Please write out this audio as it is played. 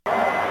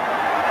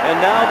And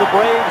now the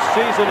Braves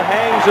season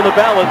hangs in the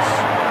balance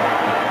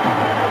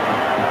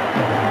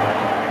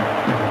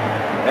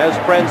as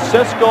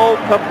Francisco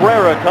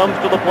Cabrera comes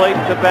to the plate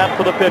to bat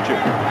for the pitcher.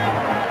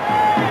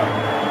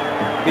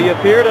 He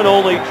appeared in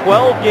only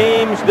 12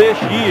 games this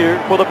year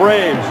for the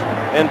Braves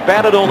and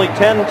batted only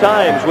 10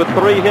 times with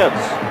 3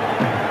 hits.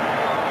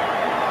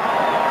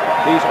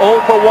 He's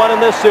 0 for 1 in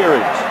this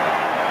series.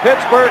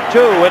 Pittsburgh 2,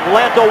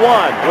 Atlanta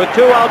 1 with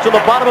 2 outs in the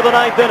bottom of the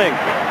 9th inning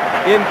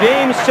in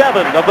Game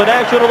 7 of the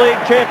National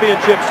League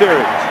Championship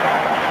Series.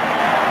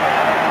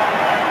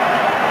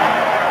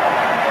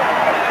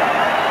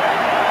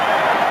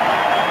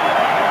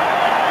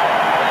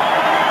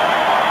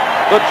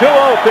 The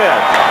 2-0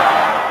 pitch.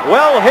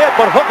 Well hit,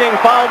 but hooking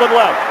foul to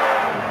left.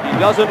 He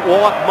doesn't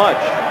walk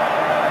much.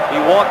 He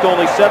walked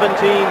only 17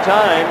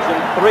 times in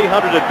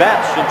 300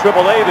 at-bats in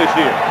AAA this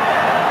year.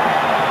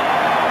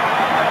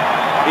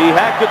 He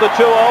hacked at the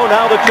 2-0,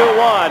 now the 2-1.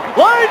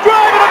 Line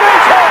drive and a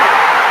base hit!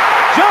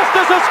 Just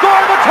as the score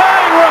of the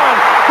tying run.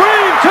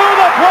 Green to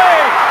the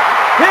plate.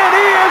 And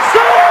he is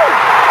safe!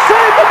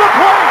 Safe at the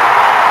plate!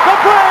 The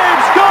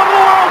Braves go to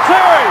the World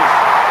Series!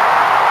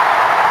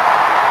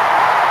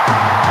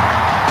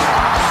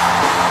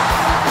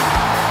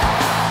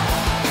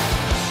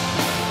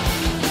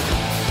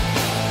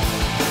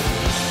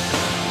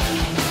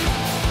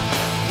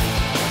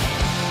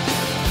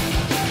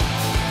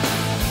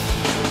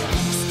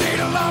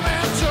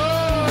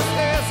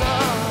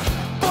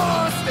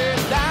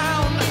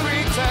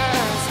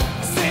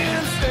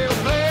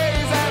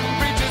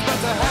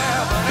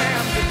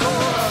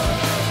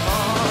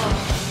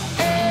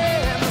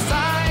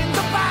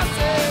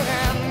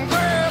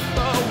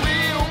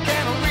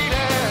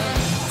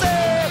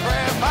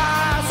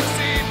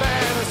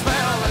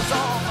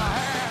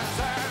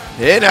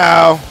 Hey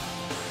now.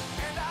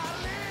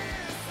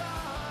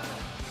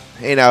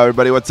 Hey now,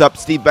 everybody. What's up?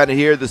 Steve Bennett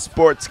here, the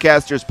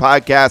Sportscasters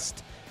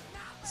Podcast,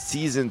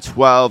 Season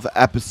 12,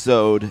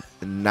 Episode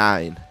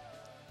 9.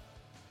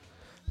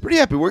 Pretty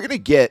happy. We're going to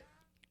get,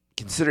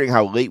 considering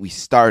how late we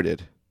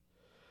started,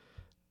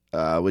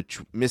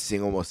 which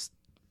missing almost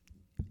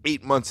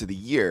 8 months of the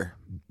year,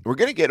 we're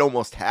going to get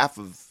almost half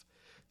of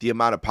the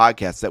amount of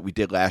podcasts that we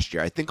did last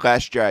year. I think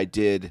last year I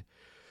did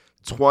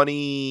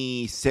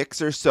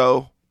 26 or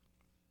so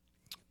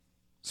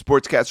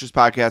Sportscasters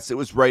Podcasts. It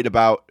was right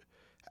about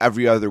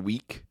every other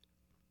week.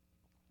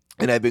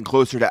 And I've been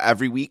closer to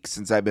every week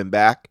since I've been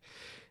back.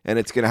 And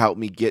it's going to help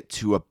me get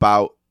to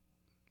about,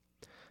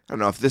 I don't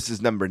know if this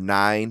is number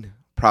 9,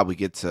 probably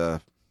get to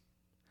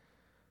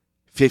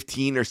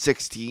 15 or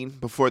 16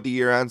 before the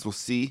year ends. We'll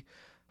see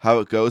how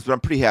it goes. But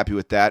I'm pretty happy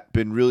with that.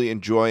 Been really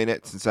enjoying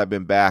it since I've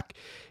been back.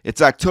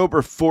 It's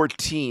October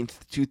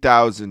 14th,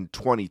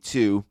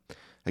 2022.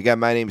 Again,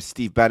 my name is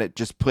Steve Bennett.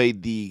 Just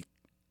played the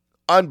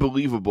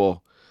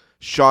unbelievable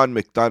Sean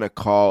McDonough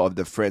call of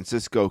the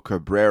Francisco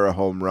Cabrera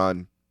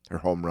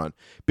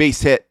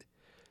base hit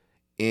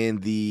in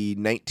the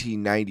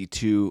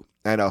 1992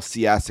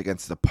 NLCS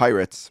against the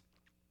Pirates.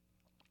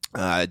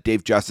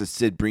 Dave Justice,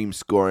 Sid Bream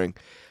scoring.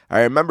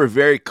 I remember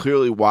very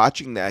clearly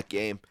watching that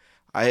game.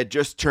 I had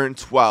just turned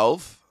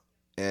 12,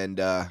 and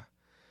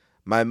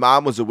my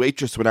mom was a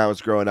waitress when I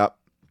was growing up,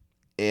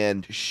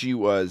 and she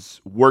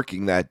was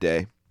working that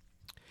day.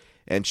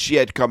 And she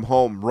had come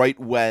home right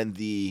when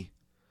the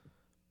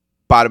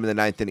bottom of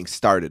the 9th inning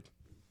started.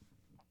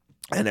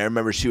 And I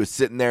remember she was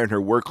sitting there in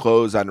her work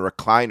clothes on a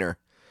recliner,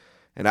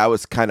 and I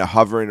was kind of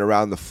hovering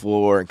around the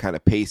floor and kind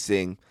of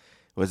pacing.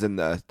 It was in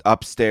the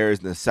upstairs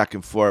in the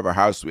second floor of our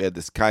house. We had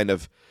this kind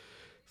of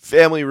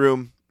family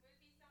room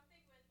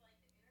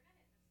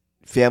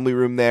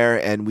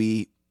there, and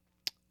we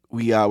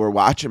were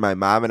watching, my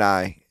mom and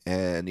I,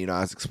 and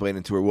I was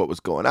explaining to her what was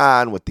going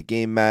on, what the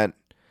game meant,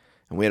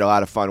 and we had a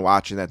lot of fun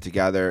watching that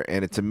together.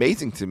 And it's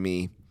amazing to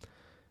me,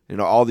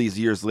 all these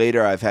years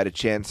later, I've had a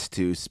chance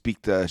to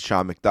speak to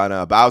Sean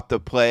McDonough about the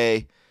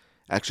play.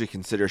 Actually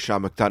consider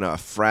Sean McDonough a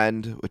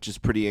friend, which is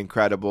pretty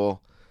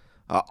incredible.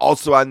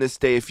 Also on this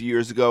day a few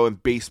years ago in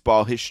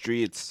baseball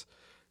history, it's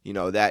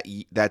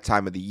that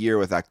time of the year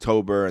with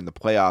October and the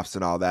playoffs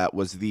and all that,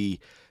 was the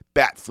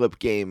bat flip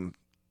game,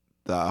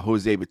 the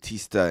Jose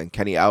Bautista and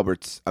Kenny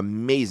Albert's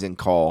amazing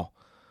call.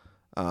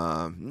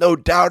 No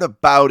doubt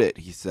about it,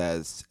 he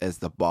says, as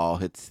the ball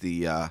hits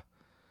the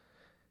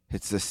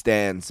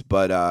stands.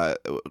 But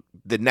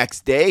the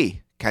next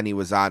day, Kenny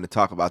was on to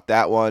talk about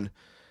that one.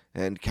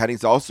 And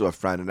Kenny's also a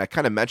friend. And I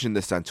kind of mentioned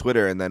this on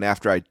Twitter. And then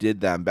after I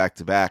did them back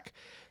to back,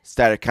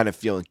 started kind of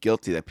feeling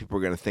guilty that people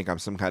were going to think I'm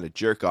some kind of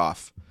jerk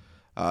off,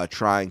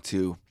 trying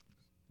to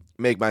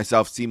make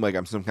myself seem like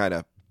I'm some kind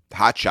of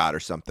hotshot or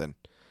something.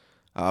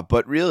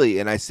 But really,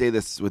 and I say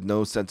this with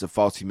no sense of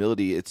false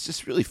humility, it's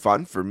just really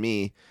fun for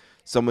me,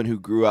 someone who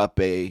grew up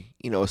a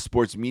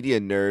sports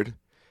media nerd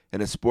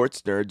and a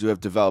sports nerd, to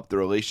have developed the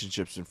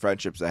relationships and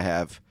friendships I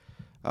have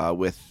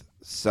with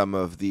some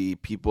of the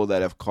people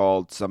that have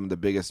called some of the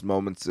biggest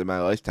moments in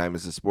my lifetime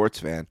as a sports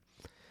fan.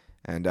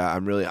 And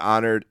I'm really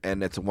honored,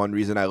 and it's one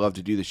reason I love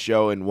to do the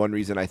show, and one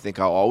reason I think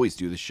I'll always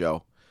do the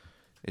show.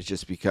 It's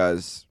just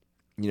because,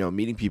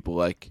 meeting people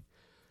like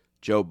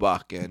Joe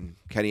Buck and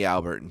Kenny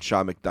Albert and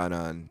Sean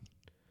McDonough and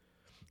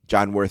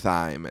John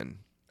Wertheim and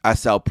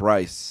S.L.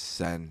 Price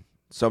and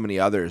so many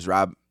others,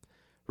 Rob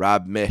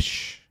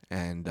Mish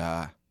and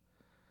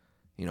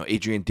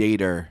Adrian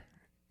Dater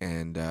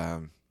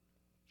and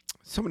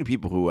so many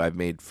people who I've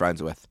made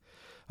friends with.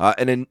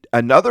 And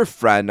another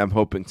friend I'm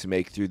hoping to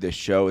make through this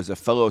show is a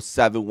fellow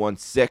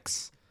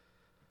 716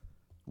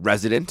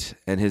 resident,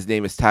 and his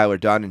name is Tyler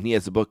Dunne, and he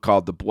has a book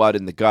called The Blood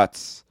and the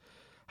Guts,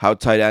 How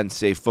Tight Ends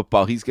Save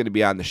Football. He's going to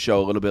be on the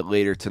show a little bit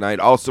later tonight.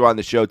 Also on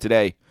the show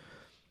today,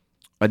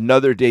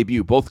 another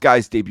debut. Both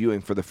guys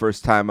debuting for the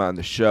first time on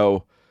the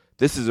show.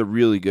 This is a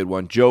really good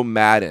one. Joe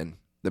Maddon,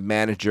 the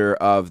manager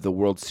of the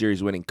World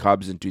Series winning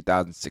Cubs in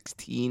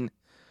 2016.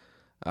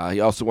 He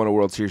also won a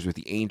World Series with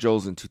the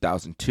Angels in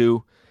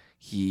 2002.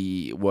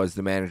 He was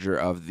the manager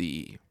of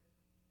the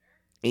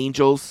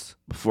Angels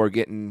before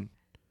getting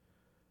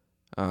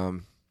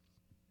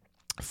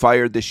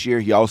fired this year.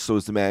 He also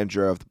was the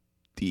manager of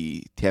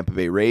the Tampa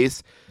Bay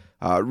Rays.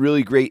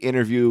 Really great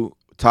interview.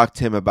 Talked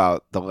to him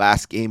about the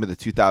last game of the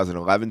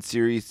 2011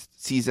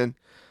 season,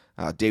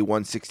 day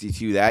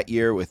 162 that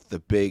year, with the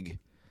big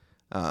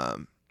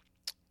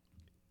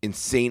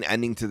insane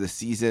ending to the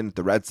season.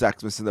 The Red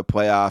Sox missing the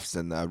playoffs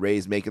and the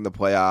Rays making the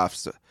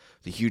playoffs.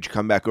 The huge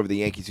comeback over the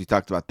Yankees. We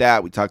talked about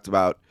that. We talked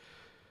about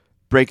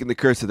breaking the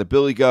curse of the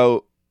Billy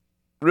Goat.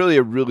 Really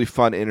a really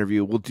fun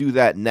interview. We'll do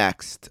that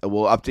next.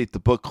 We'll update the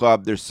book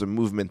club. There's some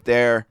movement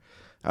there.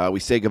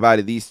 We say goodbye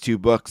to these two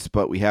books,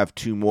 but we have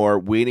two more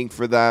waiting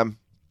for them.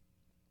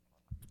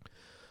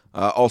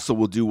 Also,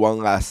 we'll do one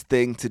last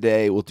thing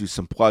today. We'll do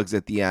some plugs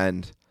at the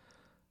end.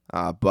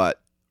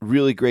 But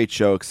really great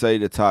show.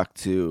 Excited to talk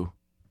to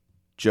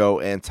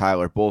Joe and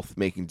Tyler, both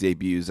making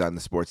debuts on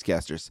the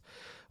Sportscasters.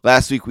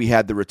 Last week we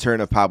had the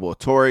return of Pablo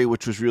Torre,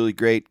 which was really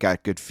great.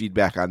 Got good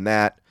feedback on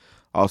that.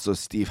 Also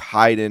Steve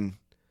Hyden,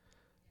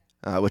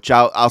 which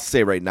I'll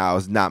say right now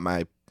is not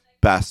my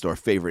best or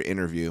favorite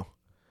interview.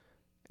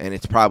 And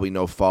it's probably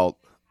no fault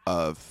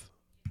of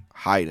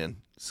Hyden.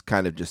 It's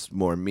kind of just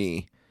more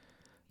me.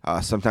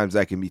 Sometimes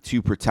I can be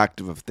too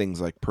protective of things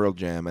like Pearl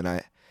Jam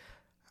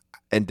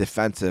and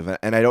defensive.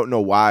 And I don't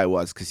know why I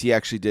was, because he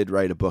actually did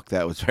write a book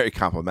that was very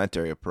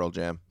complimentary of Pearl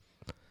Jam.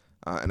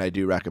 And I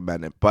do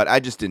recommend it. But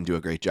I just didn't do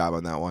a great job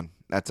on that one.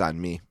 That's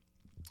on me.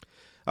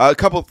 A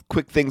couple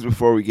quick things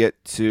before we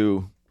get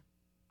to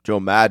Joe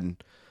Maddon.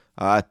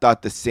 I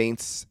thought the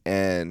Saints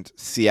and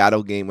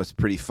Seattle game was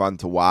pretty fun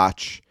to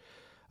watch.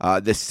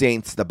 The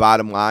Saints, the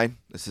bottom line,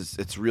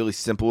 it's really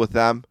simple with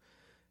them.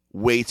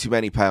 Way too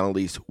many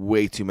penalties,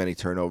 way too many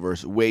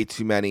turnovers, way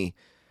too many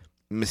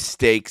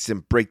mistakes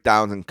and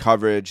breakdowns in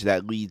coverage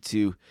that lead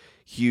to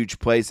huge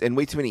plays, and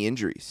way too many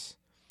injuries.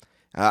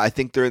 I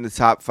think they're in the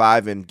top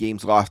 5 in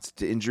games lost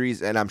to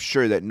injuries, and I'm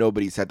sure that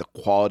nobody's had the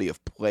quality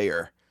of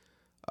player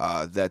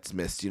that's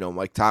missed.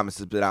 Mike Thomas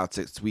has been out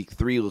since week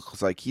 3.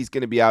 Looks like he's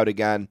going to be out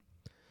again.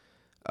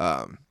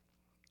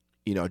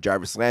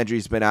 Jarvis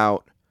Landry's been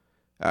out.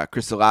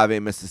 Chris Olave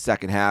missed the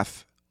second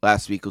half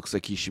last week. Looks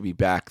like he should be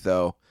back,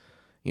 though.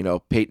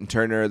 Peyton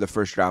Turner, the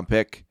first-round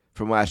pick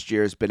from last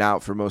year, has been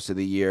out for most of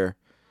the year.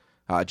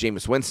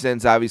 Jameis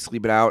Winston's obviously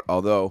been out,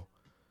 although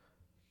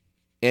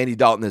Andy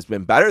Dalton has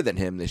been better than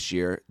him this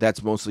year.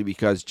 That's mostly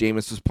because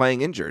Jameis was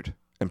playing injured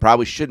and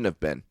probably shouldn't have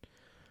been.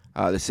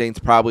 The Saints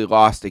probably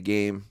lost a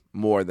game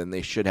more than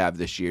they should have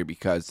this year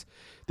because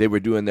they were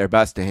doing their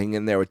best to hang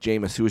in there with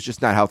Jameis, who was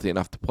just not healthy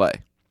enough to play.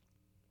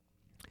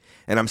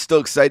 And I'm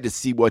still excited to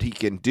see what he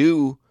can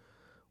do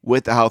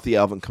with the healthy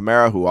Alvin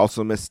Kamara, who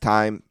also missed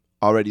time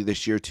already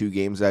this year, 2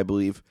 games, I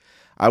believe.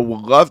 I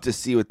would love to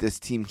see what this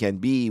team can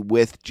be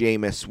with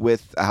Jameis,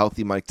 with a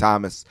healthy Mike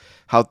Thomas,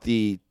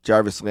 healthy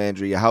Jarvis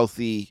Landry, a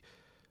healthy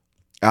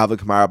Alvin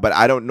Kamara, but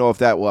I don't know if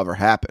that will ever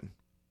happen.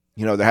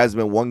 There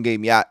hasn't been one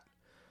game yet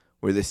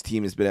where this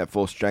team has been at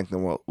full strength,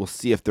 and we'll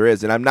see if there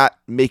is. And I'm not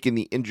making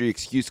the injury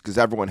excuse because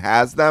everyone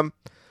has them.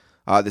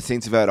 The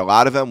Saints have had a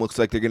lot of them. Looks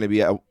like they're going to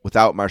be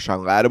without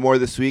Marshawn Lattimore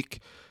this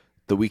week,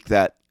 the week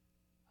that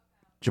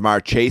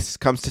Jamar Chase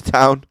comes to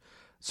town.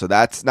 So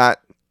that's not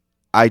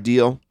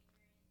ideal.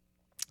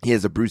 He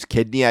has a bruised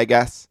kidney, I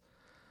guess,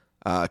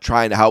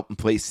 trying to help him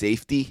play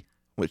safety,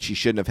 which he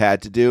shouldn't have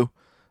had to do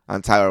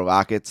on Tyler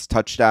Lockett's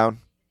touchdown,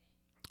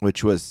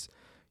 which was,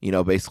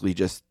 basically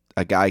just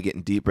a guy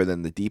getting deeper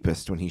than the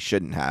deepest when he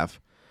shouldn't have.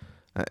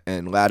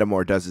 And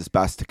Lattimore does his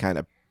best to kind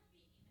of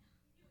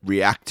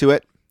react to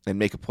it and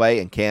make a play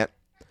and can't.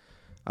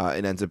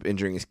 And ends up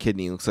injuring his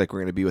kidney. Looks like we're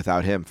going to be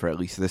without him for at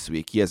least this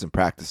week. He hasn't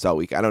practiced all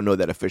week. I don't know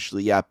that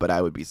officially yet, but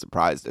I would be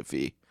surprised if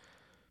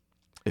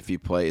he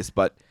plays.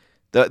 But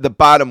the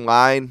bottom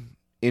line,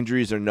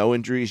 injuries or no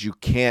injuries, you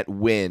can't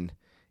win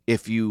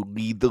if you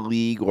lead the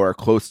league or are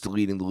close to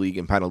leading the league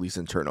in penalties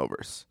and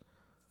turnovers.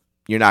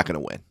 You're not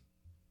going to win.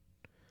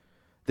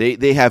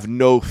 They have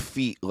no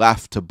feet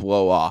left to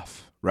blow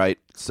off, right?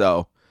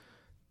 So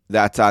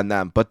that's on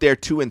them. But they're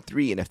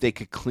 2-3, and if they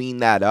could clean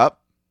that up,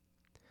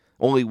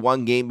 only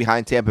one game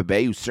behind Tampa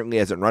Bay, who certainly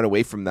hasn't run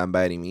away from them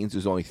by any means,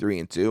 who's only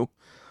 3-2.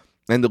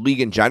 And the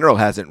league in general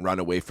hasn't run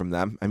away from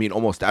them. I mean,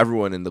 almost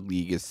everyone in the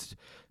league is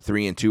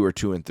 3-2 or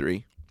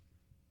 2-3.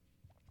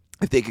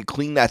 If they could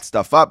clean that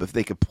stuff up, if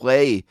they could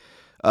play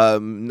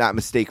not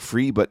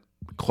mistake-free, but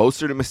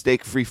closer to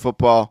mistake-free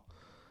football,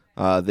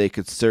 they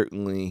could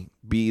certainly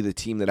be the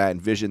team that I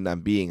envisioned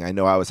them being. I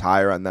know I was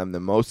higher on them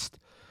than most.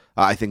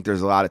 I think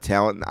there's a lot of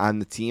talent on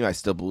the team. I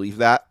still believe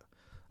that.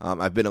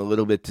 I've been a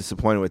little bit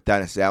disappointed with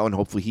Dennis Allen.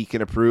 Hopefully he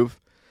can improve.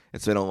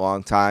 It's been a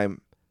long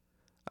time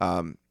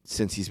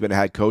since he's been a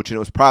head coach, and it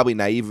was probably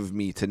naive of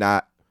me to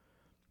not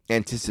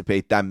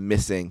anticipate them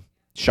missing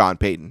Sean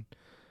Payton,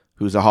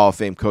 who's a Hall of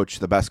Fame coach,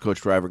 the best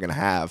coach we're ever going to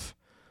have.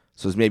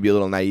 So it's maybe a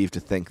little naive to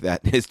think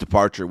that his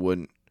departure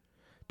wouldn't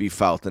be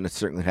felt, and it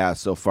certainly has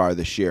so far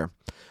this year.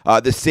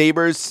 The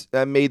Sabres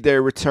made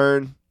their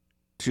return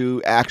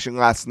to action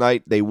last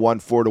night. They won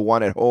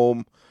 4-1 at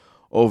home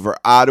over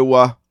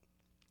Ottawa.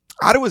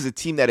 Ottawa's a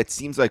team that it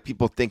seems like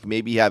people think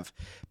maybe have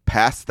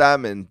passed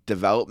them in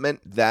development,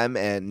 them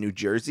and New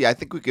Jersey. I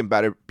think we can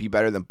be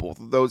better than both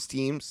of those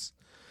teams,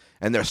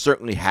 and there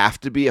certainly have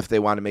to be if they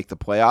want to make the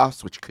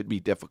playoffs, which could be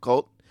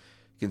difficult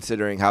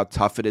considering how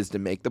tough it is to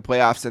make the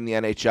playoffs in the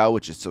NHL,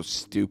 which is so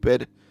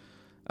stupid.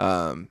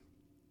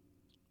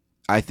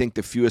 I think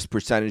the fewest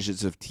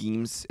percentages of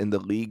teams in the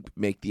league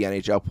make the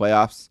NHL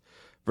playoffs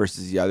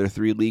versus the other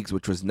three leagues,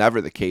 which was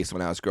never the case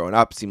when I was growing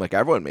up. It seemed like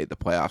everyone made the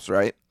playoffs,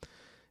 right?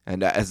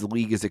 And as the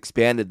league has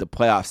expanded, the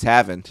playoffs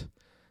haven't.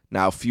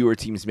 Now fewer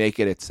teams make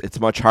it. It's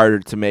much harder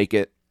to make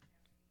it.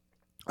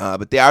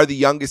 But they are the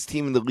youngest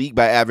team in the league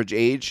by average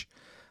age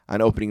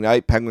on opening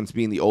night. Penguins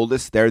being the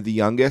oldest. They're the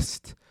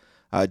youngest.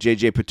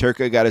 J.J.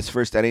 Peterka got his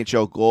first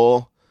NHL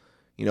goal.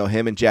 You know,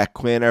 him and Jack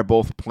Quinn are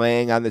both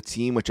playing on the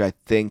team, which I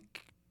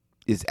think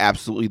is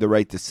absolutely the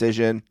right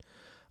decision.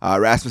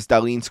 Rasmus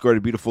Dahlin scored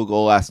a beautiful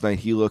goal last night.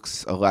 He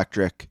looks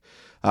electric.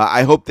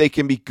 I hope they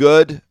can be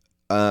good.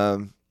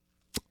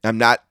 I'm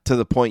not to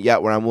the point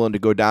yet where I'm willing to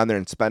go down there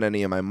and spend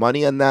any of my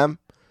money on them.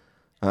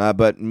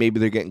 But maybe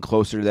they're getting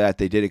closer to that.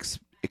 They did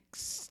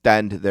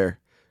extend their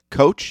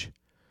coach,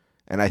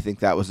 and I think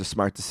that was a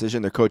smart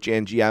decision. Their coach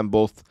and GM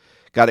both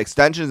got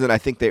extensions, and I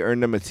think they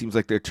earned them. It seems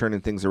like they're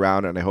turning things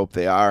around, and I hope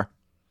they are.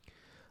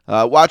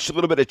 Watched a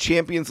little bit of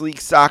Champions League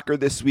soccer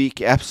this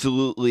week.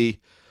 Absolutely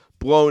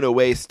blown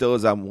away still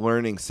as I'm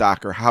learning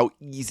soccer, how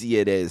easy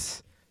it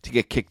is to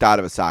get kicked out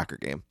of a soccer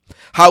game.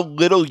 How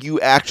little you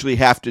actually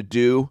have to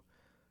do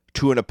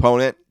to an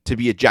opponent to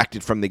be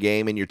ejected from the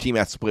game, and your team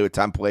has to play with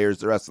 10 players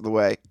the rest of the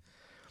way.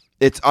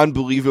 It's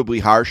unbelievably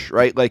harsh,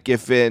 right? Like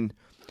if in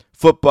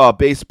football,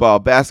 baseball,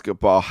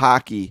 basketball,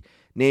 hockey,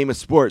 name a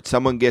sport,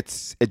 someone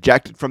gets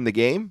ejected from the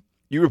game,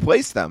 you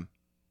replace them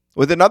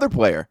with another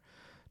player.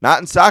 Not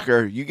in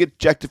soccer. You get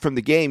ejected from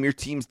the game, your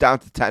team's down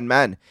to 10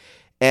 men.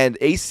 And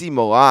AC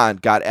Milan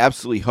got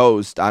absolutely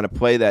hosed on a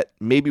play that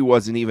maybe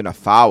wasn't even a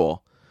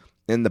foul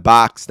in the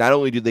box. Not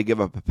only do they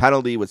give up a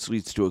penalty, which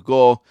leads to a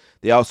goal,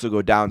 they also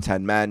go down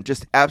 10 men.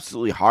 Just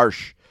absolutely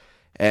harsh.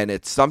 And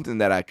it's something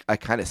that I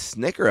kind of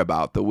snicker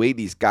about, the way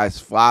these guys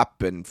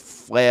flop and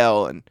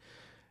flail and,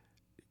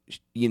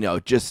 you know,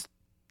 just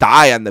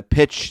die on the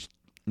pitch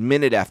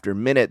minute after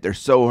minute. They're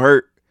so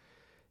hurt.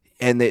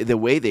 And the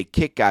way they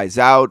kick guys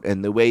out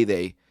and the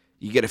way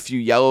you get a few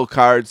yellow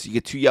cards. You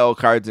get 2 yellow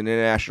cards in an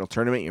international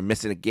tournament. You're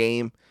missing a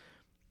game.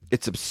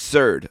 It's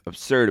absurd.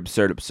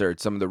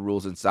 Some of the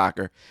rules in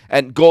soccer.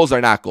 And goals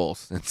are not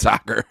goals in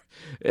soccer.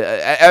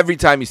 Every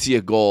time you see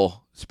a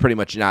goal, it's pretty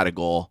much not a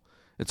goal.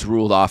 It's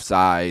ruled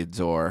offsides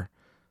or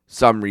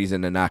some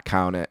reason to not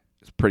count it.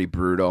 It's pretty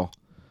brutal.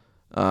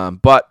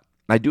 But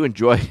I do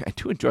enjoy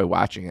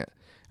watching it.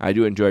 I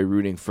do enjoy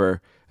rooting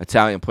for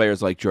Italian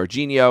players like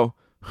Jorginho,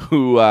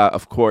 who,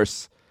 of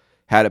course,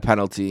 had a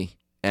penalty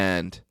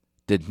and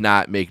did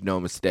not make no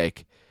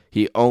mistake.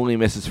 He only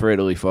misses for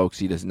Italy, folks.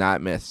 He does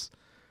not miss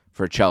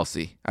for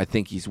Chelsea. I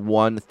think he's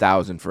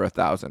 1,000 for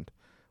 1,000.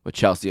 With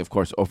Chelsea, of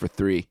course, over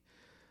 3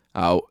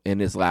 in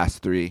his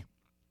last 3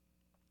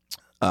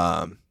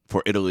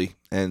 for Italy,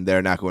 and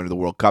they're not going to the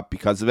World Cup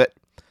because of it.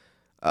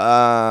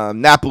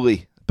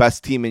 Napoli,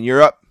 best team in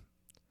Europe.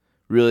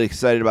 Really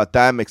excited about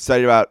them.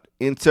 Excited about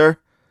Inter.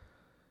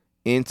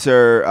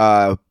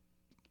 Inter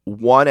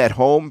won at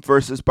home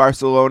versus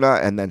Barcelona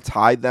and then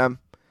tied them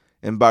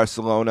in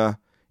Barcelona.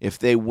 If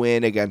they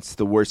win against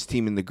the worst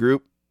team in the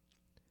group,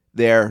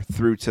 they're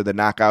through to the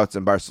knockouts,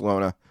 and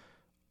Barcelona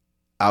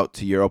out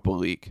to Europa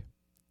League.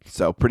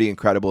 So pretty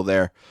incredible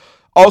there.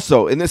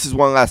 Also, and this is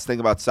one last thing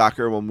about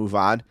soccer, we'll move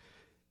on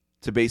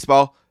to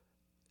baseball.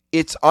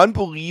 It's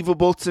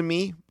unbelievable to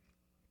me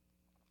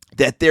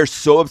that they're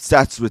so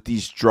obsessed with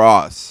these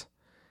draws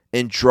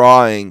and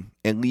drawing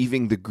and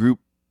leaving the group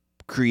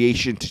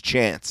creation to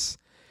chance.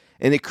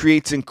 And it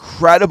creates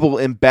incredible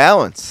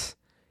imbalance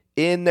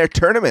in their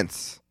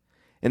tournaments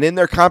and in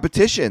their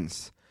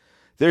competitions.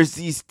 There's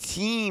these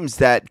teams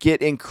that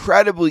get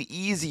incredibly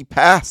easy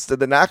paths to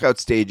the knockout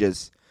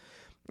stages,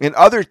 and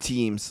other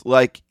teams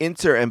like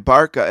Inter and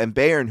Barca and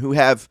Bayern who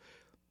have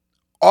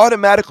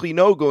automatically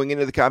know going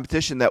into the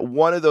competition that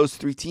one of those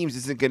 3 teams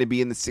isn't going to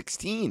be in the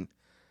 16.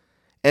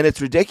 And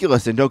it's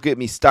ridiculous. And don't get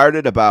me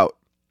started about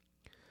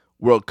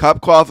World Cup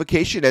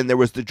qualification, and there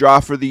was the draw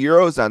for the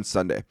Euros on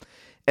Sunday.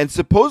 And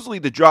supposedly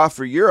the draw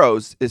for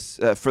Euros is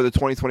for the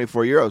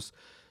 2024 Euros.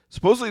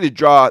 Supposedly the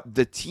draw,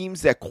 the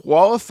teams that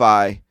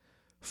qualify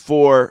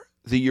for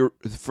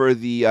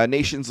the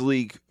Nations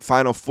League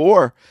Final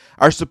Four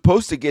are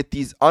supposed to get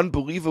these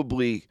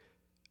unbelievably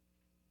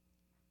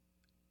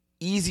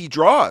easy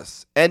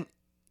draws. And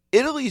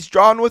Italy's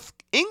drawn with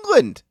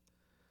England.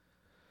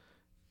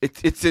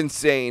 It's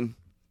insane.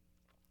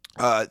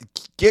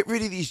 Get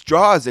rid of these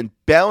draws and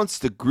balance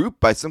the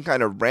group by some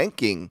kind of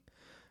ranking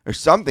or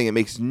something. It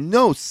makes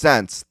no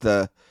sense.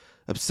 The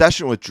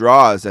obsession with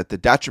draws at the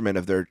detriment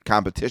of their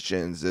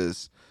competitions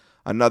is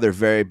another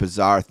very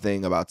bizarre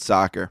thing about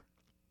soccer.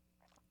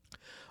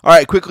 All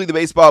right, quickly, the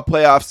baseball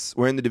playoffs.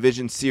 We're in the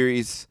division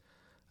series.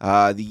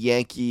 The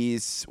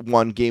Yankees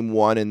won game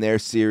 1 in their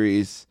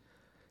series.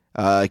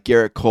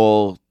 Garrett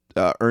Cole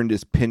earned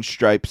his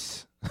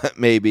pinstripes,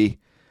 maybe.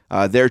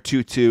 They're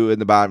 2-2 in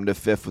the bottom of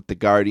the 5th with the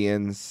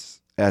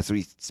Guardians as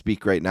we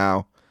speak right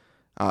now.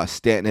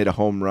 Stanton hit a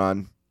home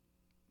run.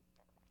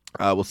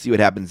 We'll see what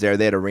happens there.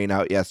 They had a rain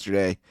out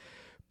yesterday.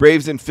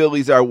 Braves and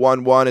Phillies are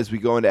 1-1 as we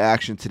go into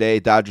action today.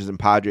 Dodgers and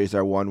Padres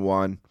are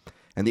 1-1.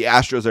 And the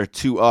Astros are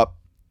 2-up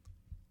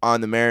on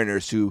the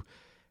Mariners, who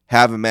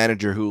have a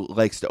manager who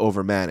likes to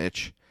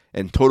overmanage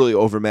and totally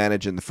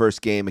overmanage in the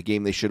first game, a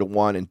game they should have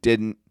won and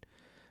didn't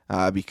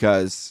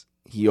because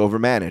he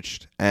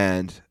overmanaged.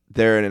 And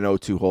they're in an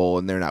 0-2 hole,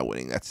 and they're not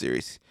winning that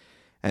series.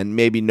 And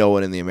maybe no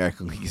one in the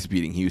American League is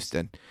beating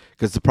Houston.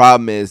 Because the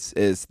problem is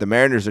the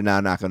Mariners are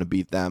now not going to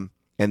beat them,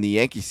 and the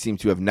Yankees seem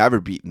to have never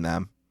beaten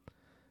them.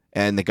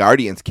 And the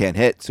Guardians can't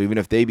hit, so even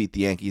if they beat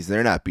the Yankees,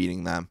 they're not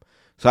beating them.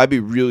 So I'd be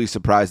really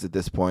surprised at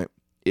this point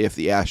if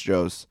the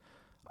Astros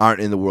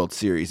aren't in the World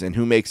Series. And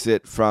who makes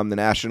it from the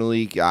National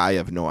League? I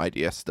have no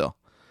idea still.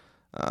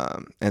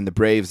 And the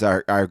Braves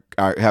have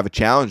a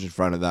challenge in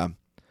front of them.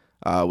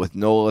 With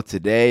Nola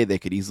today, they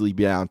could easily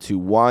be down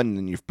 2-1,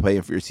 and you're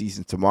playing for your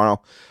season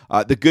tomorrow.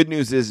 The good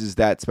news is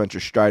that Spencer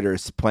Strider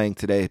is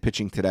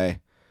pitching today.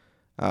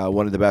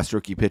 One of the best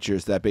rookie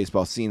pitchers that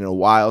baseball's seen in a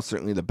while,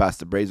 certainly the best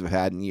the Braves have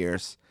had in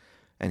years,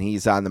 and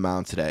he's on the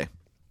mound today.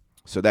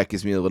 So that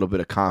gives me a little bit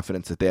of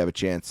confidence that they have a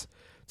chance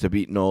to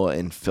beat Nola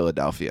in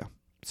Philadelphia.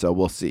 So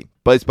we'll see.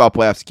 Baseball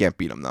playoffs, you can't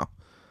beat them, though.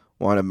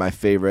 One of my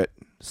favorite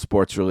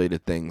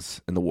sports-related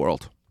things in the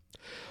world.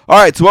 All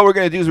right, so what we're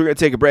going to do is we're going to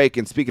take a break,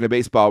 and speaking of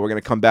baseball, we're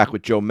going to come back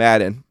with Joe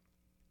Maddon,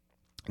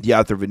 the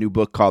author of a new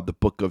book called The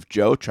Book of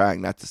Joe,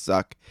 Trying Not to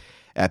Suck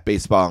at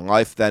Baseball and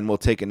Life. Then we'll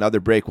take another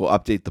break. We'll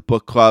update the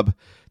book club.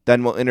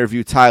 Then we'll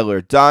interview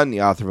Tyler Dunne,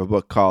 the author of a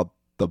book called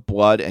The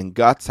Blood and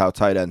Guts, How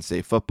Tight Ends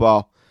Save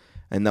Football.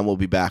 And then we'll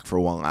be back for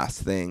one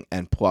last thing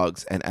and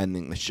plugs and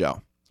ending the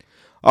show.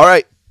 All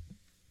right,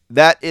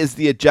 that is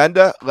the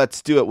agenda.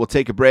 Let's do it. We'll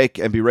take a break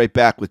and be right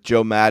back with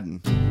Joe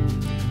Maddon.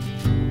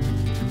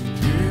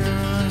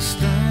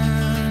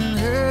 Stand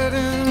head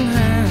in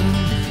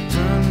hand,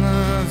 turn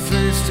my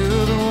face to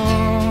the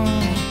wall.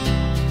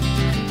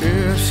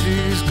 If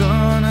she's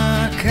gone,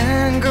 I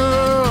can go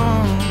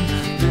on,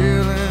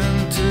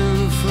 feeling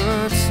 2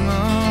 foot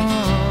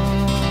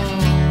small.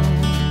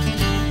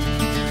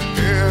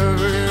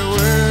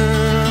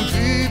 Everywhere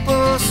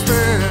people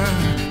stare,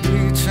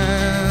 each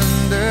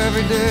and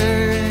every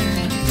day,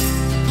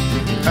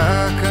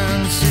 I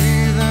can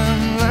see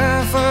them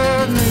laugh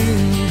at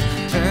me,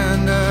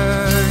 and I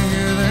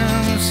hear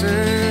them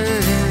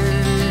say,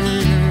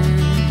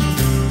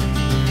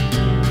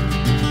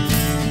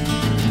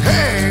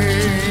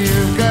 hey,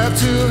 you've got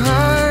to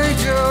hide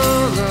your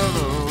love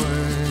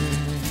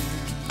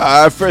away.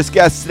 Our first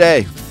guest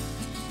today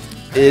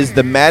is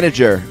the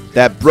manager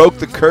that broke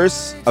the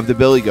curse of the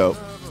Billy Goat.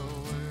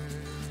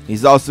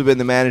 He's also been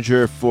the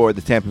manager for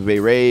the Tampa Bay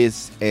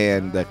Rays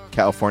and the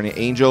California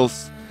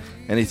Angels.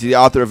 And he's the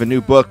author of a new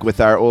book with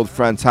our old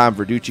friend Tom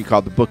Verducci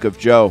called The Book of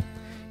Joe.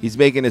 He's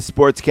making his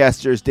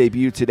Sportscasters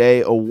debut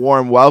today. A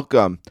warm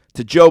welcome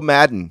to Joe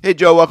Maddon. Hey,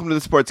 Joe, welcome to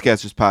the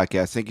Sportscasters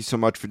podcast. Thank you so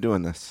much for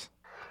doing this.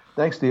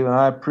 Thanks, Stephen.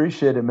 I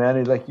appreciate it,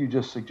 Manny. Like you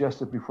just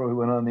suggested before we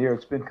went on the air,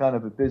 it's been kind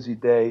of a busy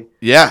day.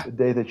 Yeah. The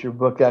day that your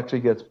book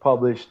actually gets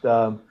published.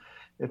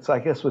 It's, I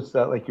guess, what's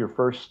that, like your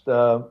first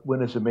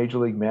win as a major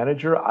league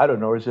manager? I don't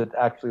know. Or is it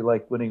actually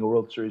like winning a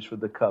World Series for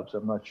the Cubs?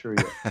 I'm not sure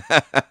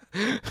yet.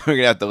 We're going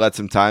to have to let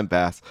some time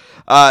pass.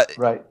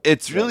 Right.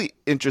 It's really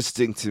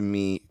interesting to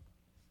me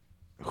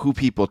who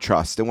people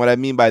trust. And what I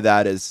mean by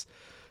that is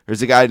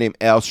there's a guy named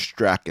Al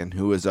Strachan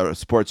who is a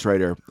sports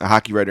writer, a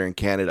hockey writer in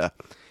Canada.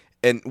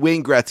 And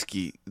Wayne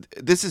Gretzky,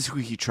 this is who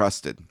he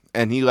trusted.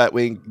 And he let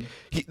Wayne,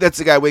 that's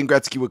the guy Wayne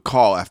Gretzky would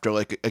call after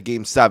like a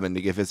game 7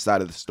 to give his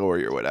side of the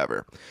story or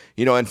whatever.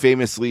 You know, and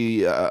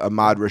famously,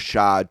 Ahmad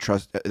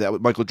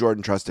Rashad, Michael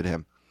Jordan trusted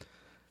him.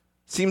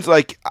 Seems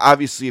like,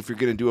 obviously, if you're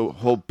going to do a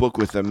whole book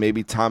with him,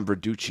 maybe Tom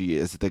Verducci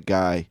is the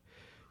guy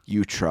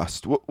you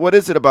trust. What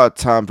is it about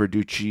Tom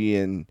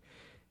Verducci and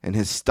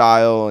his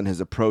style and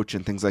his approach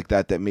and things like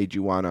that that made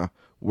you want to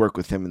work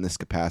with him in this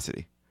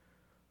capacity?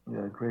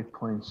 Yeah, great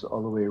points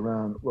all the way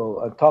around.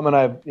 Well, Tom and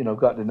I have,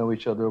 gotten to know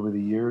each other over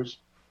the years.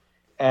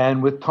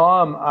 And with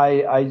Tom,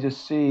 I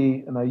just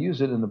see, and I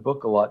use it in the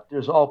book a lot,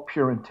 there's all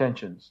pure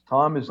intentions.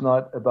 Tom is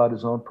not about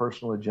his own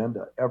personal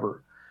agenda,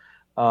 ever.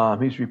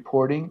 He's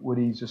reporting what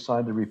he's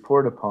assigned to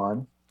report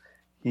upon.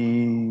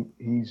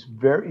 He's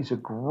a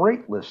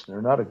great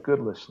listener, not a good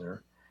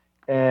listener.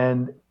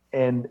 And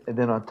then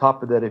on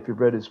top of that, if you've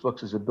read his books,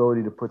 his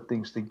ability to put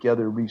things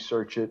together,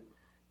 research it,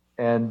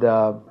 and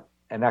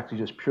actually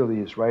just purely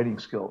his writing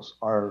skills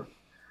are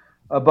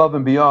above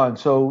and beyond.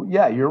 So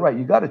yeah, you're right.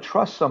 You got to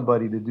trust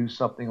somebody to do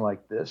something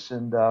like this.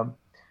 And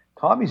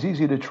Tommy's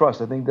easy to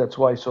trust. I think that's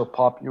why he's so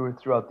popular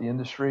throughout the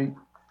industry,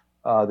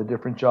 the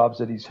different jobs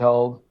that he's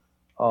held,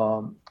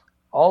 all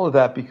of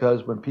that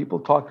because when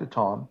people talk to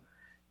Tom,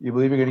 you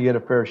believe you're going to get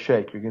a fair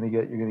shake. You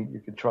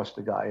can trust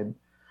the guy. And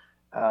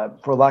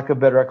for lack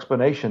of better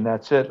explanation,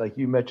 that's it. Like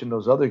you mentioned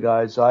those other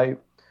guys, I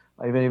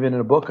even in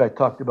a book I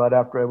talked about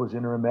after I was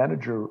interim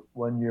manager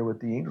one year with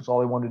the Angels,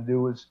 all I wanted to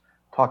do was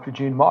talk to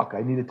Gene Mauch.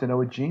 I needed to know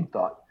what Gene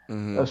thought.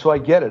 Mm-hmm. So I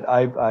get it.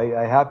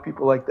 I have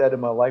people like that in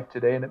my life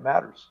today, and it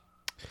matters.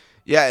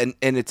 Yeah,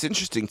 and it's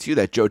interesting too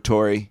that Joe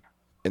Torre,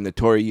 in the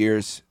Torre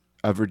years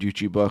of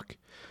Verducci book,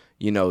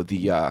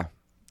 the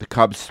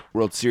Cubs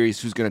World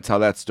Series. Who's going to tell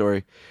that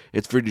story?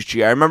 It's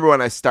Verducci. I remember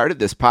when I started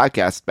this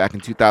podcast back in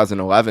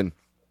 2011.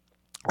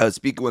 I was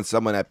speaking with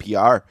someone at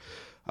PR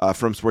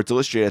from Sports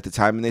Illustrated at the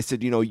time, and they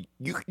said,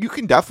 you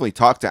can definitely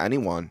talk to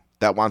anyone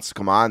that wants to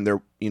come on.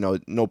 There,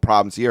 no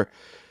problems here.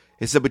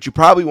 They said, but you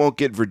probably won't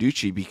get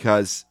Verducci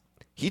because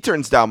he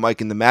turns down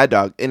Mike and the Mad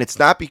Dog, and it's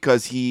not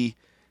because he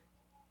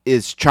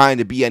is trying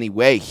to be any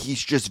way.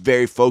 He's just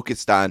very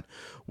focused on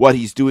what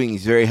he's doing.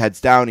 He's very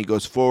heads down. He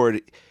goes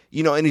forward,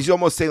 and he's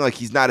almost saying like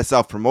he's not a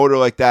self-promoter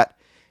like that.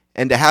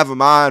 And to have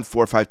him on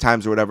 4 or 5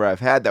 times or whatever I've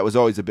had, that was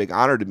always a big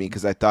honor to me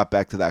because I thought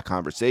back to that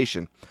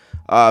conversation.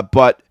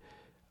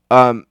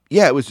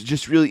 It was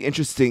just really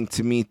interesting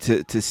to me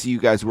to see you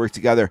guys work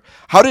together.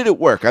 How did it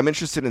work? I'm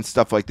interested in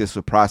stuff like this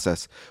with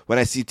process. When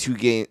I see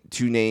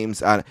two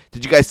names on it,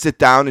 did you guys sit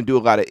down and do a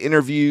lot of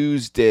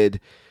interviews?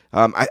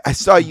 I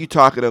saw you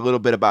talking a little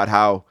bit about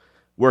how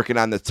working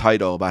on the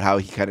title, about how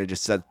he kind of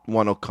just said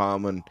one will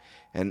come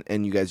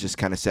and you guys just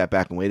kind of sat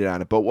back and waited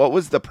on it. But what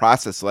was the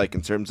process like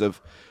in terms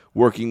of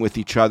working with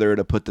each other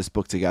to put this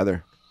book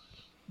together?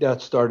 Yeah,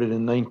 it started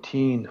in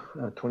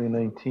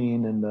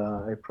 2019, and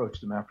I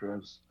approached him after I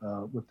was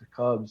with the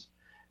Cubs.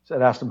 So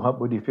I asked him,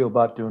 what do you feel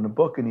about doing a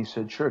book? And he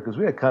said, sure, because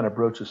we had kind of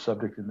broached the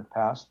subject in the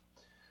past.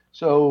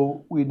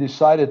 So we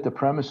decided the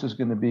premise is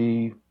going to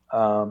be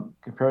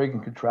comparing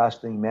and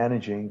contrasting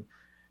managing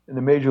in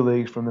the major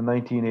leagues from the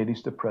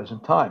 1980s to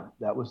present time.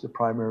 That was the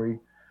primary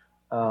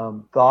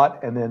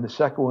thought. And then the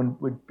second one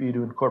would be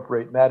to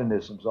incorporate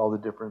Maddonisms, all the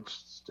different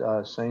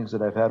sayings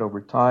that I've had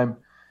over time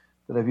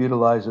that I've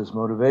utilized as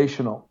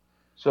motivational.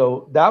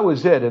 So that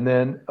was it. And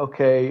then,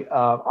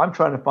 I'm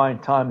trying to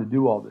find time to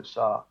do all this.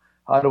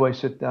 How do I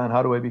sit down?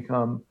 How do I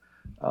become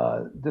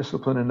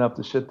disciplined enough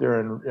to sit there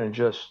and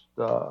just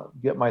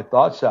get my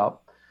thoughts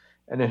out?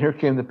 And then here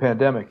came the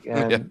pandemic.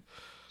 And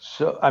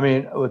so,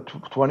 with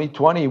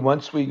 2020,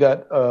 once we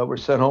were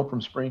sent home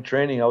from spring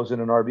training, I was in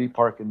an RV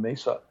park in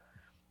Mesa,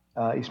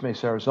 East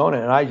Mesa,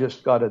 Arizona. And I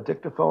just got a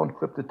dictaphone,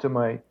 clipped it to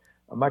a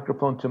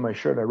microphone to my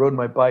shirt. I rode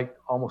my bike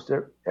almost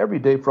every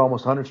day for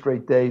almost 100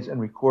 straight days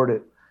and record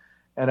it.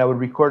 And I would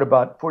record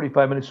about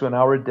 45 minutes to an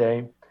hour a day.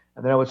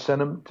 And then I would send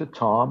them to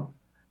Tom,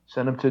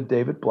 send them to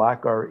David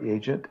Black, our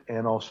agent,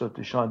 and also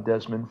to Sean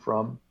Desmond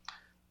from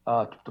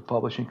the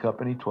publishing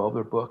company, 12,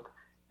 their book.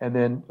 And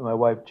then my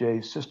wife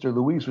Jay's sister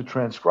Louise would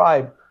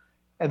transcribe.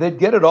 And they'd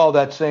get it all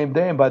that same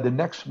day. And by the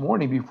next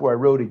morning, before I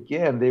wrote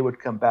again, they would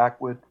come back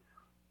with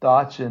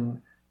thoughts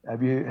and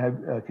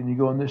can you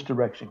go in this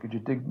direction? Could you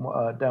dig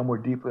down more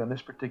deeply on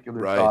this particular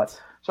thought?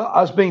 So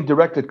I was being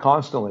directed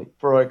constantly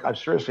for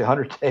seriously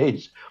 100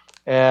 days,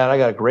 and I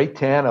got a great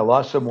tan. I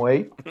lost some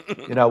weight.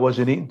 I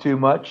wasn't eating too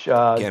much.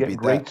 Getting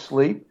great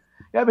sleep.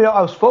 Yeah,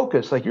 I was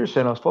focused, like you're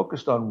saying. I was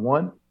focused on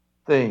one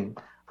thing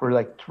for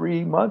like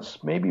 3 months,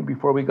 maybe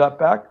before we got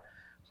back.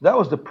 So that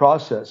was the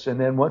process. And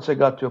then once I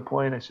got to a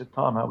point, I said,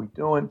 Tom, how we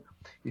doing?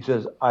 He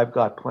says, I've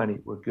got plenty.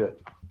 We're good.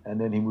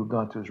 And then he moved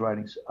on to his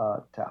writing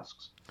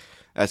tasks.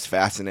 That's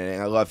fascinating.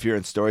 I love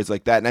hearing stories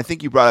like that. And I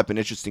think you brought up an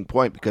interesting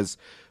point because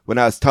when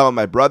I was telling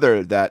my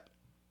brother that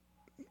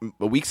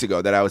weeks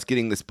ago that I was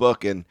getting this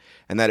book and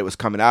that it was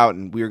coming out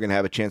and I was going to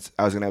have a chance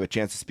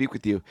to speak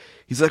with you,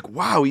 he's like,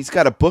 wow, he's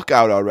got a book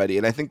out already.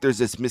 And I think there's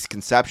this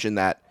misconception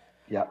that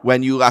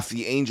when you left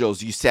the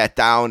Angels, you sat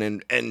down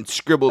and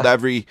scribbled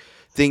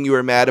everything you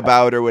were mad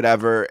about or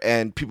whatever.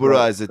 And people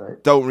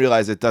don't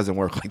realize it doesn't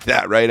work like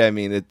that, right? I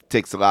mean, it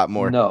takes a lot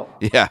more. No.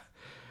 Yeah.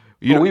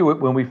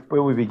 When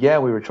we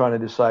began, we were trying to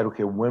decide,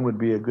 when would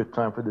be a good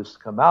time for this to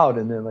come out?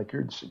 And then, like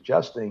you're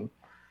suggesting,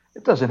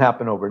 it doesn't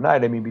happen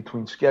overnight. I mean,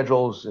 between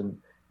schedules and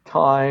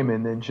time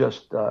and then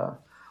just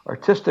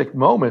artistic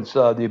moments,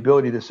 the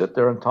ability to sit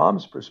there on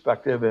Tom's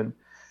perspective and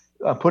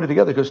put it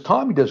together. Because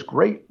Tommy does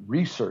great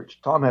research.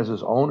 Tom has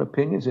his own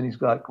opinions and he's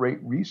got great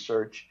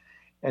research,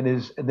 and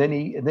then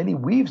he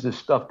weaves this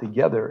stuff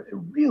together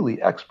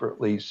really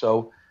expertly.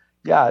 So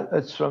Yeah,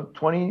 it's from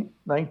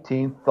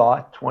 2019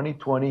 thought,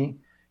 2020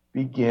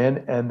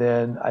 begin, and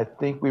then I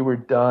think we were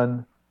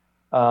done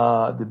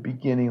the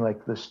beginning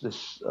like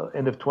this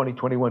end of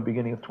 2021,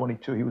 beginning of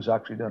 22. He was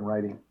actually done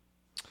writing.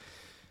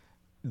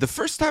 The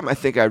first time I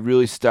think I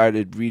really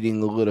started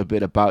reading a little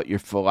bit about your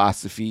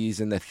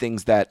philosophies and the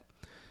things that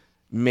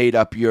made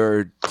up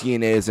your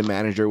DNA as a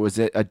manager was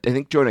it. I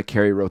think Jonah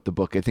Carey wrote the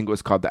book. I think it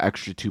was called The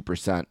Extra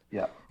 2%.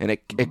 Yeah. And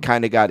it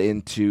kind of got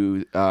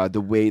into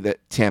the way that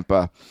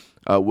Tampa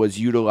was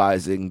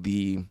utilizing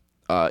the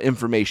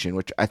information,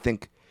 which I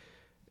think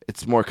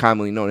it's more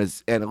commonly known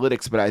as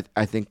analytics, but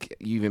I think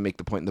you even make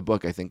the point in the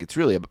book. I think it's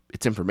really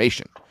it's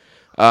information.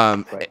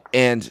 Right.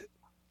 And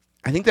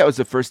I think that was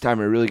the first time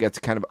I really got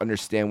to kind of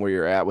understand where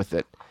you're at with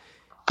it.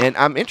 And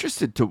I'm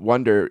interested to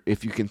wonder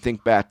if you can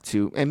think back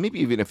to, and maybe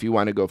even if you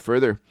want to go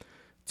further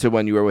to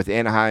when you were with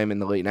Anaheim in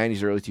the late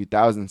 90s, early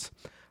 2000s,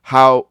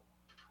 how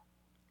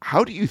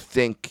do you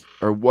think,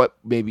 or what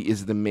maybe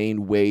is the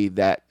main way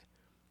that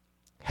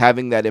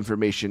having that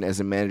information as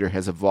a manager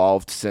has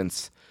evolved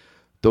since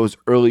those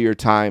earlier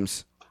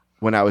times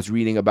when I was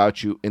reading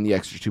about you in the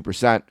Extra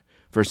 2%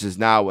 versus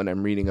now when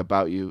I'm reading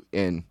about you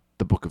in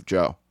the Book of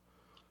Joe?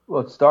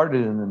 Well, it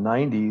started in the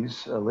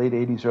 90s, late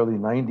 80s, early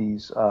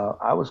 90s.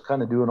 I was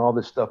kind of doing all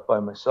this stuff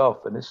by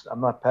myself, and I'm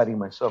not patting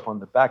myself on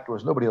the back. There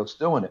was nobody else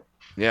doing it.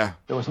 Yeah.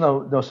 There was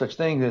no such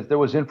thing. There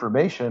was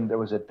information. There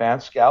was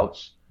advanced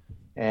scouts,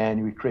 and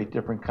you would create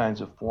different kinds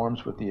of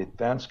forms with the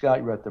advanced scout.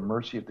 You were at the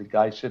mercy of the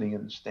guy sitting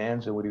in the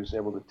stands and what he was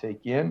able to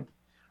take in,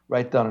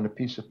 write down on a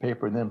piece of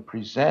paper, and then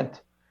present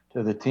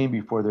to the team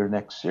before their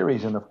next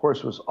series. And of course,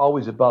 it was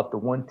always about the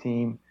one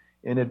team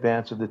in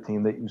advance of the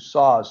team that you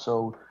saw.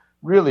 So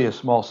really a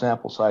small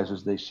sample size,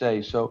 as they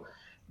say. So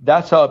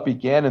that's how it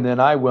began. And then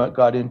I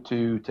got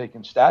into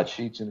taking stat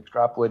sheets and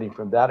extrapolating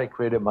from that. I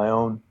created my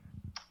own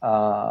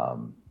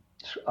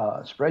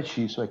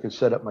spreadsheet so I could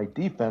set up my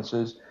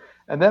defenses.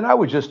 And then I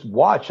would just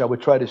watch. I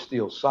would try to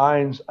steal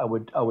signs. I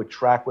would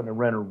track when a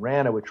runner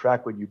ran. I would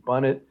track when you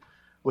bunted,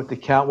 what the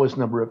count was,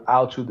 number of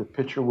outs, who the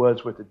pitcher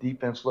was, what the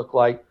defense looked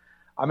like.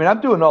 I mean,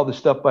 I'm doing all this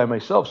stuff by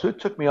myself. So it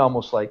took me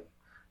almost like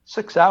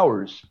 6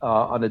 hours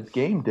on a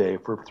game day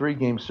for a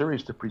 3-game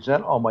series to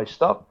present all my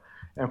stuff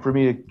and for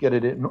me to get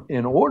it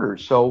in order.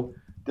 So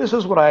this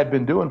is what I had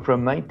been doing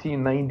from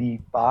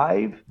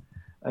 1995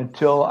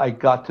 until I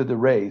got to the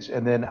Rays.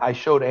 And then I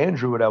showed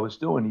Andrew what I was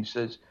doing. He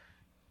says,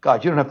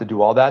 God, you don't have to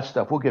do all that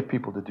stuff. We'll get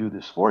people to do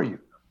this for you.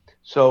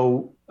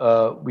 So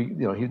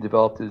he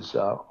developed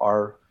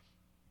our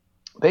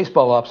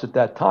baseball ops at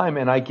that time,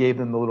 and I gave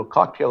them the little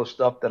cocktail of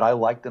stuff that I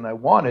liked and I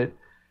wanted.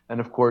 And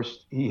of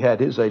course, he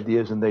had his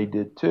ideas, and they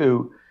did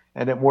too.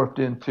 And it morphed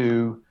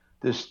into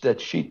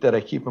that sheet that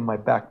I keep in my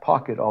back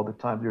pocket all the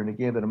time during the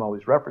game that I'm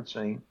always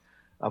referencing.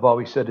 I've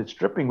always said it's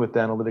dripping with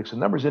analytics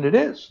and numbers, and it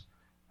is.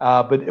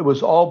 But it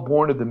was all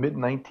born of the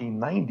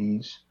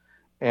mid-1990s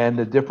and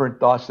the different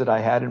thoughts that I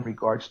had in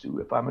regards to,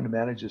 if I'm going to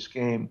manage this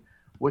game,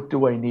 what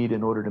do I need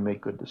in order to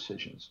make good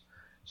decisions?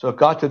 So it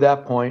got to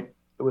that point.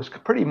 It was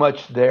pretty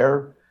much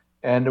there.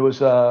 And there was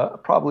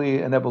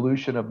probably an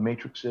evolution of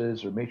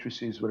matrices or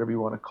matrices, whatever you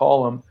want to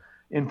call them,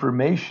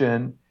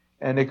 information.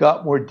 And it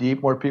got more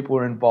deep, more people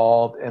were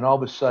involved. And all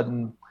of a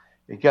sudden,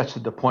 it gets to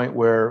the point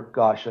where,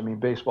 gosh, I mean,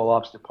 baseball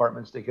ops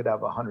departments, they could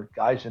have 100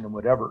 guys in them,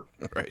 whatever.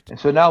 Right. And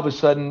so now all of a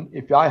sudden,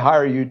 if I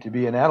hire you to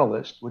be an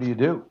analyst, what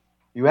do?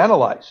 You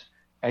analyze.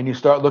 And you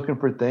start looking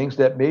for things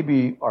that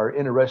maybe are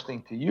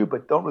interesting to you,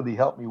 but don't really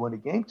help me win a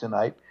game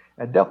tonight.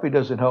 And definitely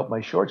doesn't help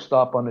my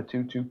shortstop on a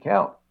 2-2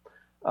 count.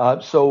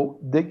 So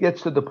that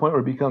gets to the point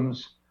where it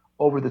becomes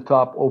over the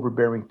top,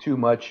 overbearing too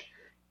much.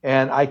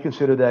 And I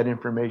consider that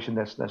information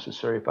that's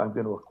necessary if I'm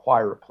going to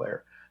acquire a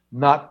player,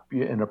 not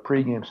be in a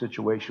pregame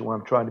situation where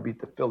I'm trying to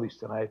beat the Phillies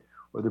tonight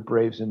or the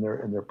Braves in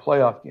their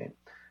playoff game.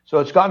 So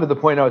it's gotten to the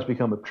point now it's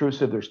become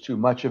obtrusive. There's too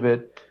much of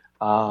it.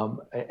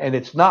 And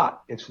it's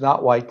not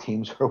why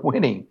teams are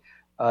winning.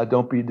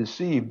 Don't be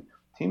deceived.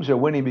 Teams are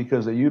winning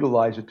because they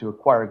utilize it to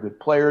acquire good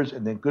players,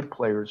 and then good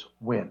players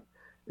win.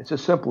 It's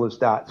as simple as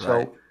that.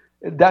 Right. So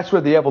that's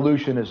where the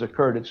evolution has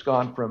occurred. It's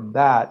gone from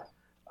that.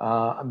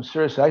 I'm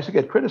serious. I used to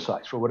get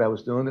criticized for what I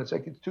was doing. It's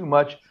like, it's too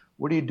much.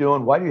 What are you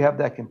doing? Why do you have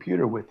that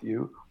computer with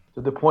you?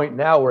 To the point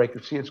now where I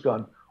can see it's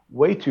gone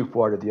way too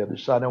far to the other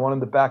side. I want them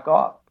to back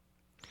off.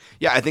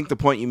 Yeah, I think the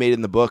point you made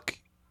in the book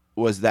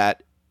was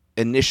that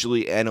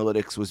initially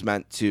analytics was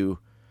meant to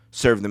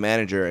serve the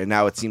manager, and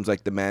now it seems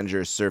like the manager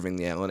is serving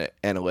the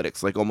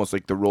analytics, like almost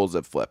like the roles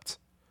have flipped.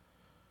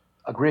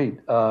 Agreed,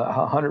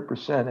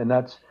 100%.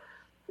 And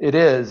it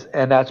is,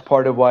 and that's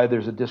part of why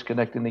there's a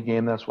disconnect in the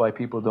game. That's why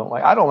people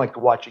I don't like to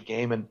watch a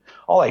game, and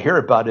all I hear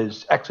about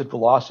is exit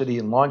velocity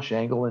and launch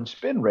angle and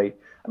spin rate.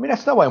 I mean,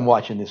 that's not why I'm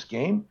watching this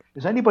game.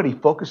 Is anybody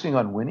focusing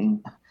on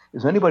winning?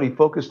 Is anybody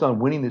focused on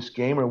winning this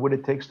game or what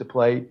it takes to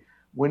play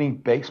winning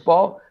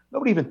baseball?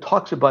 Nobody even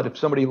talks about if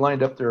somebody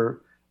lined up their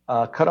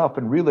cutoff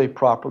and relay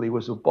properly.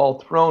 Was the ball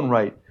thrown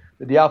right?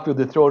 Did the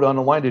outfielder throw it on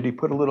the line? Did he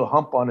put a little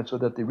hump on it so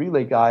that the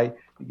relay guy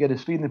could get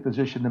his feet in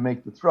position to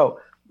make the throw?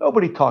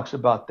 Nobody talks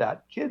about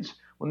that. Kids,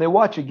 When they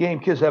watch a game,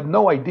 kids have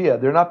no idea.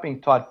 They're not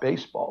being taught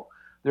baseball.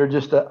 They're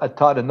just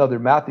taught another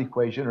math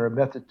equation or a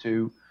method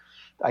to.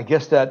 I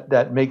guess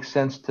that makes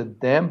sense to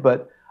them,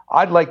 but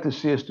I'd like to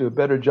see us do a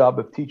better job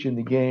of teaching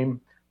the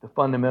game, the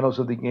fundamentals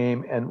of the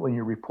game, and when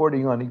you're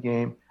reporting on the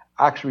game,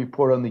 actually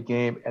report on the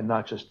game and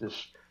not just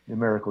this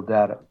numerical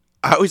data.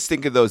 I always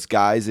think of those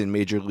guys in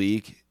Major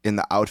League in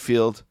the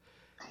outfield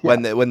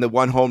when the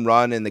one home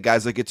run and the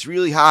guy's like, it's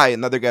really high,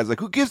 and the other guy's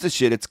like, who gives a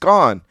shit? It's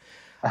gone.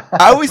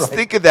 I always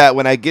think of that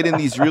when I get in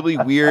these really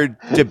weird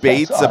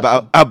debates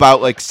awesome.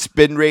 about like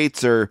spin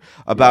rates or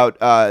about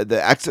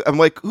I'm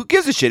like, who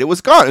gives a shit? It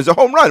was gone. It was a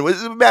home run. What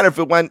does it matter if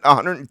it went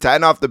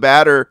 110 off the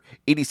bat or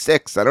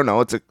 86? I don't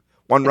know. It's a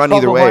one run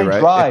either way,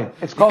 right? Drive.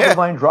 It's called a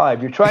line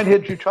drive. You're trying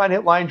to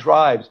hit line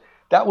drives.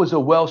 That was a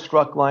well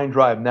struck line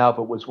drive. Now, if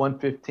it was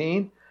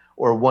 115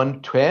 or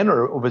 110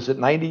 or was it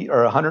 90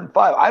 or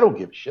 105, I don't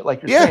give a shit.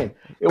 Like you're saying,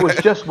 it was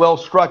just well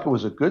struck. It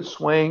was a good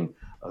swing,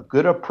 a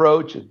good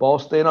approach. The ball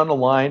stayed on the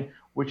line,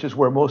 which is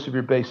where most of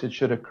your base hits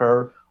should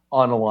occur,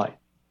 on the line.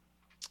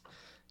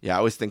 Yeah, I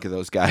always think of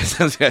those guys.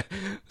 Those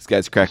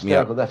guys crack me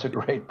up. That's a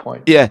great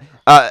point. Yeah,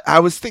 I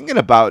was thinking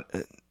about,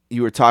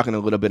 you were talking a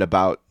little bit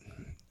about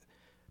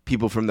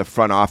people from the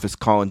front office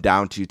calling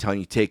down to you, telling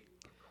you take,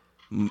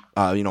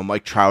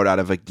 Mike Trout out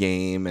of a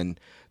game, and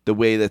the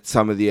way that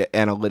some of the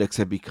analytics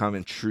have become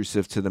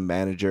intrusive to the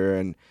manager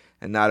and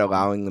not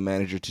allowing the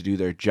manager to do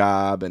their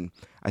job. And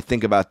I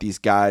think about these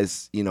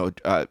guys,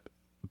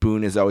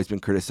 Boone has always been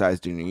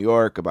criticized in New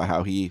York about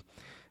how he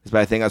is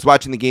bad thing. I was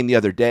watching the game the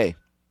other day,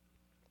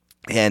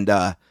 and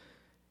I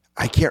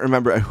can't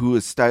remember who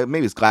was maybe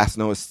it was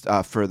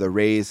Glasnow for the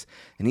Rays,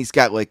 and he's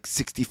got like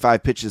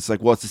 65 pitches.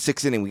 Like, well, it's the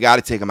sixth inning, we got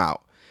to take him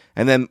out.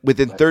 And then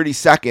within 30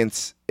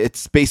 seconds,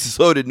 it's bases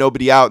loaded,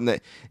 nobody out, and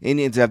the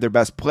Indians have their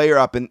best player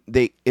up, and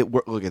they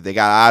got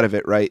out of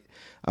it, right?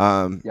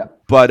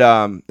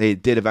 But they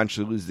did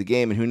eventually lose the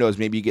game, and who knows?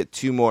 Maybe you get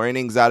 2 more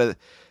innings out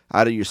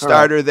of your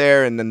starter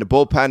there, and then the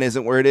bullpen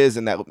isn't where it is,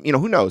 and that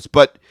who knows?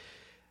 But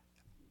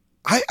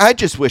I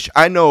just wish,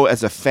 I know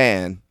as a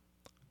fan,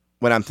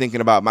 when I'm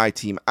thinking about my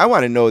team, I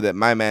want to know that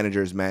my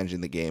manager is managing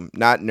the game,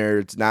 not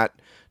nerds, not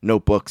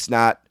notebooks,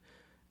 not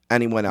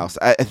anyone else.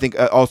 I think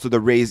also the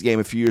Rays game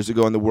a few years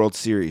ago in the World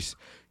Series,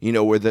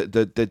 where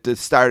the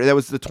starter, that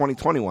was the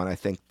 2021, I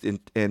think,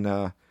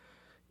 in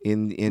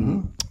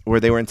where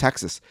they were in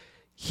Texas.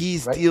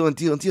 He's dealing.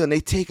 They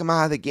take him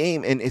out of the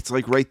game, and it's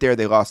like right there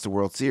they lost the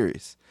World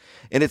Series.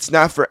 And it's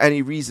not for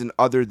any reason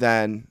other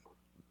than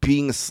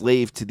being a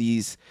slave to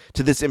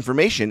this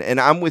information.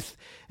 And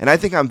I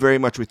think I'm very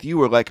much with you,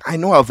 where like, I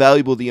know how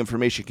valuable the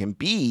information can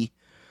be,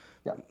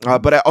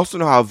 but I also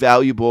know how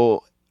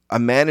valuable a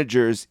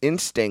manager's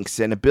instincts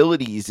and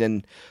abilities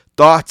and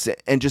thoughts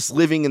and just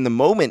living in the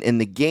moment in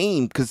the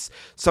game, because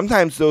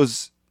sometimes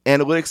those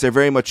analytics are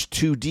very much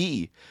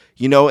 2D,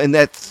 and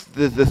that's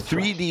the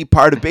 3D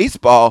part of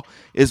baseball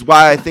is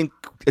why I think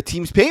a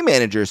team's pay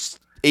managers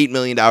 $8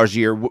 million a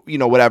year,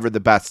 whatever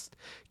the best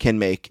can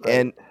make. Right.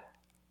 And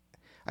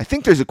I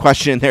think there's a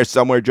question in there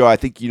somewhere, Joe. I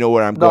think you know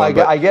where I'm going.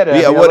 I get it.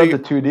 Yeah,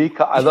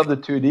 I love the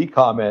 2D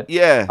comment.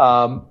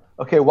 Yeah.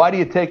 Okay, why do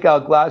you take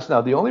out Glass now?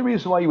 The only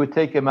reason why you would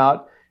take him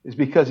out is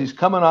because he's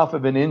coming off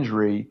of an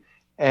injury,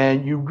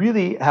 and you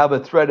really have a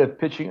threat of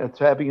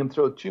having him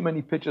throw too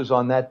many pitches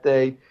on that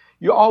day.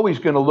 You're always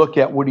going to look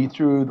at what he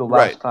threw the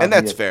last time. And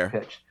that's fair.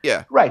 Pitched.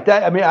 Yeah. Right.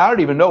 I don't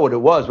even know what it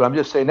was, but I'm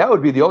just saying that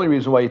would be the only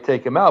reason why you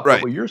take him out. But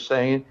right. What you're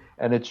saying,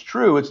 and it's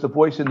true, it's the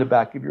voice in the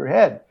back of your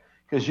head,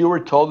 because you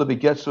were told if he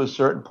gets to a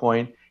certain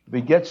point, if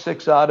we get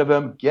 6 out of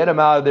him, get him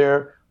out of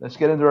there, let's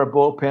get into our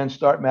bullpen,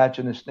 start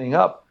matching this thing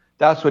up.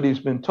 That's what he's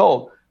been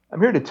told.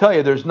 I'm here to tell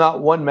you there's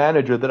not one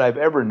manager that I've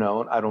ever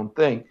known, I don't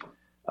think,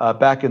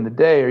 back in the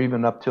day or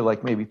even up to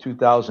like maybe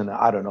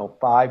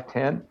 2005,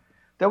 10,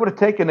 that would have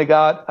taken a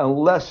guy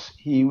unless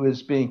he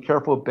was being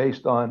careful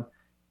based on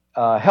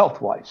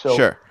health-wise. So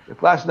sure. If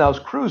Glasnow's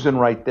cruising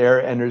right there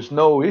and there's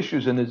no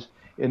issues in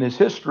his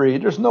history,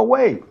 there's no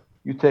way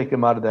you take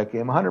him out of that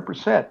game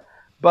 100%.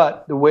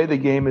 But the way the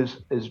game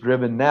is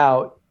driven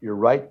now, you're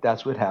right,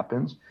 that's what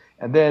happens.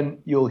 And then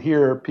you'll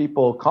hear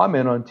people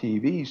comment on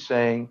TV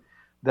saying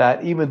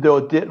that even though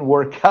it didn't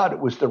work out, it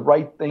was the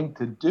right thing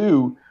to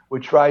do,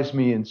 which drives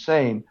me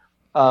insane.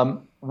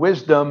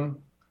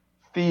 Wisdom,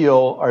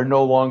 feel are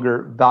no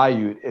longer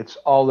valued. It's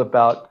all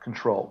about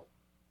control.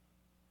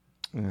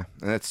 Yeah,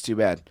 that's too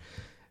bad.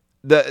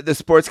 The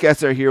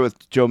sportscasts are here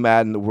with Joe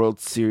Maddon, the World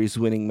Series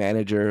winning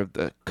manager of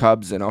the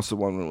Cubs, and also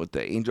one with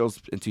the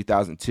Angels in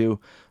 2002.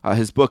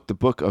 His book, The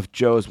Book of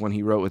Joe, is one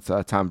he wrote with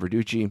Tom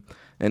Verducci,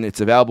 and it's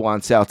available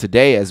on sale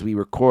today as we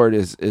record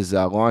is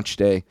launch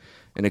day.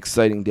 An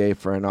exciting day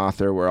for an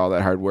author where all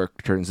that hard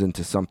work turns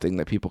into something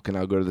that people can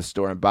now go to the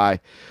store and buy.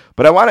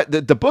 But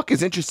the book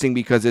is interesting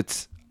because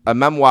it's a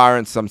memoir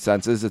in some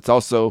senses. It's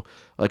also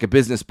like a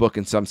business book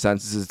in some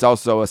senses. It's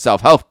also a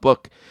self-help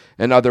book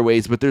in other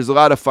ways, but there's a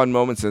lot of fun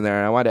moments in there,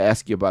 and I wanted to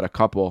ask you about a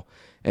couple.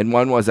 And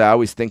one was, I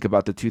always think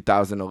about the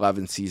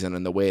 2011 season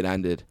and the way it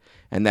ended,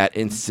 and that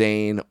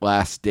insane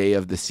last day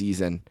of the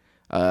season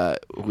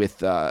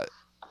with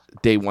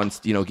day one,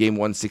 game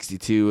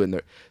 162,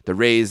 and the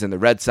Rays and the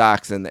Red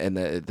Sox and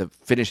the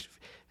finish.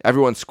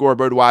 Everyone's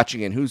scoreboard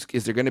watching, and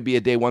is there going to be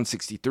a day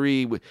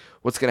 163?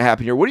 What's going to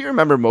happen here? What do you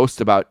remember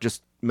most about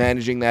just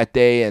managing that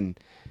day? And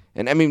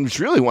I mean, it's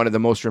really one of the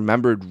most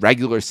remembered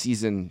regular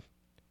season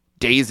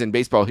days in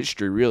baseball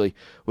history, really.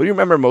 What do you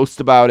remember most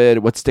about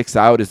it? What sticks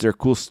out? Is there a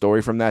cool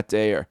story from that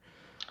day?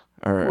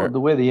 Well, the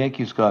way the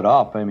Yankees got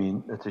up, I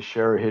mean, it's a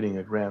Scherer hitting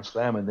a grand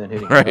slam and then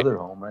hitting Right. another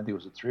homer. I think it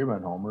was a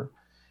 3-run homer.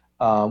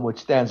 What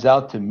stands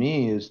out to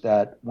me is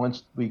that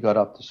once we got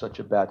up to such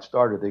a bad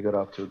start, or they got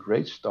off to a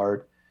great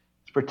start,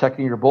 it's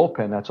protecting your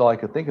bullpen. That's all I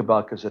could think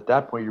about, because at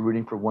that point you're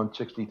rooting for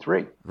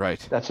 163.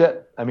 Right. That's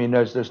it. I mean,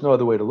 there's no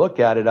other way to look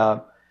at it.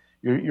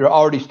 You're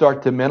already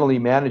start to mentally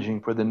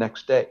managing for the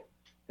next day,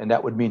 and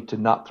that would mean to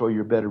not throw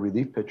your better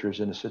relief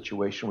pitchers in a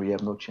situation where you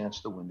have no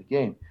chance to win the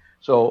game.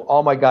 So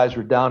all my guys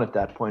were down at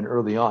that point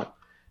early on,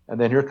 and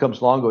then here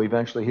comes Longo.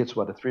 Eventually hits a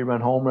 3-run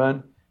home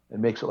run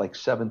and makes it like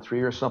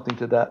 7-3 or something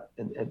to that,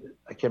 and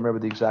I can't remember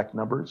the exact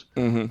numbers.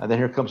 Mm-hmm. And then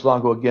here comes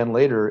Longo again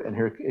later, and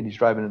he's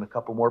driving in a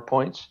couple more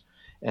points,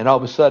 and all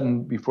of a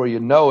sudden, before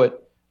you know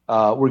it,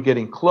 we're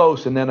getting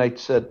close. And then I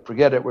said,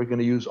 forget it, we're going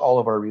to use all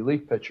of our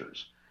relief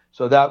pitchers.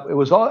 So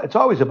it's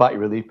always about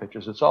your relief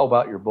pitchers. It's all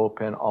about your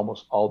bullpen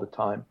almost all the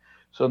time.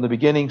 So in the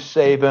beginning,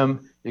 save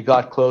them. You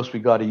got close. We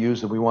got to use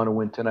them. We want to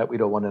win tonight. We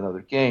don't want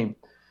another game.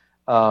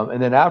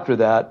 And then after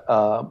that,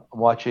 I'm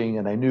watching,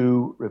 and I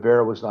knew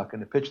Rivera was not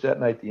going to pitch that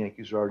night. The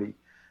Yankees were already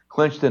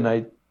clinched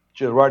tonight.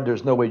 Gerard,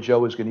 there's no way Joe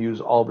was going to use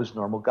all of his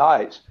normal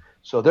guys.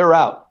 So they're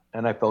out,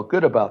 and I felt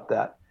good about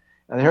that.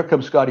 And here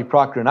comes Scotty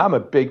Proctor, and I'm a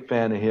big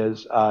fan of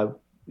his.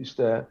 Used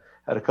to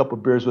had a couple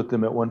of beers with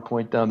him at one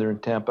point down there in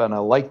Tampa, and I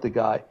like the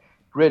guy,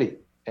 gritty.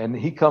 And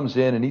he comes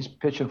in, and he's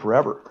pitching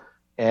forever.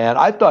 And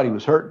I thought he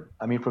was hurting.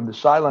 I mean, from the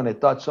sideline, I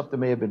thought something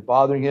may have been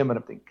bothering him, and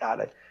I'm thinking, God,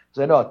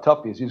 because I know how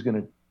tough he is. He's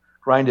going to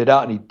grind it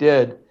out, and he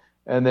did.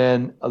 And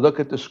then I look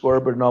at the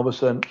scoreboard, and all of a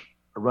sudden,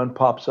 a run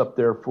pops up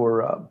there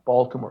for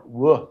Baltimore.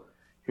 Whoa,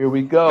 here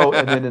we go.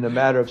 And then in a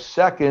matter of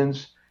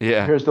seconds,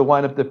 here's the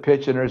wind up the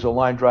pitch, and there's a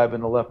line drive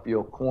in the left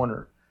field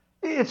corner.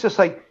 It's just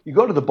like you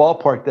go to the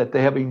ballpark that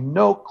day having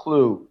no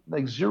clue,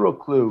 like zero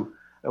clue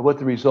of what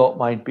the result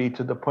might be,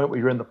 to the point where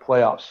you're in the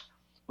playoffs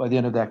by the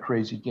end of that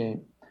crazy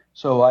game.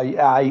 So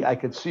I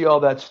could see all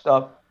that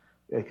stuff.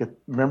 I could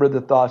remember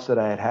the thoughts that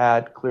I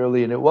had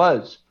clearly, and it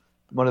was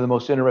one of the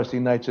most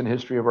interesting nights in the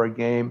history of our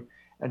game.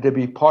 And to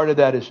be part of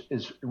that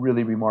is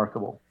really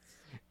remarkable.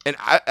 And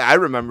I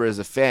remember as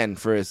a fan,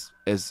 for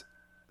as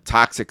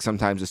toxic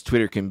sometimes as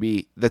Twitter can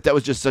be, that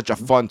was just such a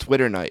fun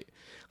Twitter night,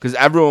 because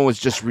everyone was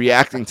just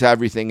reacting to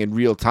everything in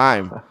real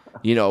time.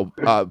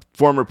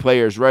 Former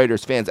players,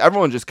 writers, fans,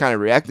 everyone just kind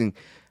of reacting.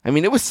 I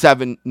mean, it was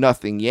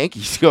 7-0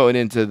 Yankees going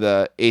into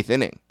the 8th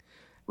inning.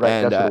 Right,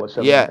 and that's what it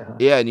was.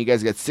 yeah, and you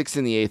guys got 6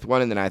 in the 8th,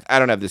 1 in the 9th. I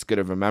don't have this good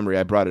of a memory.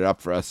 I brought it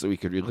up for us so we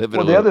could relive it.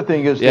 Well, the other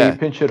thing is they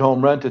pinch hit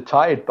home run to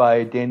tie it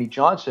by Danny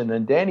Johnson,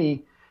 and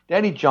Danny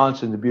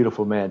Johnson's a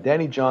beautiful man.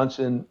 Danny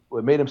Johnson,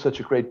 what made him such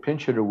a great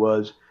pinch hitter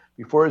was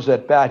before his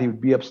at bat, he would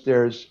be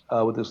upstairs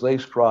with his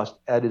legs crossed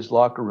at his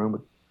locker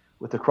room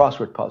with the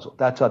crossword puzzle.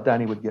 That's how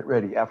Danny would get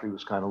ready after he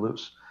was kind of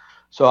loose.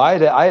 So I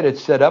had it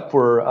set up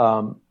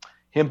for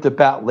him to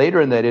bat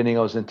later in that inning.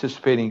 I was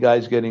anticipating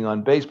guys getting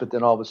on base, but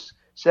then all of a sudden,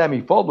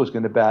 Sammy Fold was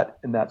going to bat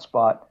in that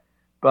spot.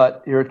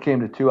 But here it came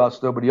to 2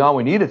 outs, nobody on.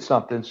 We needed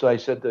something, so I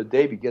said to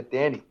Davey, get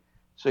Danny.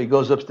 So he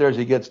goes upstairs,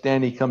 he gets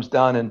Danny, comes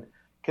down, and a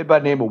kid by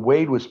the name of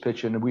Wade was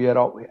pitching, and we had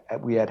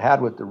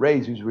with the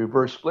Rays. He was a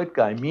reverse split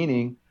guy,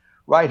 meaning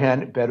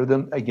right-handed better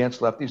than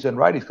against lefties and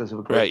righties because of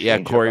a great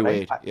change. Corey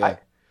Wade.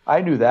 I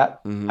knew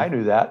that. Mm-hmm. I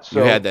knew that. So,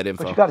 you had that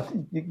info. But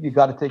you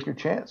got to take your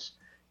chance.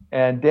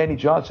 And Danny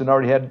Johnson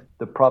already had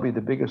probably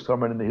the biggest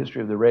home run in the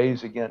history of the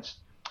Rays against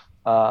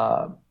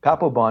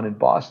Papelbon in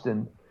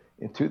Boston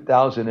in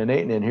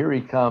 2008. And then here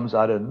he comes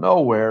out of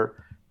nowhere,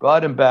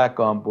 brought him back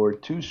on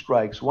board, 2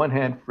 strikes,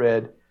 one-hand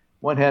Fred,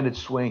 one-handed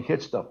swing,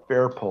 hits the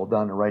fair pole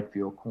down the right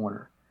field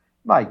corner.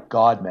 My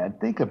God, man,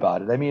 think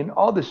about it. I mean,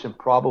 all this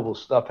improbable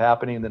stuff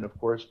happening. And then, of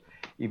course,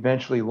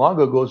 eventually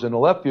Longo goes in the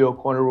left field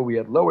corner where we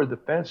had lowered the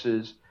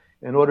fences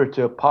in order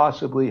to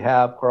possibly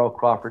have Carl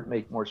Crawford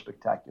make more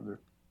spectacular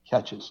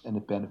catches, and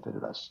it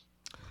benefited us.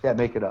 Yeah,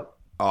 make it up.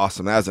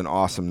 Awesome. That was an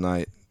awesome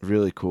night.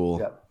 Really cool.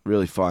 Yeah.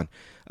 Really fun.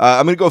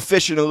 I'm going to go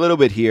fishing a little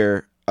bit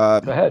here. Go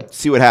ahead.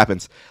 See what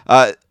happens.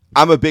 I'm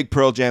a big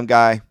Pearl Jam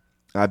guy.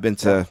 I went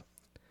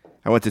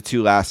to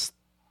 2 last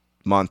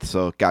month,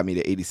 so it got me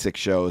to 86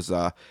 shows.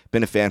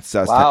 Been a fan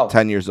since I was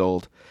 10 years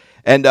old.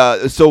 And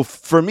so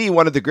for me,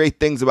 one of the great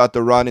things about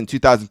the run in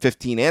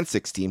 2015 and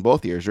 16,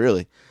 both years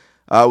really,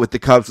 with the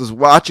Cubs, was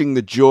watching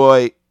the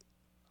joy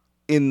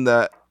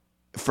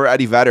for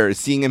Eddie Vedder,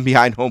 seeing him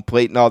behind home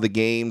plate in all the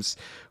games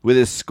with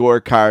his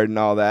scorecard and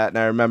all that. And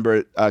I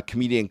remember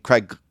comedian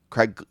Craig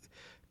Glass,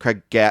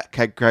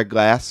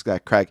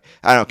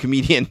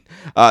 comedian,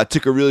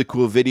 took a really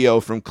cool video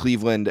from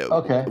Cleveland.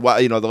 Okay.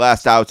 The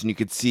last outs, and you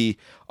could see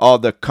all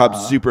the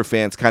Cubs super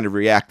fans kind of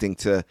reacting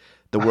to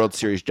the World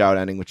Series drought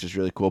ending, which is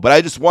really cool. But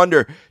I just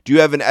wonder, do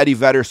you have an Eddie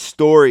Vedder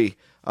story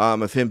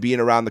of him being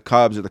around the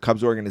Cubs or the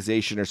Cubs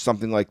organization or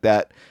something like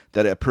that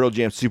a Pearl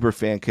Jam super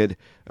fan could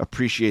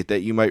appreciate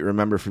that you might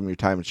remember from your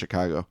time in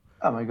Chicago?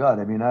 Oh my God!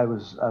 I mean, I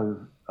was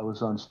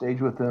on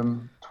stage with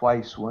him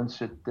twice.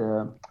 Once at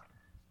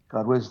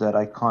God, what is that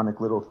iconic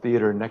little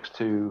theater next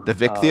to The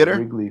Vic Theater?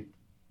 Wrigley?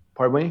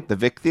 Pardon me? The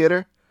Vic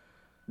Theater?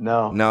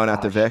 No,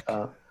 not the Vic.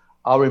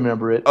 I'll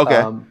remember it.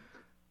 Okay.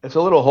 It's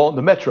a little hole.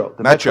 The Metro.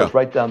 The Metro's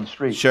right down the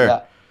street. Sure.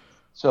 Yeah.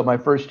 So my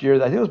first year,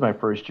 I think it was my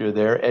first year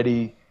there.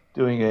 Eddie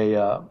doing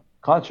a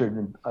concert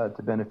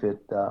to benefit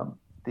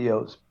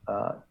Theo's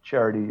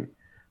charity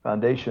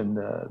foundation,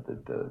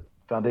 the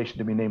foundation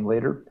to be named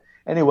later.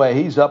 Anyway,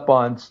 he's up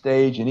on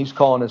stage and he's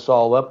calling us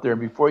all up there.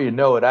 And before you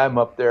know it, I'm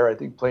up there, I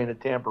think, playing a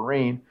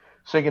tambourine,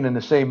 singing in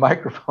the same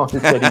microphone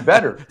as Eddie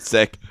Vedder.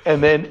 Sick.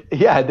 And then, he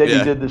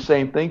did the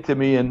same thing to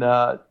me in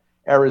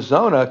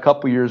Arizona a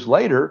couple years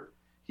later.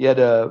 He had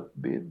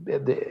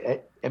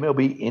the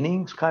MLB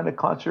innings kind of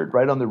concert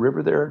right on the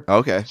river there.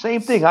 Okay.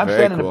 Same thing. I'm Very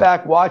standing in cool. the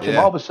back watching.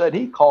 Yeah. All of a sudden,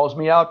 he calls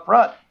me out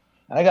front.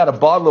 And I got a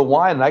bottle of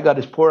wine, and I got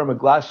to pour him a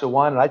glass of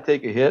wine, and I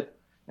take a hit.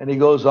 And he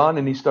goes on,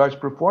 and he starts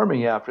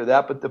performing after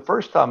that. But the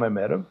first time I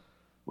met him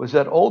was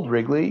at Old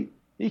Wrigley.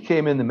 He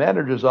came in the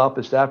manager's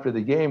office after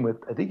the game with,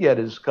 I think he had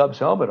his Cubs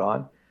helmet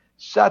on,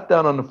 sat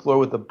down on the floor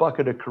with a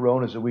bucket of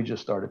Coronas, and we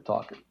just started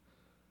talking.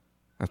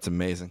 That's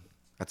amazing.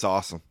 That's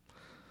awesome.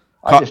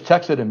 I just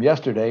texted him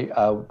yesterday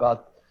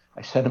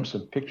I sent him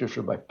some pictures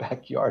from my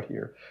backyard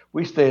here.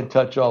 We stay in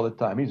touch all the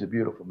time. He's a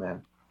beautiful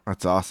man.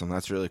 That's awesome.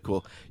 That's really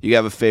cool. You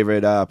have a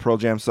favorite Pearl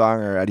Jam song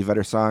or Eddie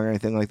Vedder song or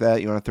anything like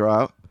that you want to throw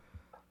out?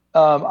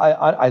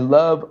 I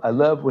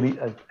love when he,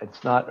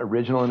 it's not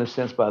original in a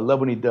sense, but I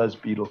love when he does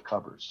Beatle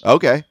covers.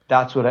 Okay.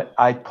 That's what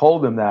I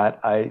told him that.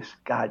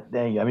 God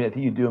dang, I mean, I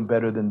think you do them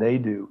better than they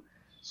do.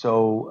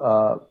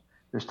 So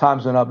there's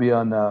times when I'll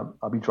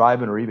be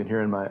driving or even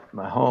here in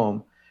my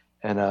home,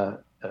 and a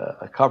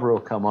cover will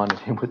come on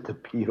with the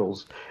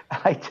Beatles.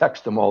 I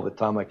text him all the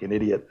time like an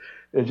idiot,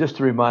 just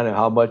to remind him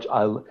how much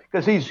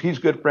because he's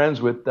good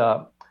friends with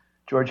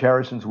George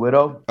Harrison's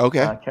widow.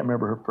 Okay. I can't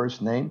remember her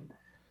first name.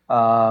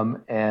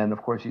 And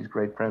of course he's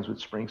great friends with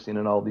Springsteen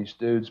and all these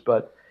dudes,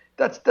 but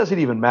that doesn't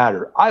even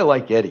matter. I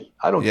like Eddie.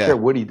 I don't care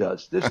what he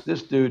does.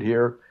 This dude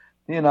here,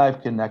 he and I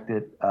have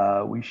connected.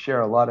 We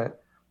share a lot of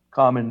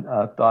common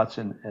thoughts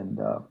and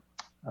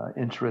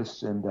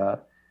interests. And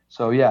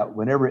so yeah,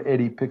 whenever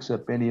Eddie picks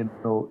up any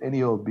old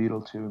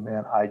Beatle tune,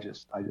 man, I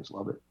just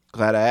love it.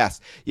 Glad I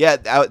asked. Yeah,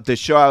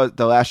 the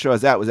last show I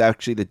was at was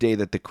actually the day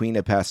that the Queen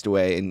had passed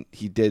away, and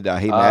he did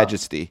Hey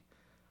Majesty.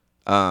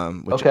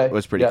 Which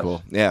was pretty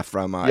cool. Yeah,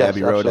 from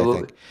Abbey Road,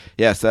 absolutely. I think.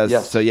 Yes,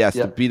 the Yeah.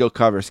 Beatle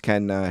covers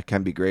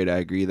can be great. I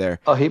agree there.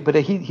 Oh,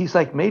 he's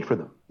like made for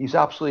them. He's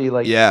absolutely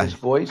like his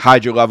voice.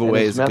 Hide Your Love and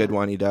Away his is a good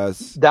one he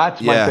does.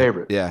 That's my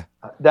favorite. Yeah.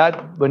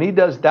 That when he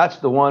does, that's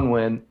the one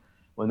when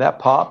that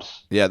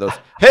pops. Yeah, those.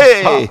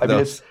 Hey, I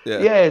mean,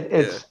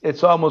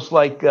 it's almost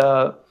like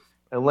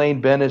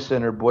Elaine Bennis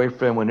and her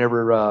boyfriend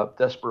whenever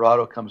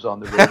Desperado comes on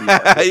the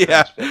radio.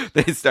 Yeah,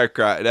 they start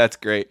crying. That's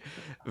great.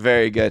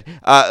 Very good.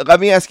 Let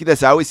me ask you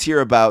this. I always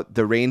hear about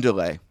the rain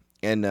delay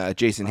and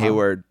Jason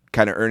Hayward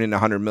kind of earning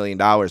 $100 million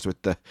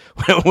with the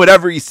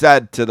whatever he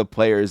said to the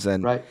players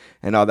and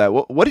all that.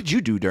 What did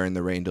you do during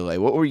the rain delay?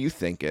 What were you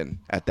thinking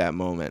at that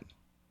moment?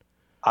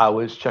 I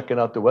was checking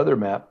out the weather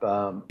map.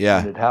 When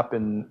it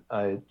happened,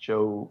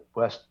 Joe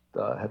West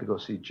had to go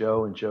see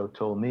Joe, and Joe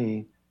told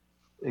me,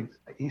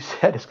 he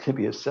said it's going to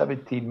be a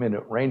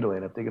 17-minute rain delay.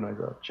 And I'm thinking,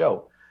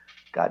 Joe,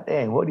 God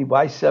dang, what did he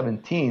buy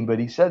 17? But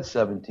he said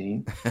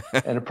 17.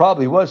 And it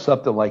probably was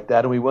something like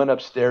that. And we went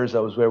upstairs.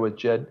 I was there with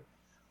Jed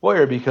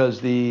Boyer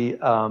because the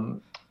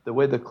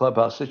way the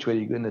clubhouse is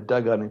situated, you go in the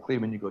dugout in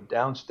Cleveland, you go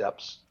down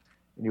steps,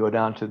 and you go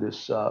down to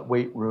this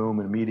weight room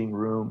and meeting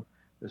room.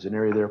 There's an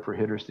area there for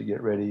hitters to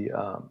get ready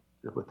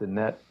with the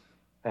net.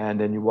 And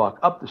then you walk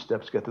up the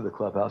steps, get to the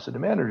clubhouse and the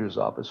manager's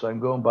office. So I'm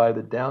going by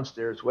the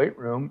downstairs weight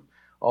room.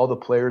 All the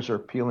players are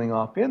peeling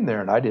off in there,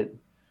 and I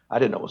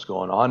didn't know what's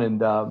going on.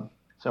 And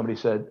somebody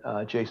said,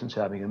 Jason's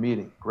having a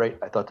meeting. Great.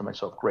 I thought to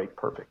myself, great,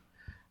 perfect.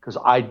 Because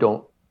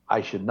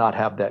I should not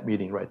have that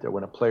meeting right there.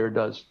 When a player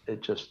does,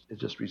 it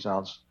just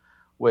resounds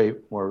way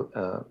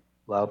more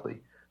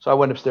loudly. So I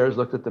went upstairs,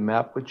 looked at the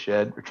map with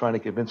Jed. We're trying to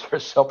convince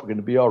ourselves we're going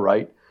to be all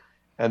right.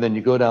 And then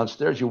you go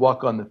downstairs, you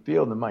walk on the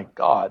field, and my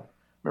God, I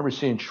remember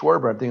seeing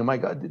Schwarber. I'm thinking, my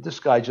God, this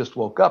guy just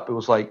woke up. It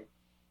was like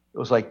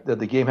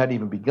the game hadn't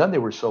even begun. They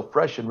were so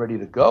fresh and ready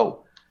to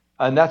go.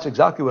 And that's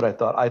exactly what I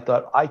thought. I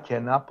thought, I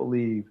cannot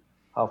believe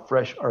how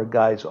fresh our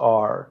guys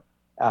are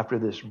after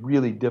this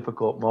really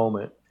difficult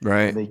moment.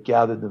 Right. And they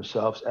gathered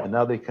themselves, and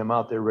now they come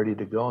out, they're ready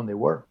to go, and they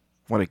were.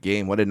 What a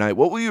game. What a night.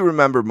 What will you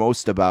remember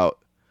most about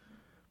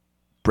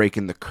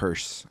breaking the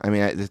curse? I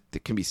mean,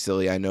 it can be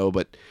silly, I know,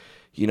 but,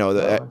 you know,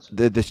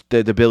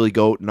 the Billy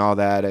Goat and all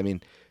that. I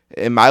mean,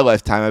 in my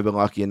lifetime, I've been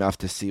lucky enough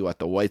to see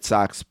the White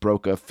Sox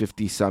broke a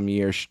 50-some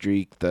year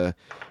streak. The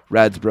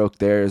Reds broke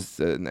theirs,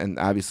 and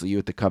obviously you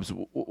with the Cubs.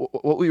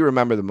 What will you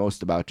remember the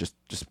most about just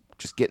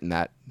getting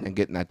that and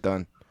getting that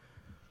done?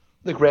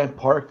 The Grant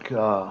Park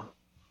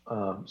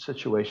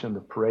situation,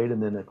 the parade,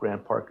 and then at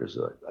Grand Park,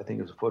 I think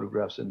there's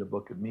photographs in the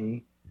book of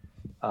me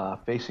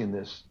facing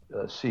this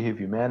sea of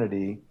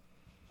humanity.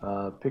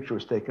 Picture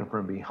was taken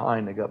from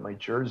behind. I got my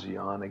jersey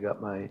on. I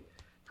got my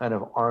kind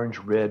of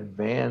orange-red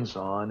Vans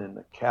on and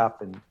the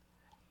cap. And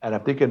I'm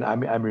thinking, I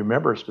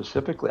remember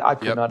specifically, I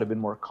could not have been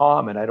more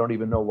calm, and I don't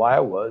even know why I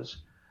was.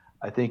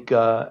 I think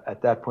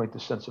at that point, the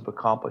sense of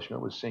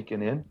accomplishment was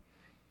sinking in.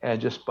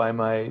 And just by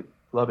my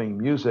loving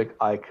music,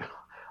 I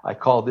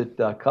called it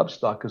Cub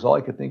Stock, because all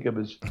I could think of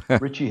is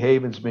Richie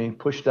Havens being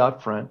pushed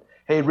out front.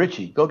 Hey,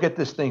 Richie, go get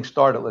this thing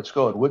started. Let's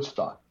go at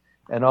Woodstock.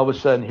 And all of a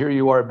sudden, here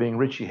you are being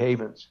Richie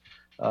Havens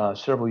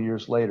several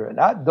years later.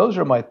 And those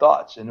are my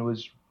thoughts. And it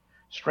was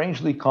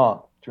strangely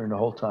calm during the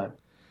whole time.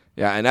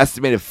 Yeah, an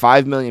estimated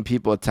 5 million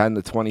people attend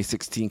the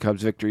 2016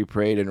 Cubs victory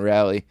parade and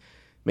rally,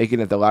 making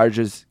it the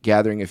largest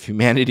gathering of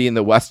humanity in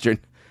the Western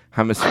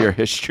Hemisphere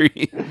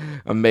history.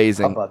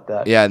 Amazing. How about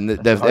that? Yeah, and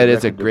that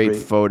is a great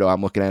photo.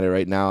 I'm looking at it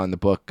right now in the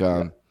book.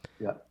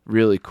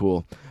 Really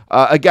cool.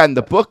 Again,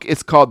 the book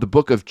is called The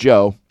Book of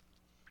Joe,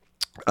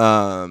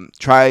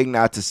 Trying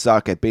Not to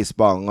Suck at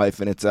Baseball and Life.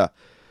 And it's,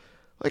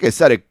 like I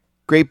said, a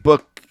great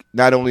book,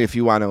 not only if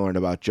you want to learn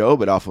about Joe,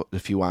 but also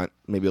if you want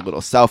maybe a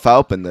little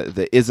self-help and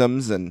the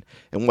isms and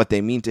what they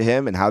mean to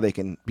him and how they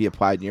can be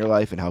applied in your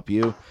life and help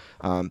you.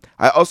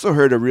 I also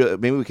heard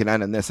maybe we can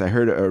end on this. I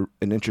heard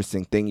an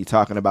interesting thing you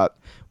talking about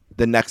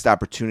the next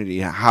opportunity,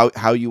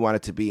 how you want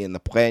it to be and the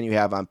plan you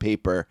have on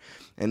paper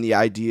and the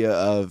idea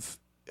of,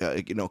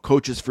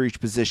 coaches for each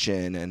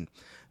position and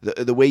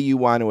the way you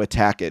want to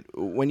attack it.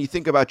 When you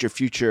think about your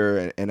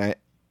future,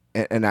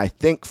 and I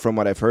think from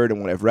what I've heard and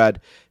what I've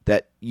read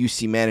that you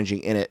see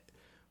managing in it,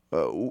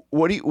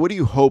 what do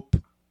you hope?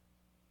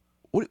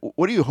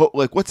 What do you hope?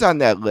 Like, what's on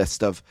that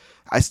list of?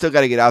 I still got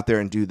to get out there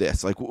and do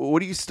this. Like,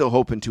 what are you still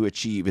hoping to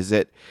achieve? Is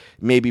it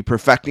maybe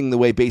perfecting the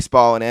way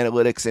baseball and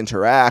analytics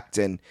interact,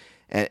 and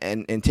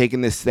taking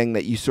this thing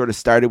that you sort of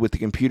started with the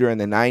computer in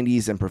the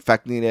 '90s and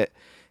perfecting it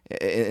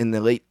in the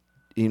late,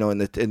 in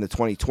the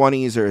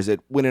 2020s, or is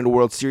it winning a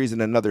World Series in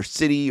another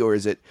city, or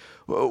is it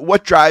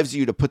what drives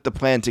you to put the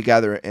plan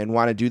together and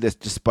want to do this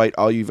despite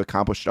all you've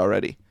accomplished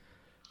already?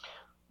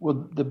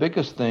 Well, the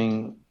biggest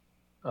thing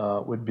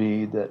would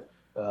be that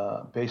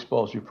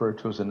baseball is referred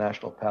to as a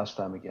national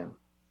pastime again.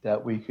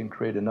 That we can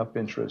create enough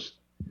interest,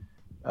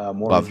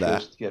 more Love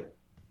interest,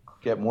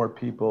 get more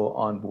people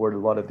on board. A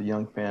lot of the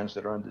young fans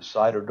that are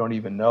undecided or don't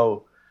even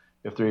know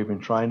if they're even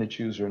trying to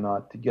choose or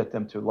not, to get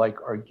them to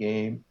like our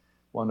game,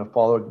 want to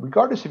follow it,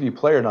 regardless if you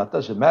play or not.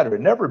 Doesn't matter.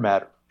 It never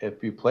mattered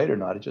if you played or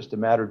not. It's just a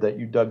matter that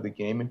you dug the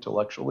game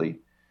intellectually.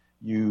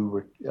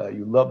 You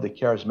love the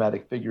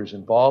charismatic figures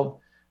involved,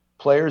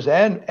 players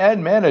and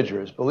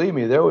managers. Believe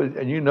me, there was,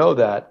 and you know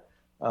that.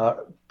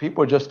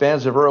 People are just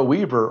fans of Earl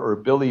Weaver or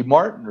Billy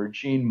Martin or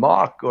Gene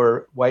Mock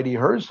or Whitey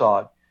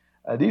Herzog.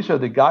 These are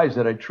the guys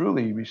that I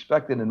truly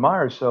respect and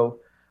admire. So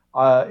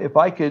if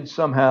I could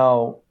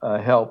somehow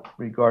help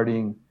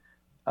regarding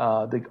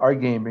our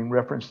game being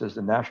referenced as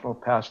the national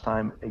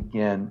pastime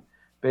again,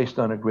 based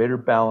on a greater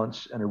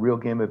balance and a real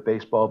game of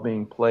baseball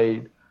being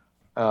played,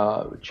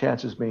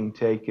 chances being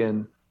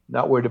taken,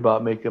 not worried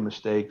about making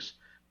mistakes.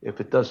 If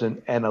it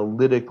doesn't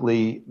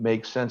analytically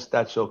make sense,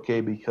 that's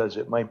okay, because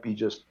it might be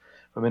just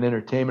from an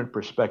entertainment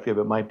perspective,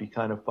 it might be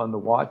kind of fun to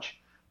watch.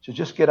 So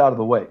just get out of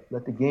the way.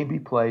 Let the game be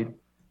played.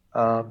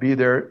 Be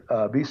there.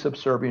 Be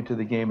subservient to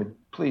the game. And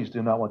please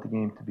do not want the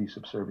game to be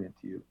subservient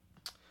to you.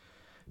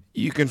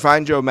 You can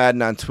find Joe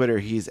Maddon on Twitter.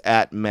 He's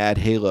at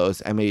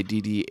MaddHalos,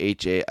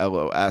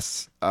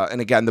 MaddHalos.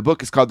 And again, the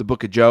book is called The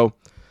Book of Joe,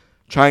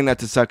 Trying Not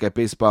to Suck at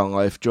Baseball and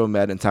Life. Joe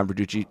Maddon, Tom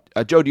Verducci.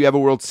 Joe, do you have a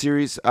World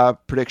Series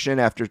prediction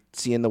after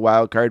seeing the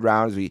wild card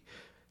round as we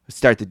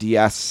start the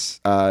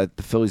DS, the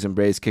Phillies and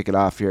Braves kick it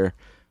off here?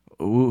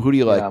 Who do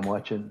you like? Yeah, I'm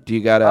watching. Do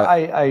you got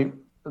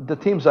the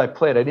teams I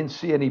played, I didn't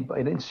see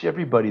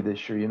everybody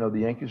this year. The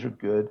Yankees are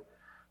good.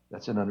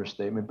 That's an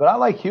understatement. But I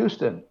like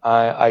Houston.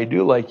 I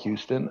do like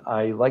Houston.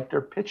 I like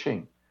their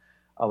pitching.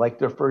 I like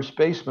their first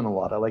baseman a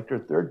lot. I like their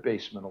third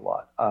baseman a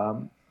lot.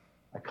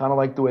 I kind of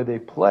like the way they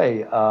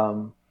play.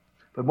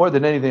 But more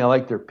than anything, I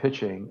like their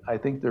pitching. I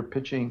think their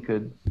pitching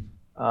could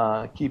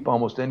keep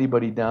almost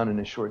anybody down in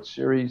a short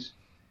series.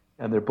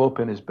 And their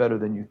bullpen is better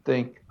than you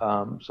think.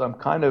 So I'm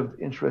kind of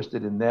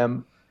interested in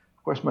them.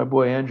 Of course, my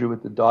boy Andrew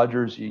with the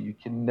Dodgers, you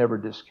can never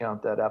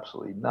discount that,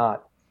 absolutely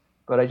not.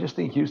 But I just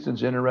think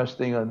Houston's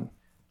interesting on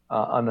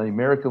the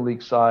American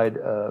League side.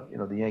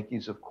 The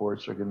Yankees, of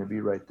course, are going to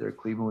be right there.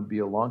 Cleveland would be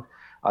along.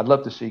 I'd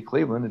love to see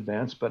Cleveland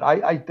advance, but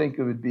I think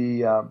it would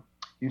be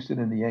Houston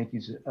and the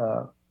Yankees.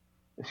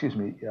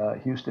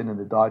 Houston and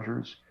the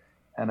Dodgers,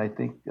 and I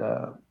think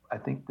the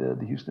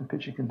Houston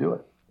pitching can do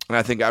it. And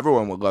I think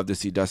everyone would love to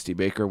see Dusty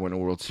Baker win a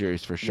World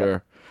Series for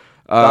sure.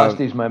 Yeah.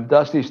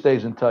 Dusty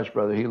stays in touch,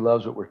 brother. He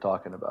loves what we're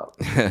talking about.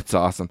 That's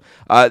awesome.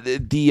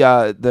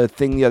 The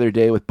thing the other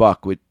day with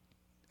Buck,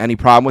 any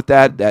problem with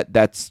that?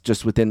 That's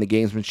just within the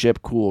gamesmanship.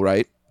 Cool,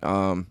 right?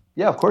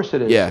 Yeah, of course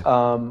it is. Yeah.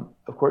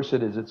 Of course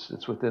it is.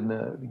 It's within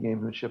the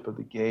gamesmanship of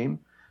the game.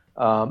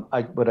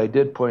 But I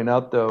did point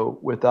out, though,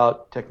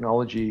 without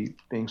technology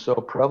being so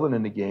prevalent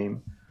in the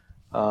game,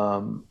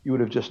 you would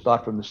have just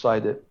thought from the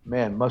side that,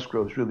 man,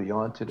 Musgrove's really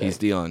on today.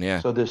 He's on, yeah.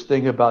 So this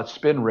thing about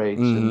spin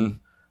rates and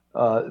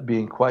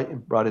being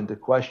quite brought into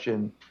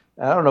question,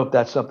 I don't know if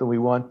that's something we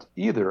want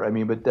either. I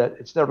mean, but that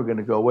it's never going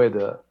to go away.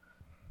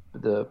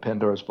 The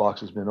Pandora's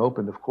box has been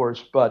opened, of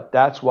course, but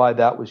that's why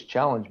that was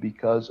challenged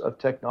because of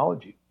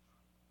technology.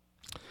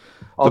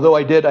 Although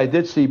I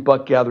did see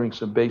Buck gathering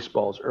some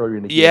baseballs earlier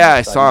in the game. Yeah,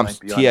 I saw him.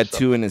 He had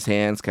two in his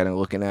hands, kind of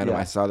looking at him.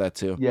 I saw that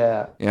too.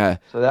 Yeah.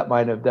 So that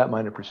might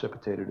have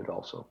precipitated it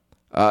also.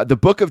 The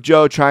Book of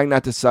Joe, Trying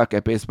Not to Suck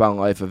at Baseball and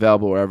Life,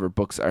 available wherever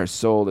books are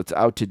sold. It's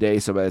out today,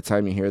 so by the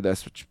time you hear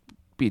this, which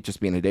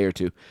just be in a day or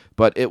two,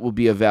 but it will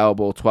be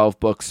available. 12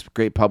 books,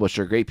 great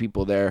publisher, great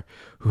people there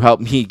who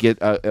helped me get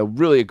a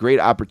really great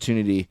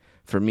opportunity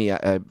for me.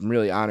 I'm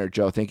really honored,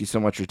 Joe. Thank you so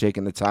much for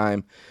taking the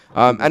time.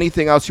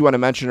 Anything else you want to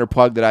mention or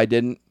plug that I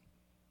didn't?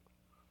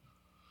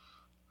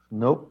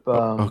 Nope.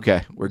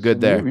 Okay, we're good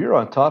there. You're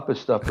on top of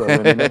stuff, though. I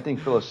mean, I think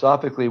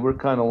philosophically we're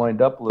kind of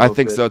lined up a little bit. I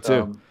think so,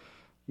 too.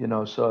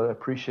 So I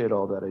appreciate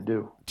all that. I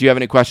do. Do you have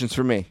any questions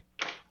for me?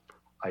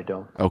 I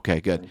don't.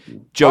 Okay, good.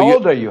 Joe, how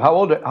old are you? How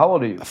old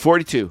are you?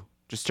 42.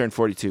 Just turned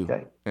 42.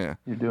 Okay. Yeah.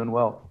 You're doing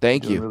well.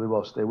 Thank You're you. doing really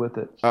well. Stay with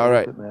it. All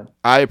right. With it, man.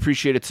 I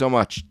appreciate it so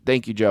much.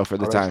 Thank you, Joe, for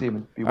the time.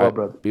 Stephen. Be well,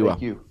 brother. Be well.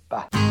 Thank you.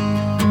 Bye.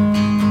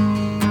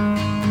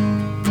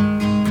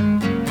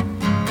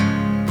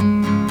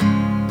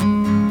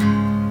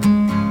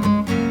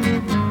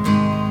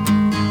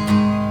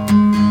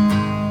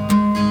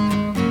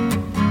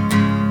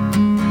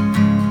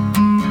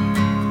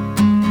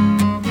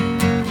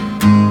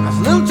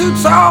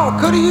 Tall,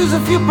 could have used a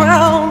few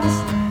pounds.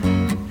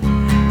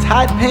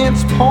 Tight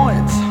pants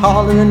points,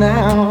 hollering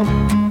out.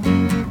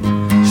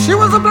 She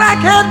was a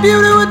black-haired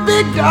beauty with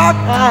big dark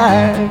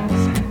eyes,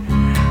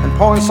 and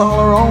points all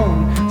her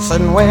own,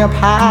 sitting way up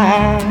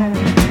high.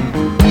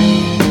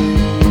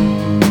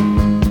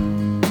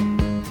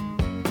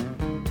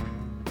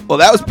 Well,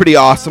 that was pretty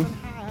awesome.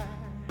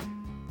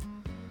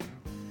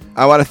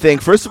 I want to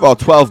thank, first of all,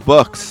 12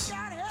 Books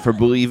for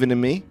believing in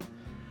me.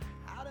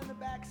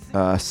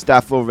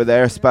 Steph over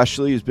there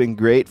especially, who's been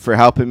great for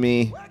helping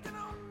me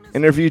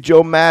interview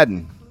Joe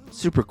Maddon.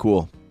 Super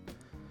cool.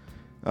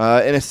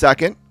 In a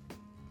second,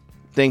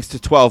 thanks to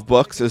 12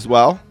 Books as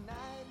well,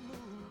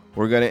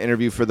 we're going to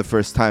interview for the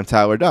first time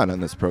Tyler Dunne on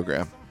this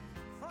program.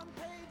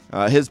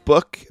 His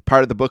book,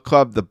 part of the book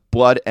club, The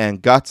Blood and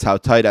Guts, How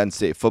Tight Ends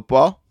Save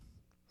Football.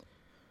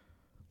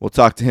 We'll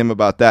talk to him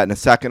about that in a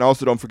second.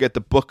 Also, don't forget the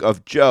Book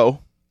of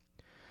Joe,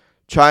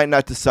 Trying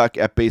Not to Suck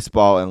at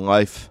Baseball and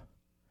Life.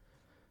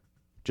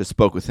 Just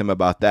spoke with him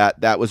about that.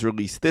 That was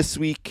released this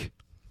week.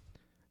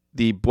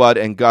 The Blood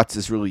and Guts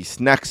is released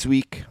next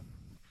week.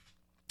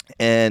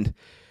 And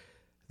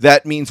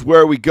that means where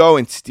are we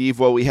going, Steve?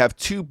 Well, we have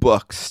 2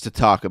 books to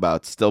talk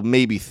about still,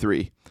 maybe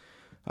 3.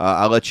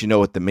 I'll let you know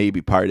what the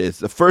maybe part is.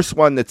 The first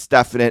one that's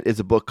definite is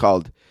a book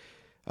called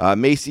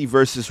Messi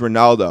versus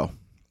Ronaldo.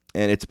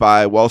 And it's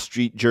by Wall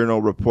Street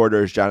Journal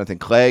reporters Jonathan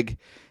Clegg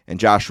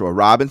and Joshua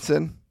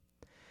Robinson.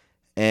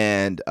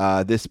 And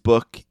this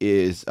book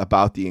is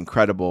about the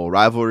incredible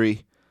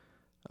rivalry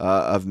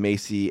of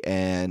Messi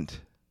and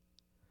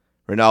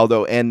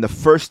Ronaldo. And the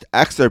first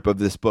excerpt of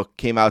this book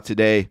came out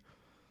today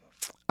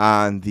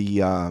on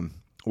the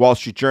Wall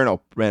Street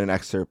Journal, ran an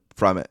excerpt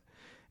from it.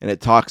 And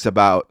it talks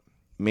about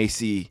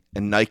Messi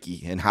and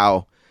Nike and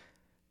how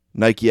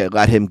Nike had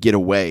let him get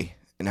away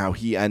and how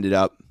he ended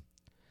up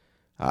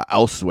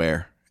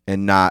elsewhere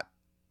and not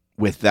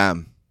with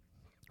them,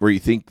 where you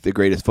think the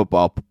greatest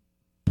football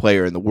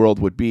player in the world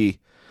would be,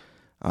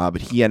 but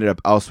he ended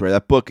up elsewhere.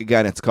 That book,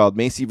 again, it's called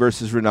Messi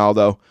versus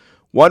Ronaldo,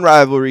 One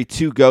Rivalry,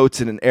 Two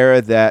Goats in an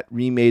Era That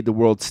Remade the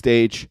World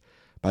Stage,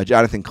 by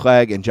Jonathan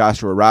Clegg and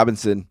Joshua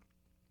Robinson.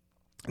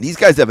 These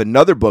guys have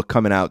another book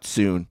coming out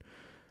soon,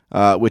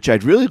 which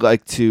I'd really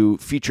like to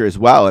feature as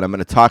well, and I'm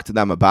going to talk to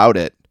them about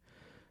it.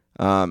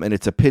 And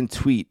it's a pinned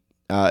tweet.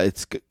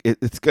 It's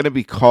going to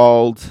be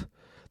called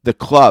The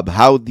Club,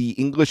 How the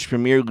English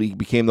Premier League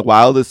Became the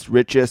Wildest,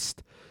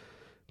 Richest,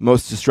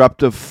 Most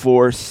Disruptive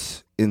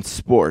Force in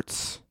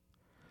Sports.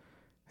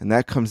 And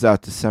that comes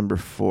out December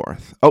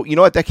 4th. Oh, you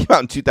know what? That came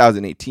out in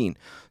 2018.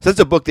 So that's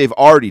a book they've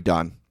already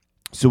done.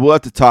 So we'll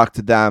have to talk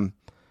to them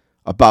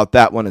about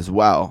that one as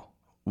well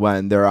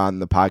when they're on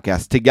the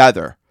podcast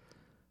together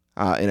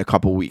in a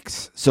couple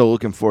weeks. So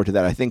looking forward to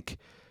that. I think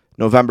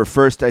November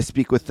 1st I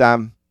speak with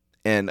them.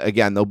 And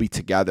again, they'll be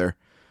together.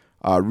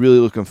 Really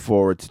looking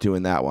forward to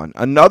doing that one.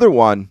 Another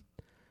one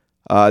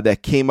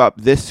that came up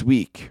this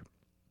week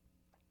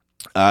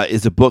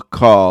is a book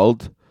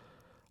called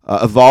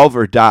Evolve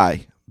or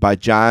Die by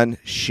John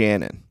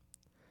Shannon.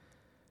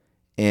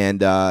 And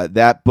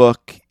that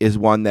book is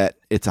one that,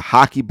 it's a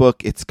hockey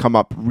book. It's come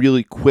up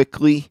really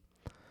quickly.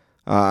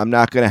 I'm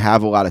not going to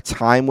have a lot of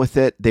time with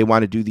it. They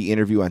want to do the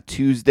interview on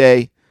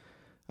Tuesday.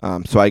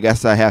 So I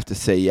guess I have to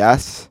say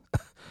yes.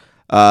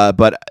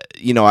 But,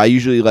 you know, I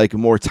usually like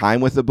more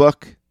time with the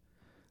book.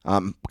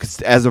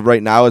 Because as of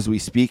right now, as we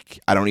speak,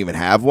 I don't even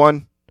have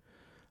one.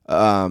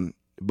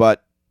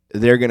 but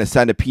they're going to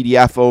send a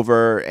PDF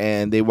over,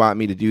 and they want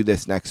me to do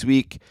this next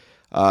week.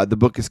 The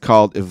book is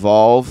called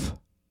Evolve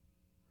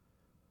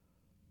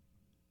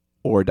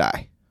or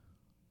Die,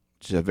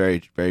 which is a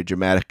very, very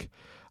dramatic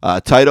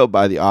title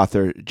by the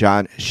author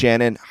John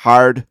Shannon.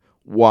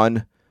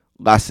 Hard-won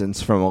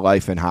lessons from a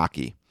life in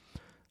hockey.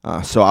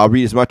 So I'll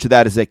read as much of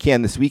that as I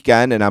can this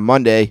weekend, and on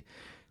Monday,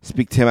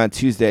 speak to him on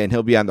Tuesday, and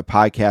he'll be on the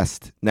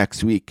podcast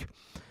next week.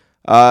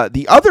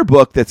 The other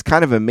book that's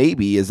kind of a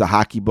maybe is a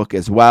hockey book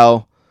as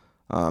well.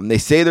 They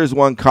say there's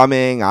one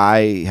coming.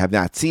 I have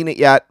not seen it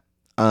yet.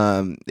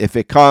 If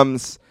it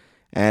comes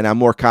and I'm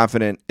more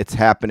confident it's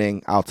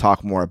happening, I'll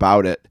talk more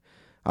about it.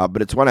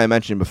 But it's one I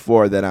mentioned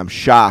before that I'm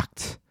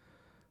shocked.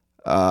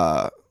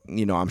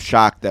 I'm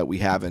shocked that we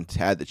haven't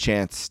had the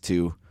chance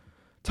to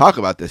talk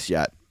about this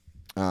yet.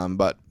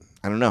 But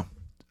I don't know.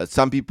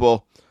 Some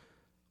people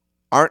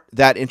aren't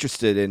that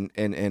interested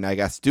in I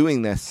guess,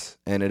 doing this,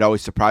 and it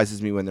always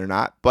surprises me when they're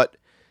not. But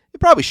it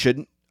probably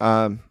shouldn't.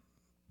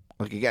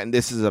 Again,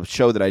 this is a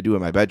show that I do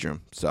in my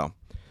bedroom, so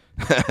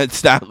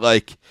it's not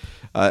like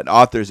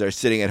authors are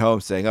sitting at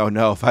home saying, "Oh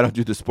no, if I don't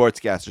do the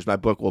Sportscasters, my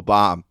book will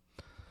bomb."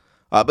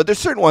 But there's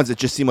certain ones that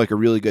just seem like a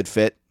really good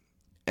fit,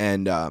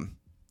 and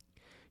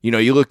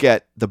you look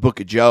at the Book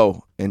of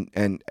Joe,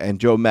 and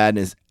Joe Maddon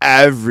is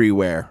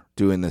everywhere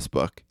doing this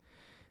book,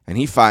 and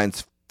he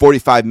finds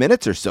 45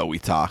 minutes or so we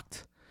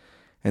talked.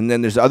 And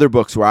then there's other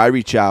books where I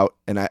reach out,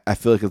 and I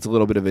feel like it's a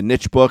little bit of a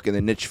niche book, and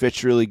the niche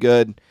fits really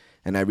good,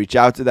 and I reach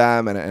out to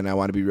them, and I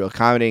want to be real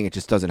accommodating. It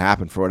just doesn't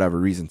happen for whatever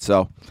reason.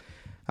 So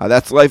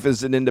that's life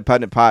as an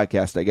independent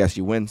podcast. I guess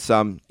you win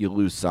some, you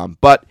lose some.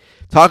 But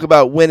talk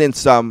about winning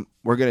some.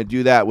 We're going to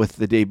do that with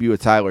the debut of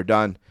Tyler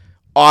Dunne.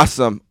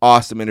 Awesome,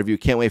 awesome interview.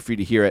 Can't wait for you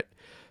to hear it.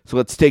 So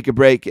let's take a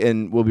break,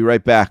 and we'll be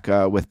right back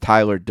with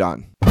Tyler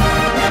Dunne.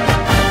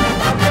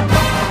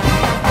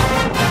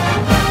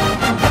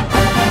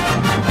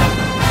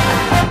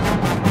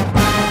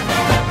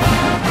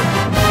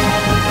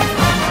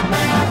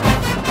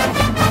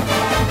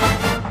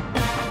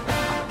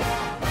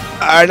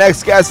 Our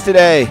next guest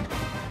today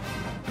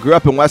grew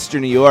up in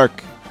Western New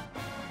York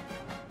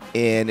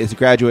and is a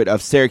graduate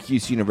of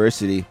Syracuse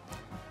University.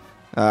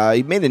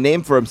 He made a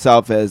name for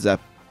himself as a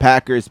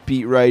Packers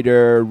beat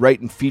writer,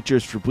 writing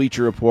features for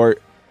Bleacher Report.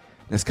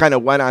 And has kind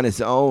of went on his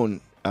own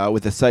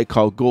with a site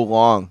called Go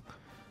Long,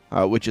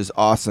 which is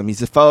awesome.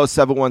 He's a fellow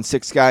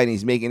 716 guy, and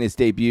he's making his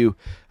debut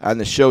on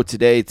the show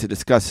today to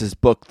discuss his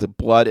book, The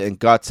Blood and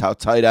Guts, How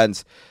Tight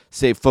Ends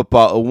Save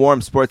Football. A warm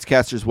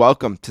Sportscasters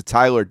welcome to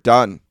Tyler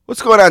Dunne.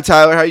 What's going on,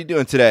 Tyler? How are you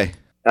doing today?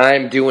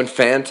 I'm doing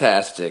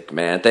fantastic,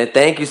 man.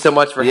 Thank you so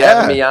much for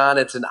having me on.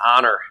 It's an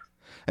honor.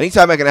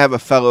 Anytime I can have a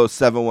fellow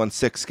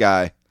 716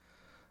 guy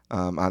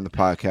on the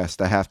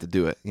podcast, I have to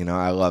do it.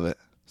 I love it.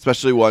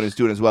 Especially one who's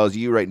doing as well as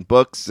you, writing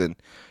books and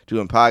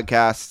doing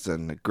podcasts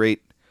and a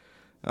great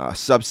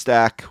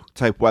Substack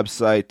type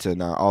website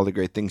and all the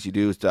great things you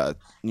do.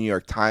 New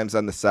York Times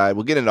on the side.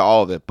 We'll get into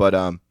all of it, but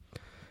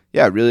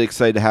really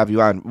excited to have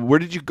you on. Where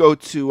did you go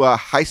to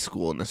high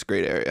school in this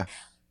great area?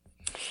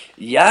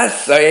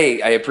 Yes,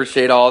 I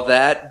appreciate all of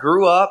that.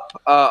 Grew up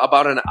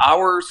about an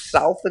hour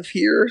south of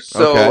here,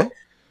 so okay.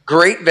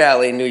 Great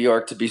Valley, New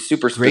York, to be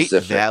super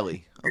specific. Great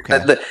Valley,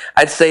 okay.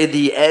 I'd say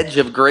the edge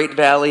of Great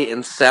Valley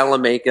and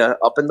Salamanca,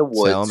 up in the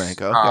woods.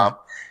 Salamanca, okay.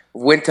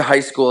 Went to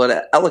high school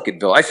at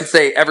Ellicottville. I should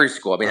say every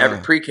school. I mean, every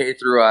pre-K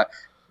through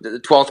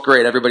the 12th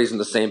grade, everybody's in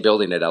the same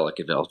building at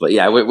Ellicottville. But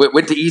yeah, we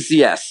went to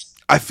ECS.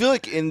 I feel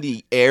like in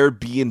the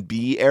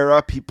Airbnb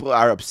era, people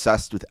are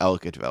obsessed with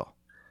Ellicottville.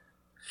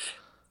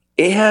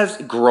 It has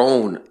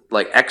grown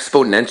like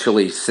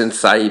exponentially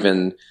since I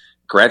even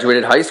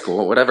graduated high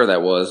school, whatever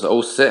that was,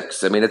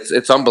 06. I mean,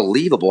 it's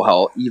unbelievable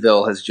how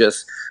Eville has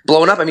just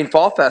blown up. I mean,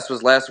 Fall Fest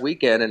was last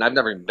weekend, and I've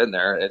never even been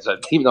there.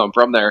 Even though I'm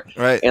from there,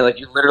 right? And like,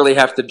 you literally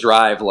have to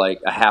drive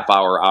like a half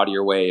hour out of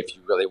your way if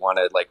you really want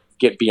to like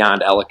get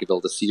beyond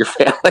Ellicottville to see your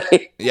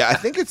family. Yeah, I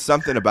think it's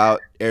something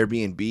about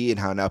Airbnb and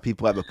how now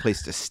people have a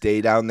place to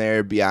stay down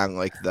there beyond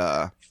like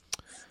the,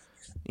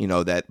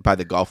 that by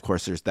the golf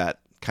course there's that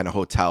kind of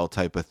hotel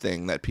type of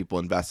thing that people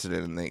invested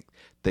in, and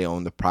they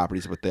own the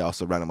properties, but they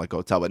also rent them like a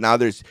hotel. But now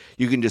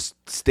you can just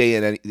stay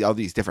in all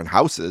these different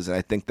houses, and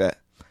I think that,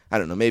 I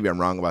don't know, maybe I'm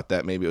wrong about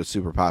that. Maybe it was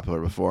super popular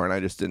before, and I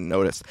just didn't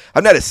notice.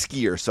 I'm not a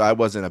skier, so I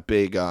wasn't a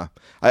big. I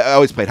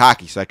always played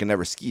hockey, so I could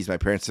never ski. My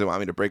parents didn't want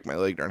me to break my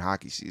leg during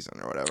hockey season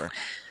or whatever.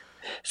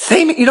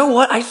 Same. You know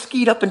what? I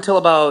skied up until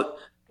about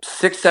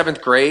 6th,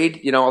 7th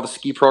grade, all the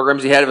ski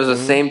programs he had. It was the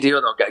same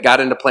deal, though. Got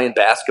into playing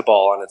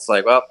basketball, and it's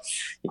like, well,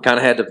 you kind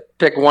of had to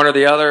pick one or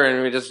the other,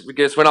 and we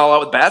just went all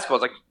out with basketball.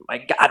 It's like, my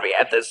God, we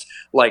had this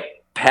like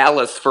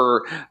palace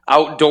for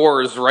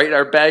outdoors right in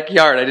our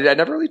backyard. I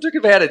never really took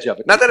advantage of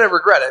it. Not that I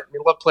regret it. I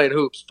mean, I love playing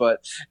hoops,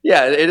 but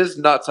yeah, it is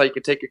nuts how you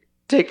can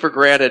take for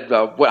granted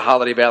what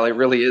Holiday Valley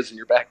really is in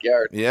your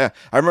backyard. Yeah.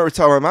 I remember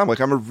telling my mom, like,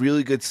 I'm a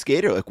really good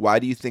skater. Like, why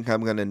do you think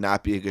I'm going to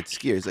not be a good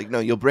skier? It's like, no,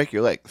 you'll break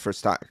your leg the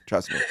first time.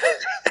 Trust me.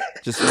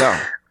 Just no.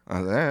 I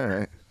was like, all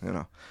right, you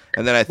know.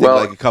 And then I think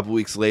like a couple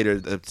weeks later,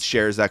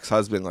 Cher's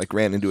ex-husband like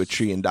ran into a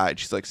tree and died.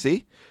 She's like,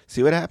 see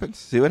what happens?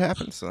 See what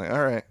happens? I'm like,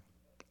 all right.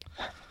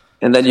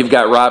 And then you've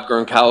got Rob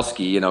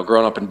Gronkowski,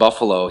 growing up in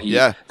Buffalo.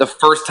 The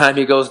first time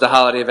he goes to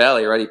Holiday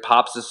Valley, right, he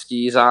pops his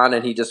skis on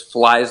and he just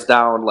flies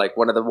down like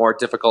one of the more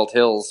difficult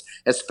hills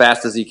as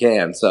fast as he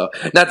can. So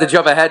not to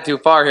jump ahead too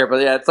far here, but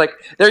yeah, it's like,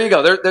 there you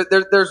go.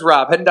 There's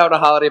Rob heading down to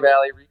Holiday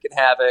Valley, wreaking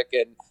havoc,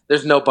 and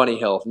there's no bunny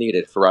hill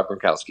needed for Rob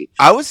Gronkowski.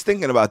 I was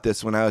thinking about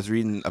this when I was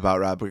reading about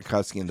Rob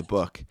Gronkowski in the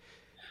book.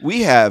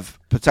 We have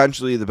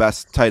potentially the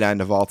best tight end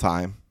of all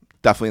time,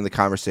 definitely in the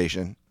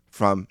conversation,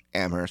 from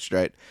Amherst,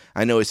 right?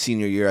 I know his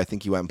senior year, I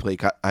think he went and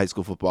played high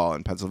school football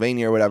in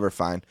Pennsylvania or whatever,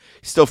 fine.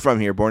 He's still from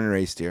here, born and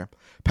raised here.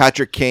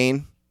 Patrick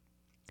Kane,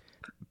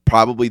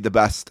 probably the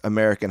best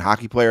American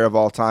hockey player of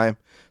all time,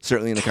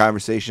 certainly in the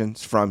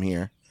conversations, from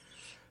here.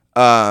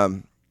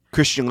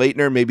 Christian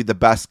Laettner, maybe the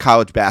best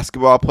college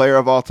basketball player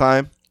of all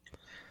time,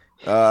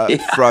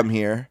 from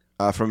here,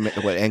 from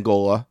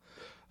Angola,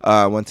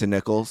 went to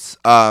Nichols.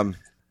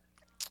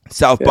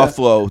 South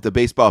Buffalo, the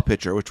baseball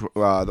pitcher, which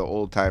the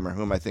old timer.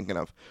 Who am I thinking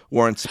of?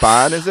 Warren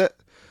Spahn, is it?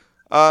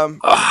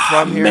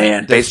 From here,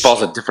 man,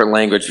 baseball's a different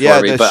language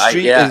for me. The but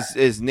street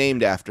is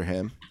named after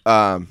him,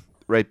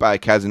 right by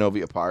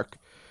Cazenovia Park.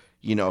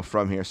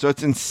 From here, so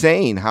it's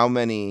insane how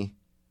many.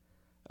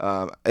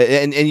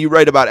 And you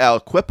write about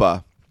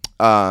Aliquippa,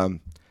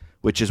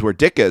 which is where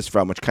Dick is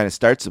from, which kind of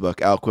starts the book,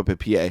 Aliquippa,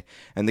 PA,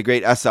 and the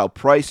great S.L.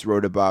 Price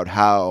wrote about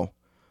how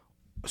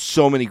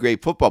so many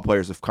great football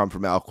players have come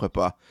from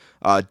Aliquippa.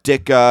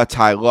 Dicka,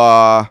 Ty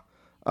Law,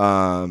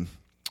 the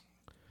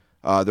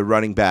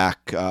running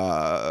back,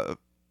 Dorset.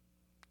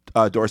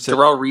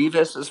 Darrelle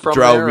Revis is from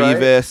Darrelle there,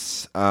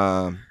 Revis,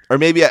 right? Or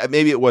maybe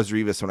it was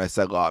Revis when I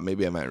said Law.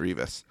 Maybe I meant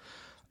Revis.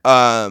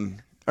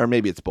 Or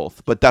maybe it's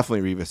both, but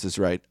definitely Revis is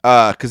right.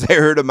 Because I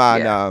heard him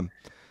on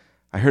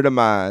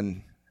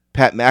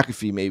Pat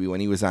McAfee maybe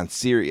when he was on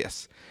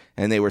Sirius,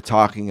 and they were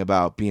talking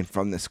about being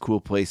from this cool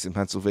place in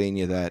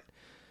Pennsylvania that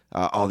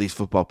all these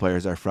football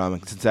players are from.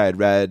 And since I had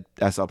read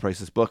S.L.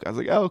 Price's book, I was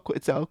like,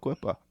 it's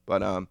Aliquippa.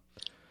 But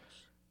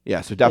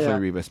so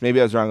definitely Revis. Maybe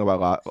I was wrong about a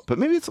lot, but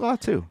maybe it's a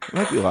lot too. It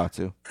might be a lot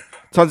too.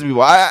 Tons of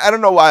people. I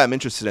don't know why I'm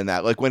interested in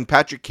that. Like when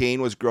Patrick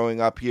Kane was growing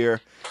up here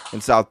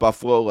in South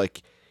Buffalo,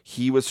 like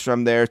he was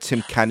from there.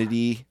 Tim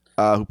Kennedy,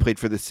 who played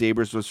for the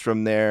Sabres, was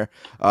from there.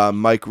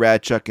 Mike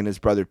Radchuk and his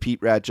brother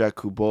Pete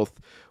Radchuk, who both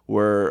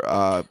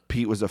were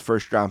Pete was a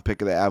first-round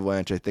pick of the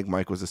Avalanche. I think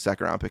Mike was a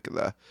second-round pick of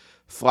the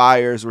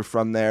Flyers, were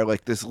from there.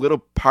 Like this little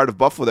part of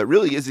Buffalo that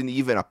really isn't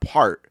even a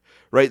part,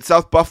 right?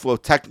 South Buffalo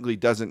technically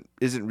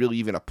isn't really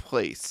even a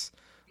place.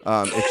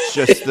 It's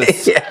just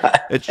this,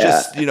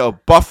 just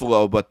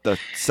Buffalo, but the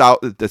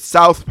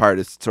south part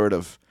is sort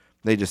of,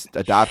 they just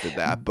adopted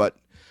that. But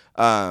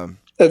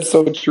that's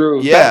so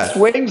true. Yeah, Best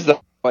wings though,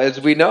 as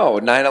we know,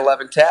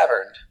 911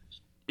 Tavern.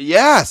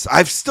 Yes,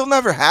 I've still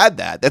never had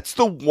that. That's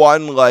the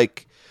one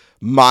like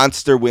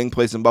monster wing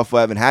place in Buffalo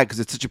I haven't had because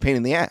it's such a pain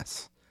in the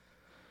ass.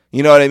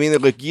 You know what I mean? They're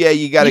like,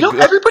 you got to.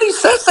 Everybody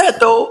says that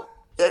though.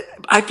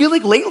 I feel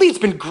like lately it's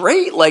been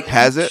great. Like,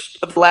 has it?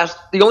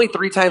 The only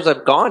 3 times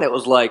I've gone, it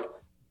was like,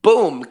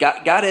 boom,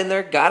 got in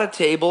there, got a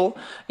table.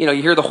 You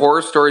hear the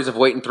horror stories of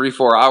waiting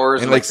 3-4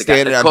 hours and like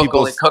standing on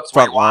people's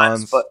front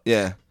lawns. But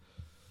yeah,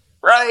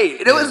 right.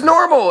 And it was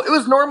normal. It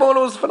was normal and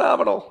it was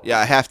phenomenal. Yeah,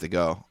 I have to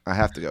go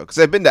because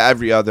I've been to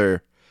every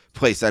other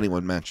place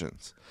anyone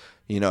mentions.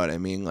 You know what I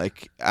mean?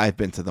 Like I've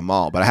been to them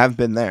all, but I haven't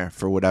been there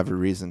for whatever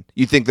reason.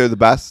 You think they're the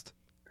best?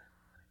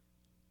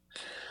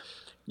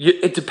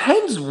 It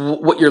depends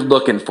what you're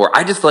looking for.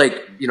 I just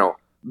like,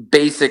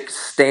 basic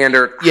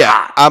standard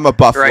hot. I'm a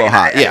Buffalo right?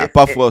 hot. Yeah,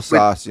 Buffalo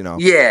sauce,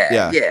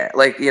 Yeah.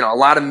 Like, a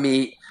lot of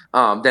meat.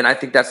 Then I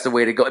think that's the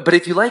way to go. But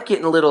if you like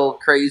getting a little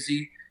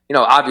crazy,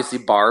 obviously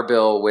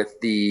Bar-Bill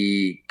with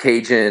the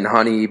Cajun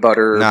honey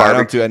butter. No, I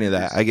don't do any of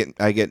that.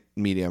 I get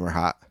medium or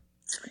hot.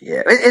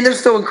 Yeah, and they're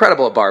still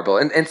incredible at Bar-Bill.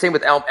 And same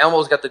with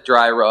Elmo's got the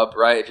dry rub,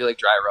 right? If you like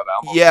dry rub,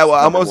 Elmo's. Yeah,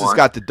 well, Elmo's has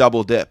got the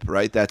double dip,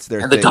 right? That's their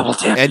thing. The double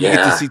dip, and you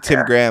get to see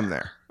Tim Graham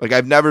there. Like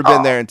I've never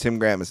been there, and Tim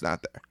Graham is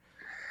not there.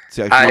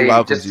 So he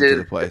welcomes you to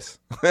the place.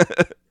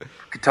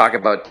 Could talk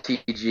about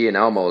TG and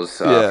Elmo's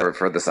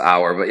for this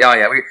hour, but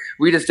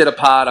we just did a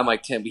pod. I'm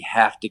like, Tim, we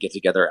have to get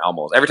together at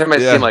Elmo's. Every time I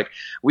see him, like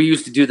we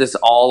used to do this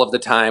all of the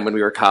time when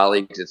we were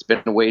colleagues. It's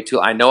been way too.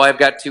 I know I've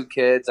got 2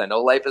 kids. I know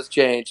life has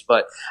changed,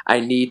 but I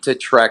need to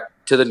trek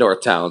to the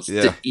North Towns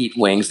to eat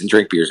wings and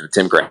drink beers with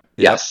Tim Graham.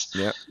 Yes.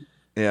 Yep.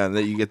 Yeah, and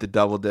then you get the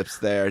double dips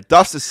there.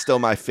 Duff's is still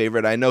my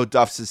favorite. I know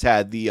Duff's has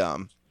had the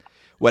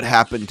what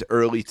happened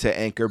early to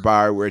Anchor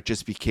Bar, where it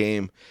just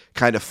became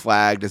kind of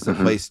flagged as the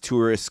place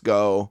tourists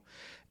go.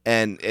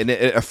 And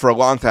for a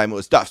long time, it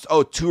was Duff's.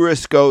 Oh,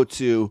 tourists go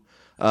to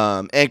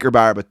Anchor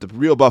Bar, but the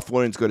real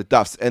Buffaloians go to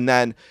Duff's. And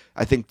then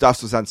I think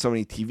Duff's was on so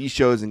many TV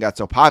shows and got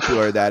so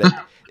popular that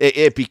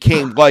it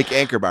became like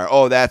Anchor Bar.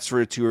 Oh, that's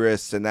for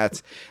tourists, and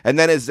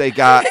then as they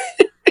got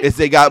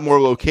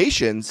more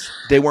locations,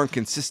 they weren't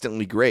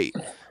consistently great.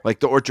 Like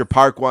the Orchard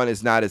Park one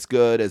is not as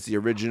good as the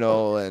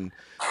original, and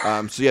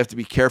so you have to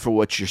be careful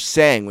what you're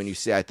saying when you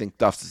say I think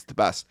Duff's is the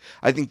best.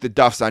 I think the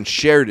Duff's on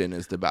Sheridan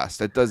is the best.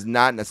 That does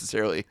not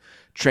necessarily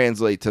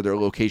translate to their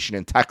location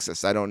in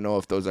Texas. I don't know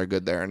if those are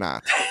good there or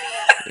not.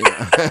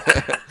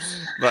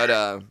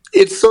 But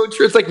it's so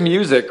true. It's like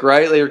music,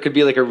 right? Like, there could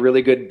be like a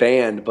really good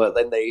band, but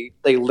then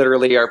they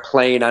literally are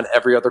playing on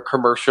every other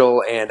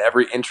commercial and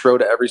every intro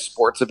to every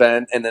sports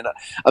event, and then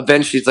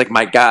eventually it's like,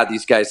 my God,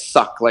 these guys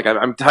suck. Like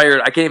I'm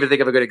tired. I can't even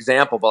think of a good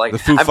example, but like the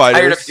Foo I'm Fighters.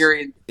 tired of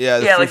hearing,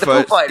 the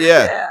Foo Fighters.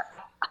 Yeah.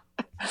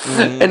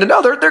 Mm-hmm. And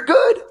no, they're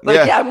good.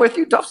 Like, I'm with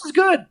you. Duff's is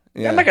good.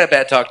 Yeah. I'm not gonna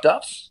bad talk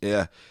Duff's.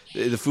 Yeah.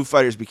 The Foo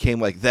Fighters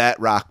became like that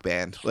rock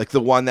band, like the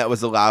one that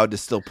was allowed to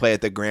still play at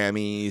the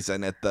Grammys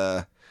and at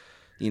the,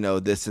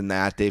 this and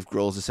that. Dave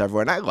Grohl's this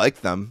everywhere, and I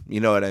like them.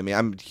 You know what I mean?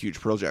 I'm a huge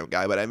Pearl Jam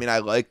guy, but I mean, I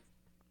like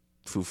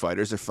Foo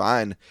Fighters. They're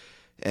fine.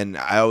 And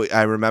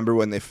I remember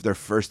when their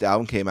first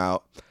album came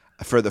out,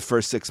 for the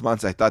first 6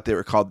 months, I thought they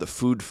were called the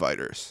Food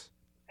Fighters.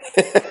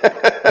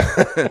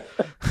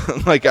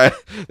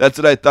 That's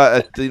what I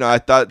thought. I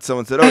thought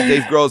someone said, "Oh,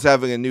 Dave Grohl's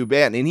having a new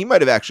band," and he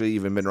might have actually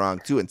even been wrong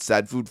too and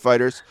said Food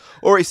Fighters,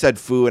 or he said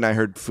Foo and I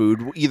heard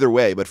Food. Either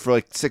way, but for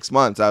like 6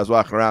 months, I was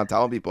walking around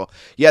telling people,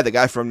 "Yeah, the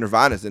guy from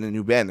Nirvana's in a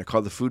new band. They're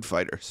called the Food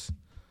Fighters."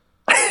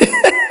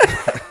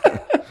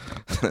 I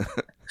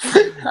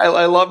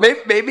love.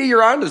 Maybe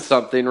you're onto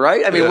something,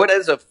 right? I mean, what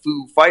is a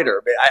Foo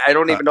Fighter? I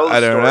don't even know the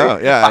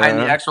story behind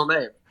the actual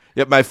name.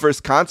 Yep, my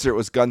first concert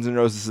was Guns N'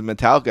 Roses and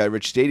Metallica at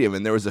Rich Stadium,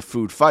 and there was a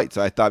food fight,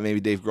 so I thought maybe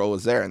Dave Grohl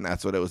was there, and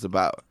that's what it was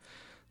about.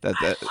 I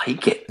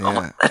like it. Yeah.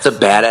 Oh, that's a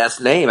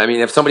badass name. I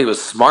mean, if somebody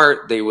was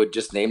smart, they would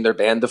just name their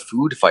band the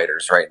Food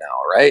Fighters right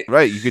now, right?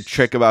 Right. You could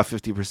trick about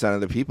 50%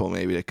 of the people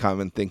maybe to come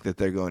and think that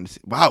they're going to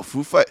see. Wow,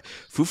 Foo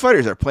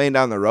Fighters are playing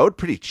down the road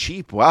pretty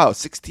cheap. Wow,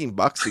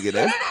 $16 to get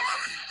in.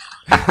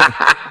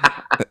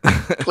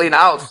 Clean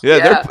house.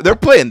 Yeah, they're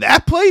playing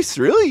that place.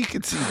 Really, you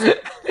can see.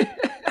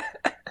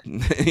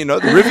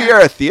 The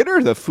Riviera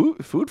Theater, the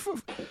Food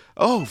Fighters.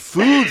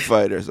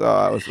 Oh,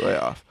 I was way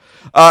off.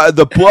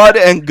 The blood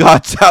and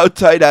guts, how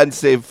tight ends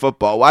save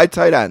football. Why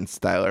tight ends,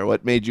 Tyler?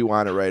 What made you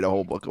want to write a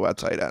whole book about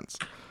tight ends?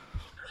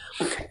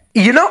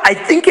 I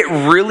think it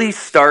really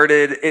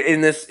started in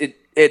this. It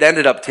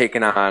ended up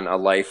taking on a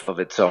life of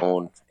its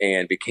own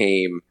and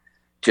became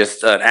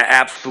just an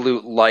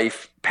absolute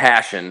life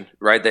passion,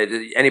 right? That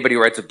anybody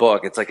who writes a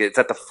book, it's like it's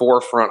at the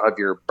forefront of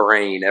your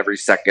brain every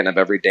second of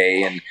every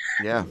day, and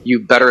you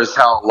better as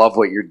hell love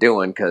what you're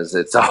doing because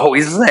it's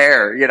always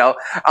there,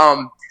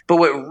 But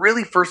what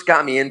really first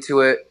got me into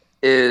it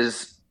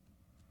is,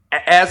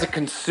 as a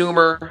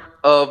consumer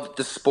of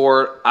the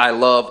sport, I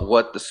love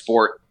what the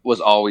sport was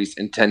always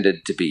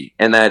intended to be,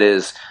 and that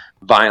is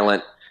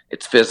violent.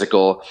 It's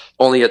physical.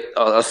 Only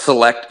a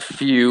select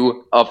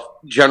few of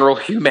general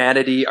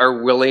humanity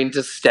are willing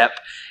to step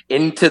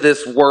into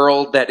this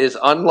world that is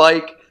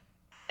unlike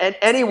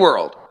any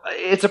world.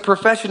 It's a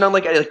profession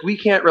unlike we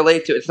can't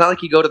relate to. It's not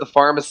like you go to the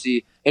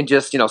pharmacy and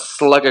just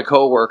slug a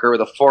coworker with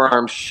a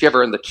forearm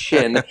shiver in the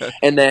chin,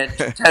 and then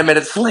 10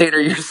 minutes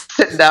later you're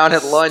sitting down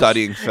at lunch,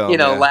 studying film,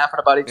 laughing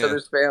about each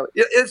other's family.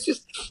 It's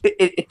just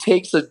it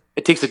takes a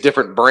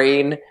different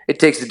brain. It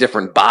takes a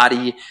different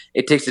body.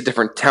 It takes a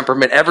different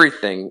temperament.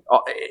 Everything.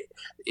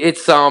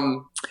 It's I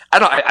don't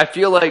know. I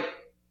feel like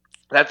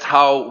that's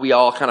how we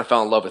all kind of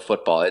fell in love with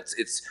football.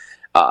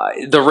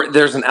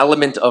 There's an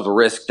element of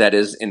risk that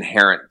is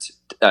inherent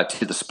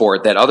to the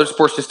sport that other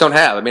sports just don't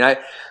have. I mean, I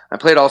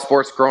played all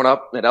sports growing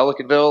up at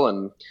Ellicottville,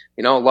 and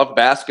loved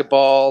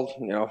basketball.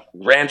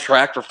 Ran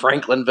track for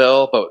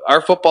Franklinville, but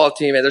our football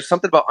team, there's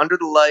something about under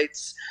the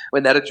lights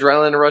when that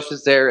adrenaline rush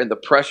is there and the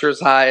pressure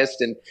is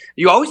highest, and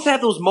you always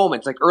have those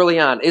moments like early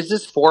on. Is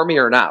this for me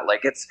or not?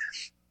 Like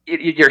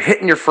you're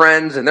hitting your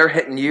friends and they're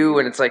hitting you,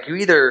 and it's like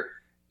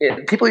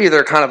people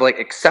either kind of like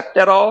accept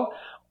that all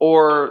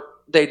or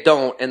they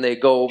don't, and they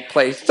go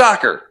play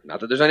soccer. Not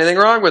that there's anything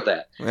wrong with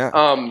that. Yeah.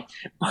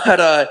 But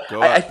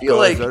I feel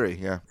like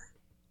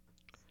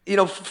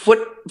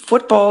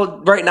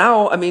football right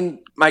now. I mean,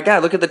 my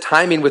God, look at the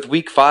timing with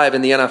Week 5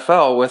 in the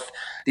NFL with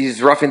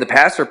these roughing the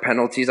passer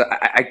penalties.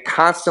 I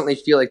constantly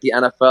feel like the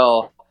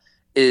NFL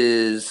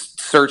is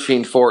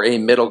searching for a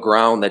middle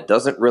ground that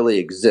doesn't really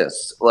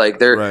exist. Like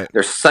they're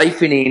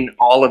siphoning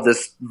all of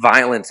this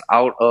violence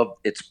out of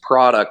its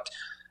product.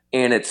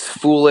 And it's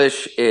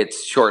foolish,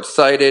 it's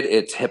short-sighted,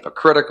 it's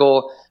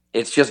hypocritical,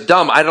 it's just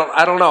dumb. I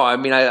don't know. I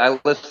mean, I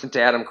listen to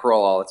Adam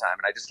Carolla all the time,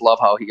 and I just love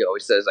how he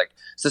always says, like,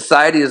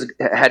 society is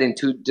heading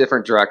two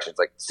different directions,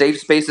 like safe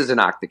spaces and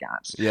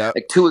octagons,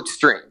 like two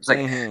extremes. Like,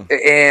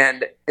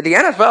 and the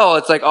NFL,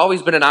 it's like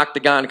always been an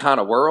octagon kind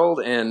of world,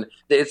 and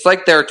it's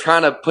like they're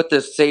trying to put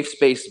this safe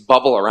space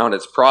bubble around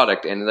its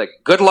product, and like,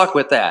 good luck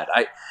with that.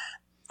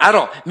 I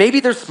don't know.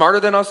 Maybe they're smarter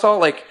than us all.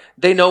 Like,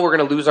 they know we're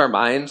going to lose our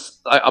minds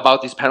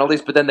about these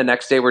penalties, but then the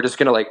next day we're just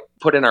going to, like,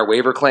 put in our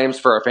waiver claims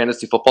for our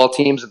fantasy football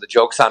teams, and the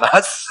joke's on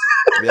us.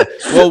 Yeah.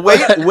 Well,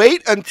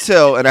 wait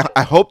until, and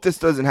I hope this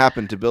doesn't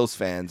happen to Bills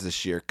fans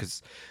this year,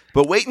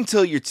 but wait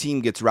until your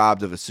team gets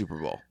robbed of a Super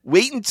Bowl.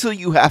 Wait until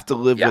you have to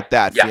live with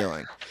that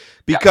feeling.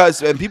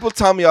 Because and people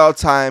tell me all the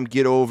time,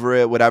 get over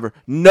it, whatever.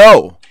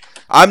 No,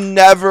 I'm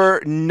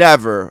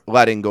never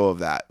letting go of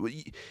that.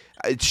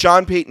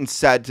 Sean Payton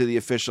said to the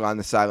official on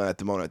the sideline at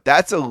the moment,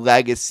 that's a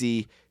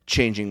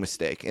legacy-changing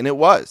mistake. And it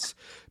was,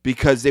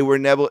 because they were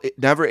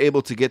never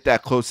able to get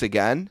that close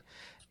again.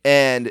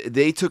 And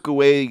they took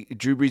away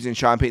Drew Brees and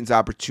Sean Payton's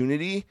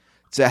opportunity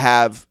to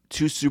have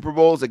 2 Super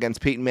Bowls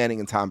against Peyton Manning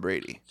and Tom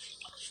Brady.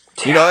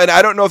 You know, and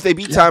I don't know if they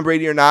beat Tom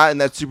Brady or not in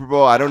that Super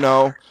Bowl. I don't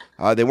know.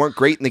 They weren't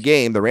great in the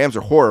game. The Rams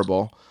are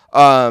horrible.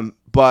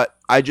 But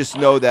I just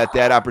know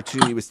that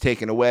opportunity was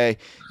taken away.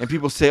 And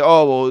people say,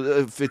 oh, well,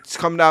 if it's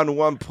come down to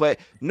one play.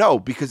 No,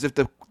 because if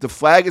the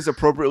flag is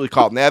appropriately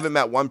called, and they haven't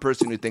met one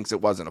person who thinks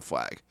it wasn't a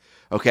flag.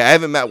 Okay, I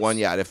haven't met one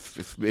yet.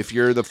 If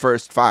you're the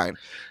first, fine.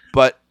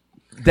 But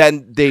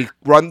then they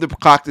run the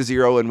clock to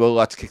 0 and Will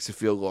Lutz kicks a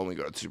field goal and we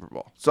go to the Super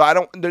Bowl.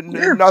 So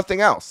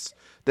nothing else.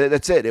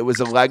 That's it. It was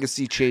a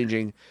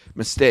legacy-changing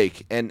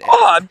mistake. And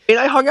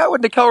I hung out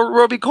with Nickel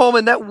Roby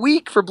Coleman that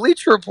week for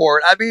Bleacher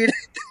Report. I mean,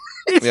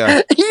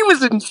 he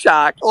was in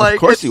shock. Like, of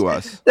course he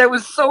was. That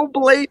was so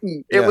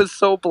blatant. It was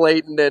so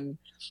blatant. And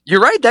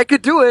you're right. That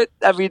could do it.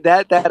 I mean,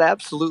 that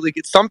absolutely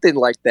gets something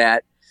like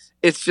that.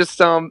 It's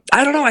just, I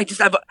don't know.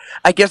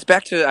 I guess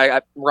back to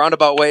a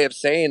roundabout way of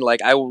saying,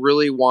 like, I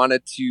really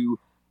wanted to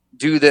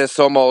do this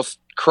almost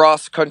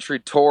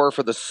cross-country tour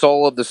for the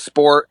soul of the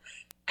sport.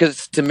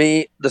 Because to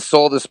me, the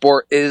soul of the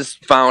sport is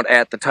found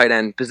at the tight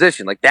end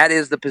position. Like, that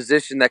is the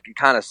position that can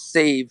kind of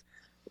save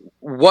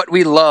what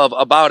we love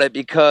about it.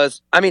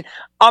 Because, I mean,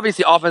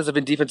 obviously offensive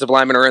and defensive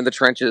linemen are in the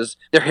trenches.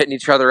 They're hitting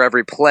each other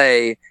every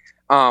play.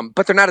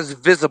 But they're not as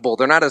visible.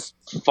 They're not as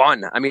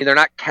fun. I mean, they're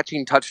not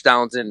catching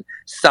touchdowns and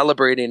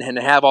celebrating and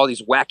have all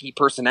these wacky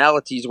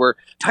personalities where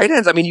tight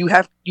ends, I mean, you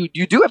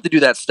do have to do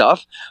that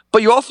stuff.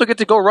 But you also get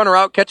to go run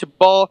around, catch a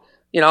ball,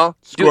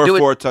 score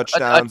 4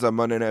 touchdowns on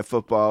Monday Night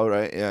Football,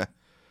 right? Yeah.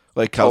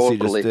 Like Kelsey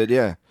just did,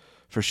 yeah,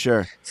 for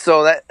sure.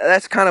 So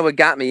that's kind of what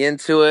got me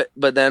into it.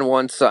 But then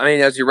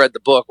as you read the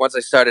book, once I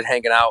started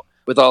hanging out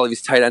with all of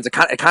these tight ends, it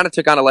kind of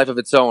took on a life of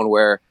its own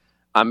where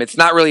it's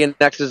not really an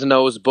X's and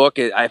O's book.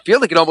 I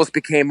feel like it almost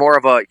became more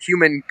of a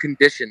human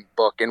condition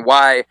book and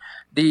why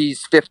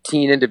these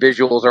 15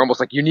 individuals are almost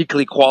like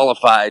uniquely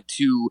qualified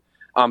to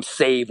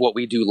save what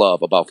we do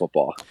love about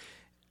football.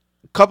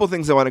 Couple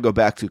things I want to go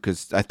back to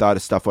because I thought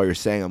of stuff while you're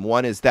saying them.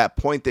 One is that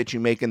point that you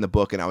make in the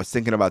book, and I was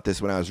thinking about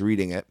this when I was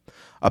reading it,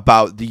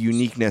 about the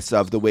uniqueness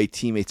of the way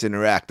teammates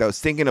interact. I was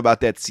thinking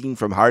about that scene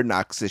from Hard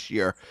Knocks this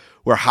year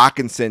where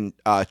Hawkinson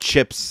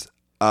chips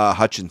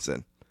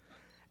Hutchinson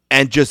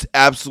and just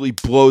absolutely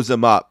blows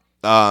him up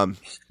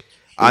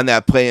on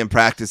that play in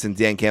practice in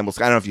Dan Campbell's.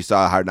 I don't know if you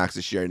saw Hard Knocks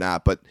this year or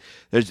not, but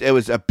it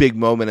was a big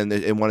moment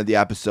in one of the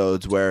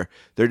episodes where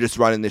they're just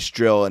running this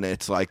drill, and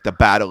it's like the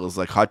battle is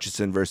like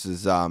Hutchinson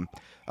versus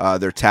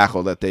their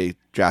tackle that they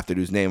drafted,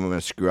 whose name I'm going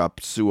to screw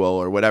up, Sewell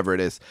or whatever it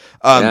is.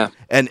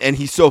 And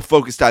he's so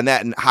focused on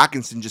that, and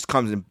Hawkinson just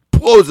comes and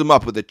blows him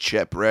up with a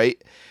chip,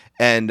 right?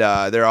 And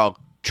they're all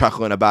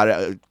chuckling about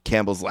it.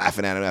 Campbell's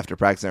laughing at him after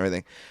practice and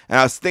everything. And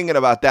I was thinking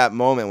about that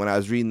moment when I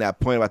was reading that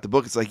point about the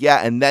book. It's like,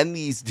 yeah, and then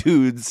these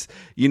dudes,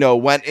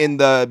 went in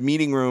the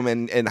meeting room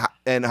and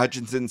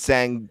Hutchinson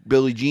sang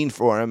Billie Jean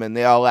for him, and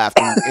they all laughed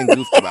and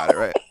goofed about it,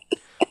 right?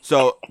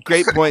 So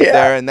great point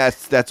there, and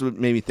that's what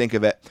made me think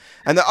of it.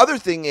 And the other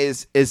thing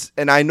is,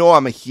 and I know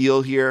I'm a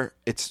heel here.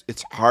 It's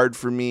hard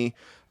for me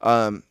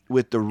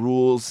with the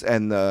rules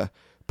and the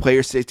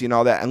player safety and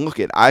all that.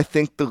 And I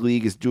think the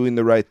league is doing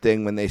the right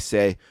thing when they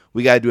say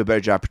we got to do a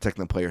better job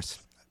protecting the players.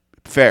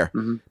 Fair.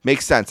 Mm-hmm.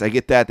 Makes sense. I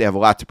get that. They have a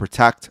lot to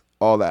protect,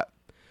 all that.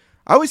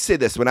 I always say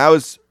this. When I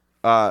was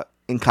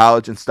in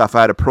college and stuff,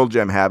 I had a Pearl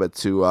Jam habit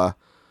to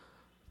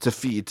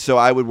feed. So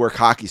I would work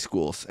hockey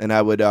schools, and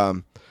I would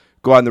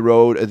go on the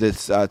road.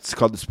 It's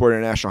called the Sport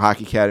International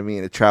Hockey Academy,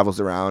 and it travels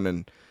around.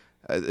 And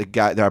the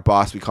guy, our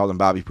boss, we called him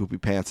Bobby Poopy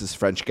Pants. This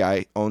French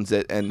guy owns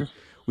it, and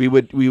we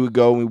would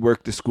go and we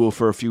work the school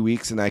for a few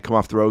weeks, and I come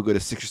off the road, go to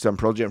 6 or 7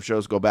 Pearl Jam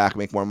shows, go back,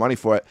 make more money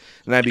for it,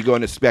 and I'd be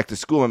going back to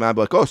school, and I'd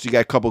be like, oh, so you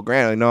got a couple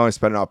grand? I'm like, no, I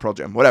spent it all Pearl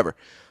Jam, whatever.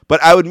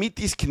 But I would meet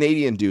these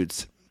Canadian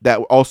dudes that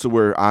also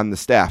were on the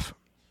staff,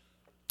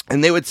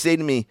 and they would say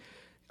to me,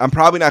 I'm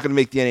probably not going to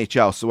make the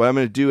NHL, so what I'm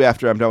going to do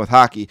after I'm done with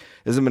hockey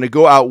is I'm going to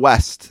go out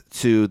west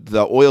to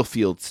the oil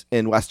fields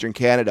in Western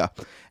Canada,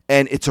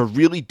 and it's a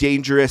really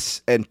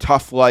dangerous and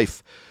tough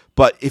life.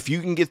 But if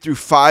you can get through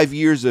 5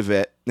 years of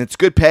it, and it's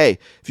good pay,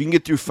 if you can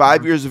get through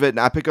 5 years of it,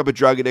 not pick up a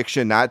drug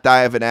addiction, not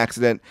die of an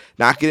accident,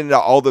 not get into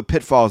all the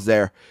pitfalls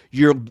there,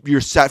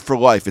 you're set for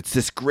life. It's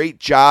this great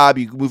job.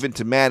 You can move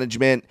into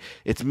management.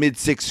 It's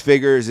mid-6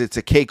 figures. It's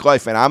a cake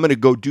life, and I'm going to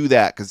go do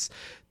that because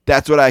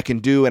that's what I can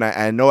do, and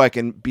I know I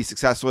can be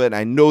successful at it, and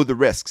I know the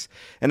risks.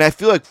 And I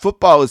feel like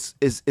football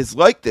is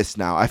like this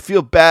now. I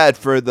feel bad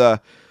for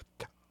the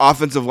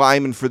offensive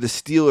lineman for the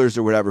Steelers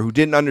or whatever who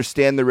didn't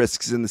understand the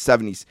risks in the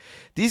 70s.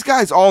 These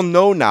guys all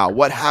know now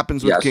what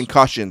happens with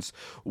concussions,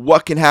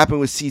 what can happen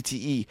with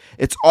CTE.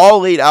 It's all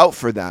laid out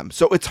for them.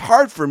 So it's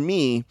hard for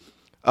me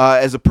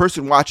as a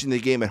person watching the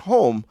game at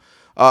home,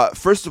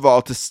 first of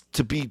all,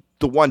 to be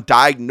the one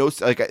diagnosed,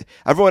 like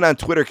everyone on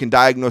Twitter can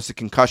diagnose a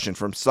concussion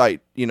from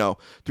sight,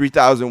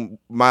 3,000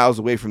 miles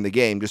away from the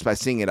game just by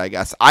seeing it, I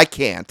guess. I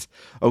can't,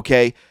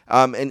 okay?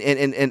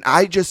 And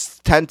I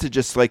just tend to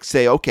just like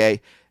say,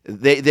 okay,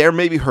 they're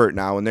maybe hurt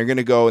now, and they're going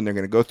to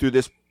go through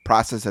this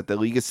process that the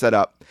league has set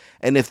up.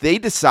 And if they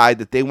decide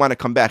that they want to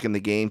come back in the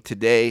game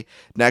today,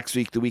 next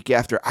week, the week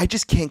after, I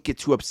just can't get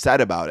too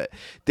upset about it.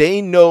 They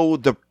know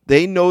the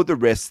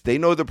risks, they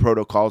know the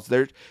protocols,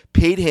 they're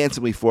paid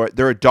handsomely for it.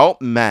 They're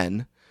adult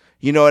men.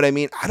 You know what I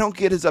mean? I don't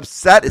get as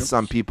upset as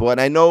some people, and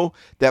I know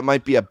that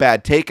might be a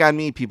bad take on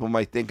me. People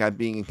might think I'm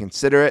being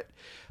inconsiderate,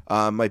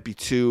 might be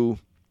too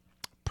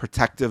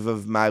protective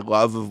of my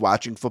love of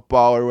watching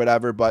football or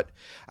whatever, but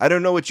I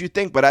don't know what you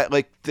think. But I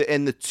like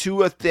the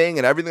Tua thing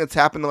and everything that's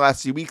happened the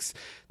last few weeks,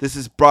 this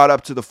is brought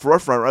up to the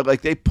forefront, right?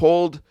 Like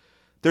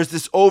there's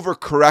this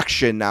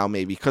overcorrection now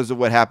maybe because of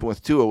what happened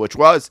with Tua, which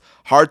was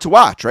hard to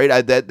watch,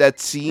 right? That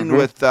scene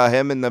with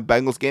him in the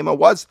Bengals game, it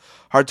was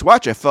hard to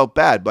watch. I felt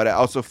bad, but I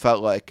also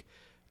felt like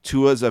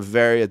Tua's a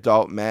very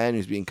adult man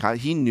who's being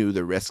he knew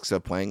the risks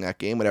of playing that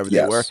game, whatever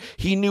they were.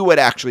 He knew what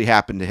actually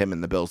happened to him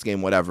in the Bills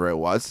game, whatever it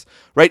was,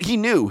 right? He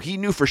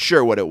knew for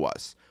sure what it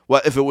was.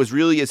 Well, if it was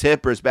really his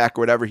hip or his back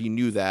or whatever, he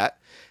knew that.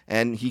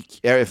 And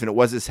if it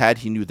was his head,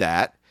 he knew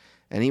that.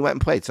 And he went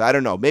and played. So I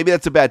don't know. Maybe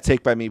that's a bad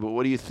take by me, but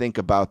what do you think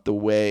about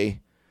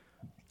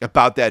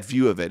about that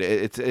view of it?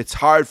 It's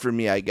hard for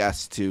me, I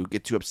guess, to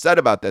get too upset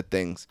about that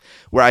things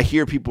where I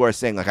hear people are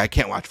saying, like, I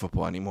can't watch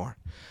football anymore.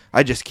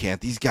 I just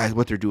can't. These guys,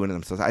 what they're doing to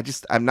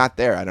themselves, I'm not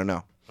there. I don't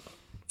know.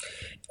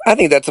 I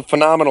think that's a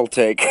phenomenal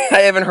take. I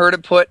haven't heard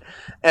it put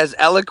as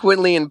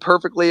eloquently and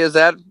perfectly as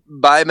that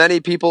by many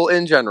people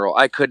in general.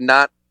 I could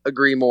not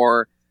agree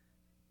more.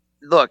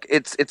 Look,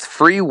 it's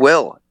free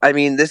will. I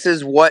mean, this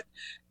is what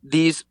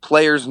these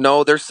players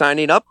know they're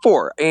signing up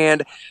for.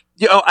 And,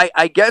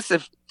 I guess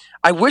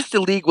I wish the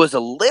league was a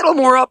little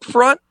more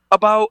upfront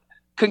about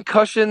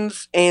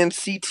concussions and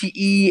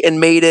CTE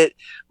and made it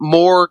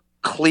more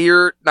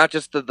clear, not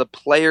just to the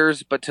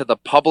players, but to the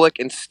public,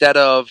 instead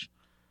of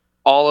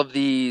all of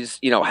these,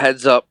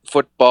 heads up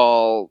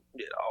football,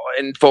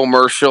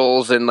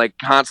 infomercials and like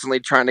constantly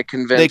trying to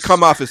convince. They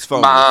come off as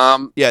phony.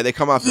 Mom. Yeah, they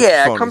come off as phony.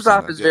 Yeah, it comes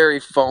off as very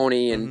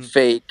phony and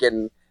fake,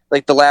 and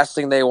like the last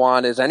thing they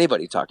want is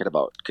anybody talking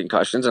about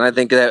concussions. And I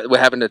think that what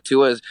happened to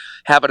Tua is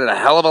happening a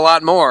hell of a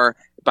lot more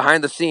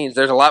behind the scenes.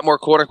 There's a lot more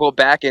quote unquote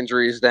back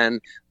injuries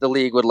than the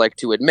league would like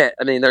to admit.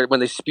 I mean, when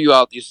they spew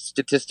out these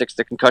statistics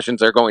that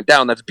concussions are going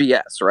down, that's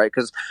BS, right?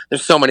 Because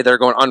there's so many that are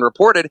going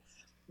unreported.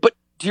 But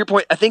to your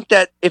point, I think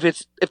that if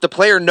the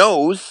player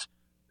knows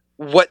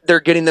what they're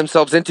getting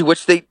themselves into,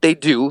 which they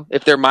do,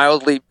 if they're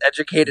mildly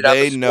educated on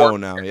the sport, know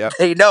now. Yep.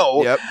 They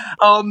know. Yep.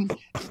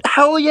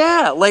 Hell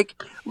yeah!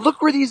 Like,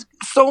 look where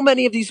so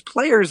many of these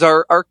players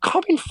are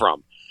coming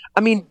from.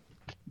 I mean,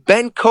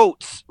 Ben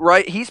Coates,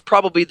 right? He's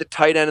probably the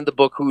tight end in the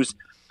book who's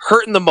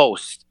hurting the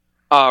most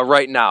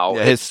right now.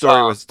 Yeah, his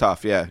story was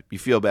tough. Yeah, you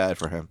feel bad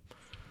for him.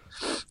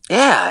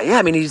 Yeah.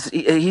 I mean,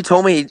 he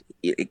told me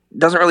he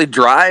doesn't really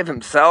drive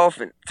himself,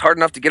 and it's hard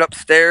enough to get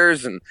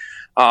upstairs. And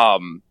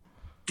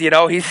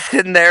he's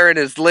sitting there in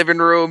his living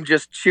room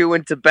just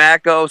chewing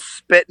tobacco,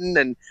 spitting,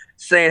 and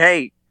saying,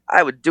 "Hey,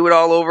 I would do it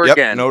all over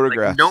again." No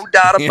regrets. Like, no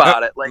doubt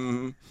about it. Like,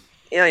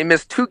 he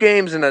missed 2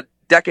 games in a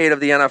decade of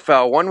the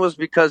NFL. One was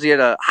because he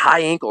had a high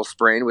ankle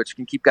sprain, which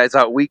can keep guys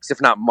out weeks,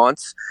 if not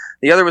months.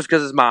 The other was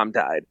because his mom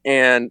died.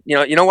 And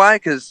you know why?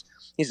 Because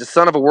he's the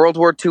son of a World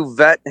War II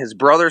vet. His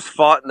brothers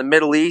fought in the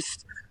Middle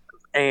East.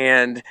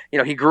 And,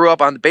 he grew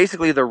up on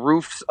basically the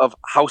roofs of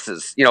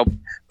houses,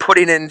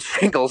 putting in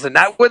shingles, and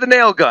not with a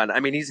nail gun. I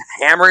mean, he's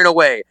hammering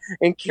away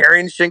and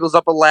carrying shingles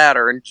up a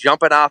ladder and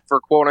jumping off for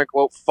quote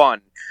unquote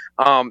fun.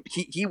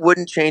 He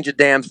wouldn't change a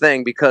damn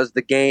thing because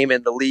the game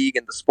and the league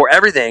and the sport,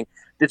 everything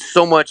did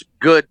so much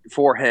good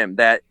for him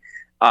that,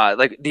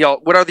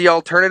 what are the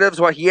alternatives?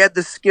 Well, he had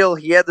the skill,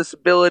 he had this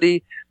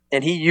ability,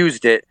 and he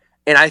used it.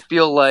 And I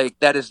feel like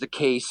that is the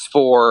case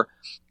for,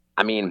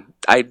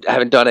 I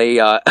haven't done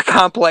a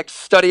complex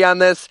study on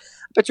this.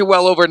 I bet you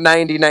well over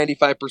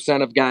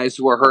 95% of guys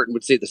who are hurting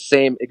would say the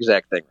same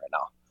exact thing right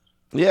now.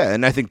 Yeah,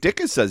 and I think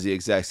Dickens says the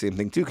exact same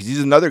thing, too, because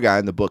he's another guy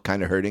in the book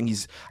kind of hurting.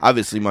 He's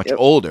obviously much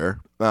older,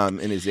 in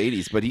his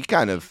 80s, but he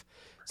kind of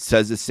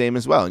says the same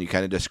as well. And you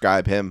kind of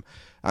describe him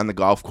on the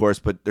golf course,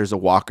 but there's a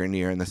walker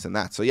near and this and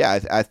that. So, yeah,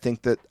 I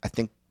think,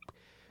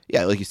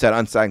 like you said,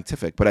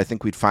 unscientific, but I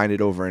think we'd find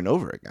it over and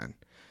over again.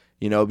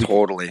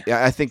 Totally.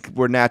 Yeah, I think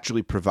we're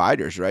naturally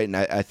providers, right? And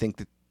I think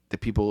that the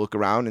people look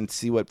around and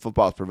see what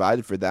football has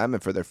provided for them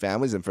and for their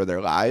families and for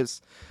their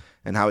lives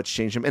and how it's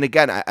changed them. And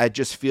again, I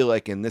just feel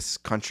like in this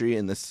country,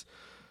 in this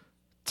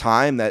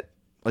time that,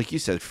 like you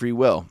said, free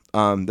will,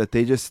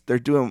 that they're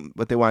doing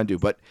what they want to do.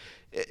 But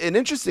an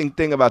interesting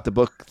thing about the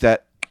book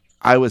that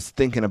I was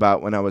thinking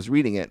about when I was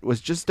reading it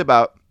was just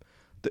about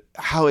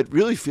how it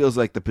really feels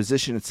like the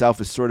position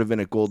itself is sort of in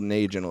a golden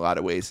age in a lot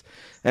of ways.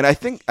 And I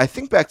think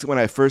back to when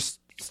I first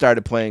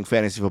started playing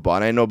fantasy football,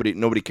 and I know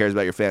nobody cares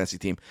about your fantasy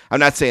team. I'm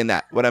not saying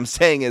that. What I'm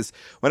saying is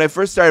when I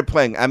first started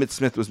playing, Emmitt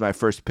Smith was my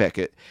first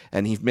pick,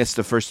 and he missed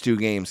the first 2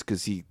 games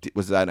because he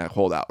was on a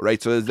holdout,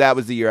 right? So that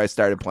was the year I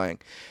started playing.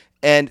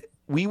 And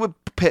we would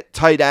pit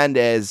tight end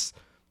as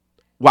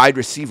wide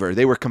receiver.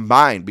 They were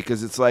combined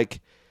because it's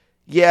like,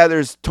 yeah,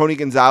 there's Tony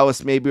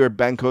Gonzalez maybe or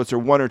Ben Coates or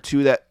 1 or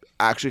 2 that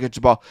actually catch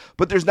the ball,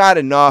 but there's not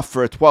enough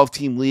for a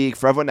 12-team league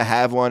for everyone to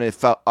have one. It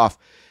fell off.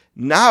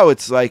 Now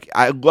it's like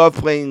I love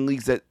playing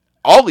leagues that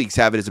all leagues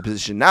have it as a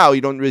position. Now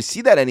you don't really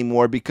see that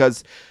anymore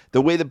because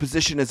the way the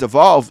position has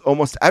evolved,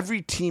 almost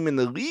every team in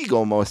the league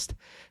almost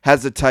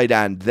has a tight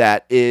end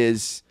that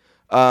is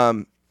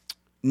not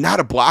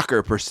a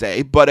blocker per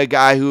se, but a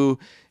guy who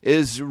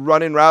is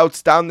running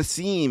routes down the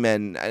seam.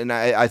 And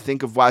I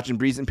think of watching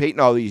Breeze and Peyton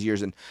all these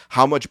years and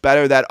how much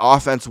better that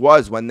offense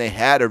was when they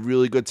had a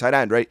really good tight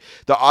end, right?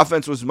 The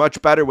offense was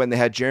much better when they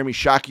had Jeremy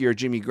Shockey or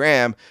Jimmy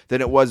Graham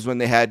than it was when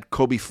they had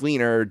Kobe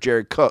Fleener or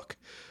Jared Cook.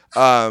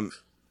 And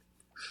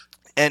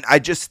I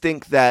just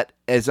think that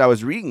as I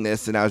was reading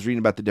this and I was reading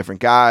about the different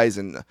guys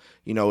and,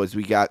 as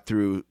we got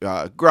through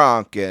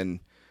Gronk and,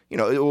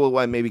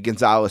 maybe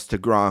Gonzalez to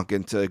Gronk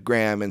and to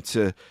Graham and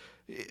to,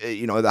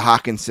 the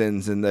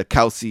Hawkinsons and the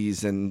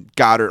Kelseys and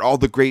Goddard, all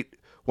the great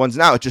ones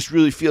now, it just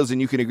really feels,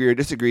 and you can agree or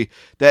disagree,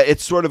 that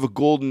it's sort of a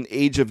golden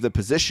age of the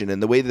position.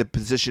 And the way the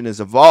position has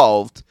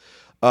evolved,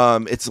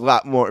 it's a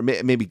lot more,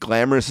 maybe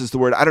glamorous is the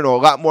word. I don't know, a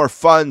lot more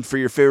fun for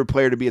your favorite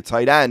player to be a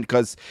tight end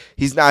because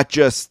he's not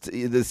just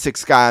the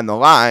 6th guy on the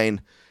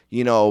line,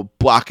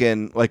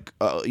 blocking like,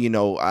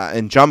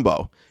 in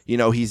jumbo.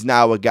 He's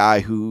now a guy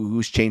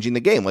who's changing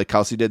the game, like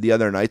Kelsey did the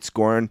other night,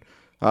 scoring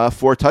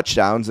 4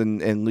 touchdowns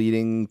and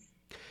leading,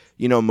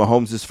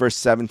 Mahomes'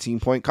 first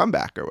 17-point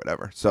comeback or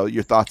whatever. So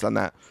your thoughts on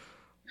that?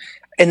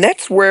 And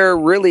that's where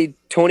really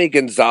Tony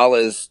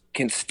Gonzalez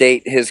can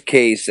state his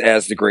case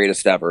as the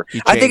greatest ever.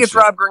 I think it's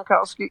Rob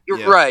Gronkowski.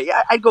 You're right.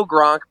 I'd go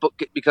Gronk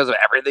because of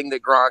everything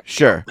that Gronk,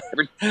 sure,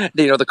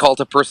 the cult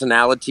of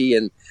personality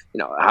and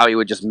how he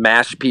would just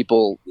mash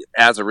people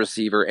as a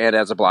receiver and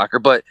as a blocker.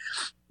 But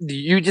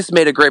you just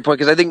made a great point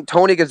because I think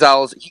Tony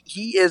Gonzalez,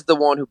 he is the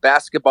one who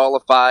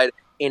basketballified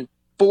and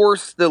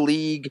forced the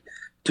league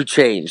to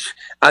change.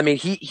 I mean,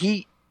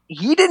 he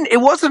didn't.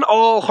 It wasn't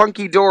all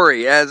hunky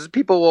dory, as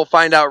people will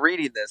find out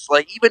reading this.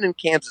 Like even in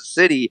Kansas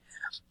City,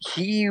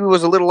 he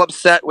was a little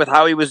upset with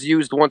how he was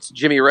used once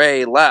Jimmy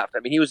Ray left.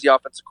 I mean, he was the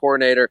offensive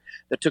coordinator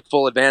that took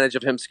full advantage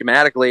of him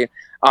schematically,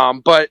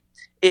 but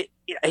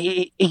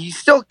he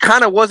still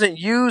kind of wasn't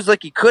used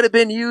like he could have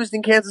been used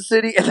in Kansas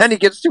City. And then he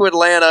gets to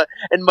Atlanta,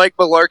 and Mike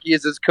Mularkey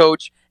is his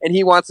coach, and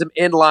he wants him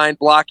in line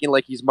blocking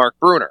like he's Mark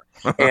Bruner.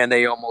 And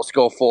they almost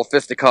go full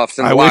fisticuffs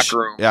in the locker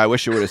room. Yeah, I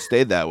wish it would have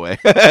stayed that way.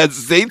 As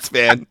a Saints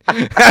fan,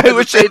 I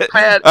wish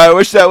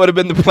that would have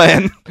been the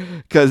plan.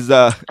 Because,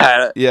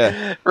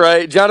 yeah.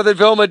 Right. Jonathan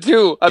Vilma,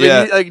 too. I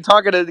mean,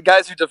 talking to the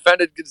guys who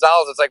defended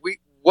Gonzalez, it's like,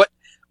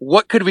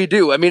 what could we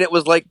do? I mean, it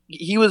was like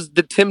he was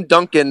the Tim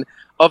Duncan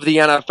of the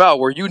NFL,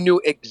 where you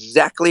knew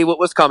exactly what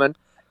was coming.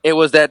 It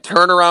was that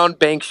turnaround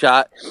bank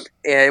shot,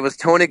 and it was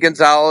Tony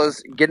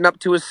Gonzalez getting up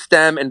to his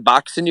stem and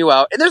boxing you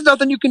out. And there's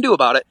nothing you can do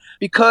about it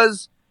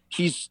because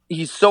he's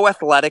so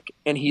athletic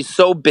and he's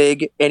so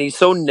big and he's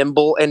so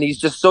nimble and he's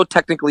just so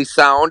technically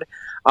sound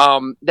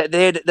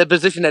that the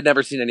position had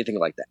never seen anything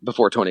like that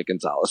before Tony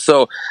Gonzalez.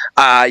 So,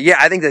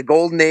 I think the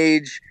golden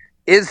age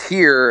is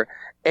here.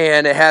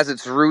 And it has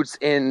its roots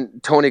in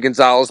Tony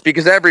Gonzalez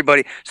because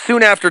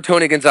soon after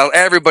Tony Gonzalez,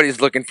 everybody's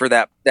looking for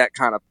that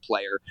kind of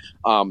player.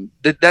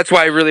 That's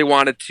why I really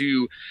wanted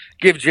to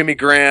give Jimmy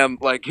Graham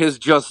like his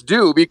just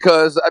due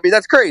because, I mean,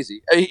 that's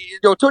crazy.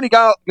 Tony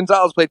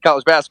Gonzalez played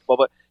college basketball,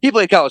 but he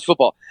played college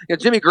football.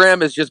 Jimmy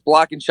Graham is just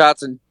blocking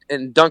shots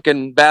and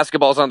dunking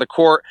basketballs on the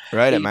court.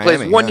 Right, he at Miami,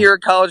 plays 1 year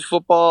of college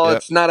football. Yep.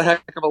 It's not a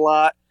heck of a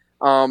lot.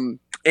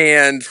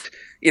 And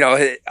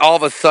all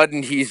of a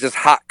sudden he's this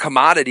hot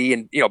commodity.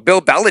 And,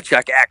 Bill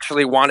Belichick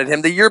actually wanted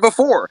him the year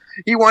before.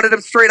 He wanted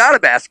him straight out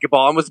of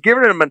basketball and was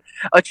giving him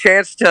a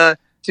chance to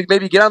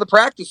maybe get on the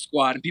practice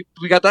squad. And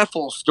we got that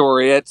full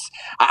story.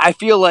 I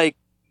feel like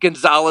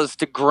Gonzalez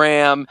to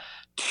Graham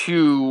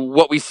to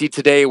what we see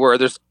today, where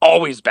there's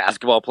always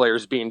basketball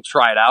players being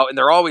tried out and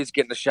they're always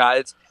getting a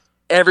shot.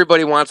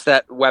 Everybody wants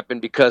that weapon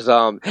because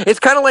it's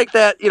kind of like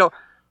that,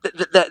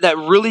 that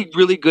really,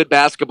 really good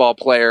basketball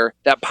player,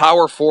 that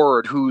power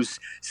forward who's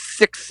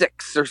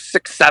 6'6" or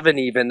 6'7"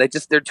 even.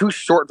 They're too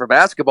short for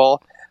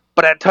basketball.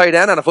 But at tight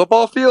end on a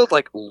football field,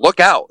 like, look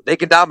out. They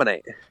can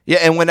dominate. Yeah,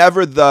 and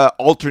whenever the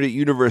alternate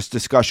universe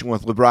discussion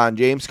with LeBron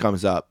James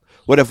comes up,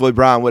 what if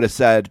LeBron would have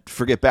said,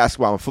 forget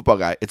basketball, I'm a football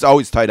guy? It's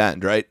always tight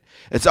end, right?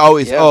 It's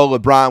always,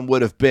 LeBron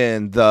would have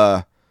been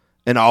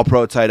an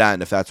all-pro tight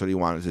end if that's what he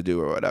wanted to do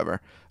or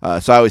whatever.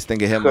 So I always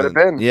think of him. Could have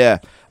been. Yeah.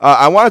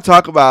 I want to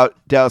talk about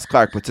Dallas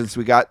Clark, but since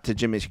we got to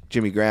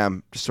Jimmy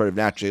Graham just sort of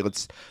naturally,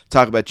 let's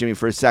talk about Jimmy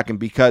for a second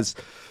because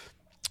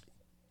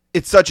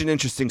it's such an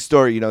interesting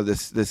story.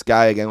 This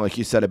guy, again, like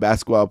you said, a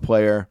basketball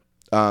player.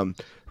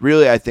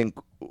 Really, I think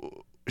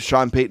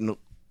Sean Payton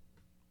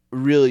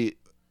really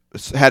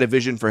had a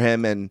vision for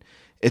him and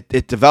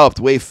it developed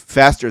way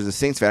faster as a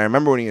Saints fan. I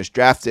remember when he was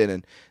drafted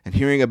and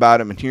hearing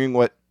about him and hearing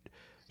what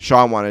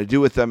Sean wanted to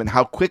do with him and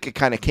how quick it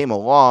kind of came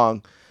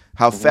along,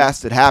 how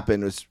fast it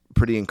happened was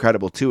pretty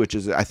incredible too, which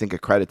is, I think, a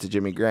credit to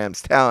Jimmy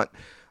Graham's talent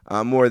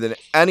more than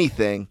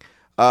anything.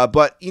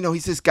 But,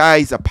 he's this guy,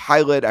 he's a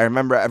pilot. I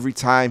remember every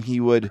time he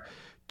would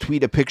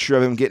tweet a picture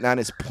of him getting on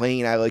his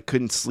plane, I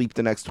couldn't sleep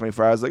the next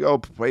 24 hours. Oh,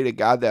 pray to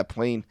God that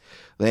plane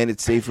landed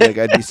safely.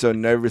 I'd be so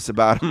nervous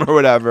about him or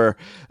whatever.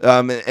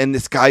 And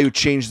this guy who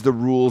changed the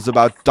rules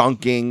about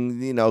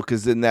dunking,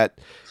 because in that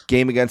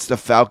game against the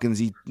Falcons,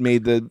 he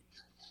made the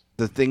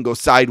thing go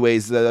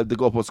sideways, the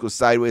goalpost go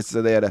sideways,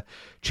 so they had to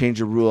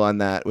change a rule on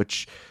that,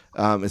 which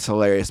is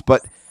hilarious.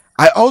 But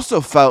I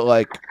also felt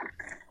like,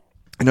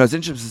 it's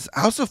interesting,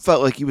 I also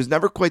felt like he was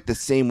never quite the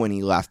same when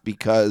he left,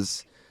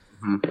 because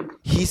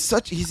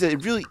he's a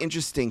really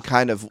interesting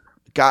kind of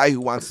guy who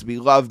wants to be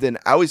loved, and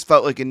I always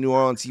felt like in New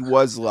Orleans he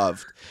was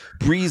loved.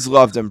 Breeze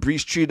loved him.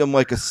 Breeze treated him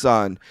like a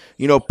son.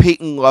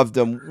 Peyton loved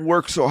him,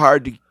 worked so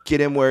hard to get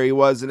him where he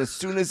was, and as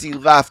soon as he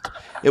left,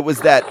 it was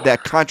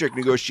that contract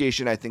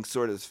negotiation, I think,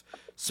 sort of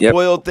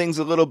spoiled things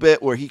a little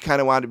bit, where he kind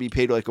of wanted to be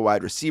paid like a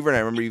wide receiver, and I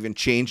remember he even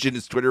changed in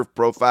his Twitter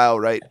profile,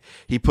 right?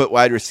 He put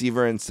wide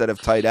receiver instead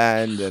of tight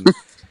end, and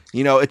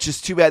it's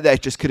just too bad that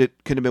it just could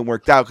have been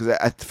worked out, because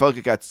I felt like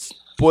it got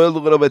spoiled a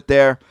little bit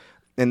there.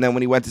 And then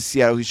when he went to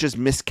Seattle, he's just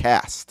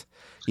miscast.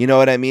 You know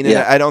what I mean? And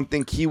I don't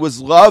think he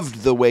was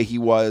loved the way he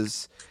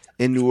was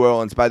in New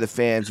Orleans by the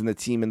fans and the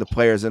team and the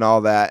players and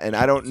all that. And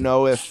I don't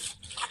know if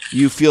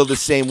you feel the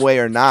same way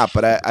or not,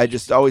 but I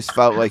just always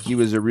felt like he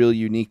was a really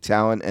unique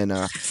talent and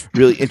a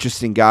really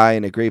interesting guy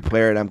and a great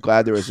player. And I'm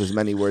glad there was as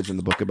many words in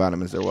the book about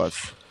him as there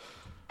was.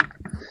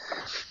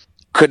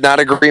 Could not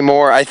agree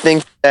more. I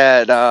think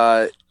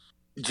that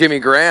Jimmy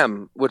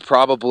Graham would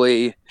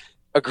probably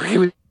agree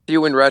with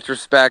you in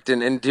retrospect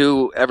and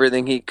do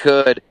everything he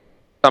could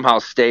somehow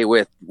stay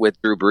with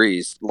Drew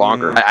Brees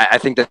longer. I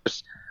think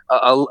there's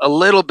a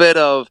little bit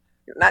of,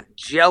 not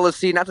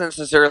jealousy, not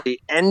necessarily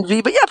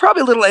envy, but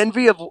probably a little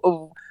envy of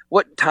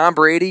what Tom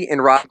Brady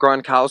and Rob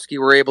Gronkowski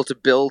were able to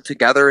build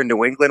together in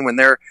New England when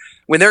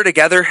they're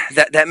together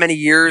that many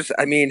years.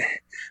 I mean,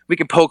 we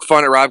can poke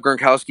fun at Rob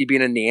Gronkowski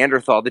being a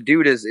Neanderthal. The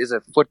dude is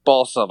a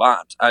football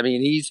savant. I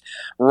mean, he's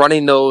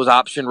running those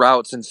option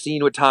routes and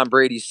seeing what Tom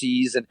Brady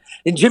sees.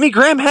 And Jimmy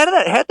Graham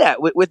had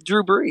that with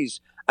Drew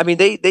Brees. I mean,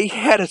 they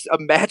had a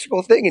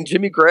magical thing, and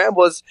Jimmy Graham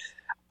was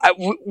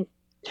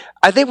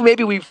I think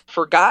maybe we've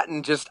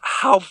forgotten just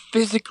how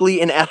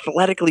physically and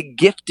athletically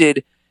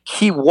gifted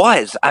he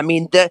was. I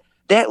mean, that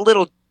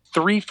little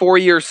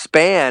 3-4 year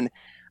span,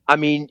 I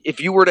mean, if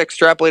you were to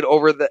extrapolate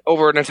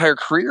over an entire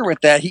career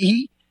with that,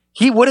 he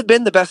would have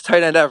been the best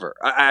tight end ever.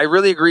 I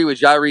really agree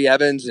with Jairi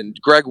Evans and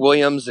Greg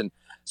Williams and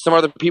some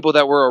other people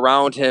that were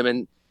around him.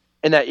 And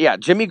that,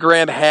 Jimmy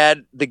Graham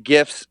had the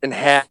gifts and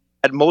had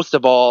most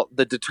of all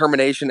the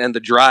determination and the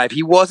drive.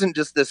 He wasn't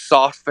just this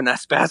soft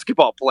finesse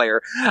basketball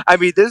player. I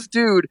mean, this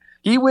dude,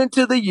 he went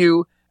to the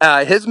U.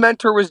 His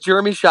mentor was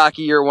Jeremy Shockey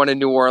year one in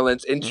New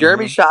Orleans. And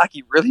Jeremy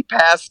Shockey really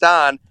passed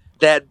on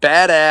that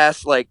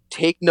badass,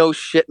 take no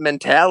shit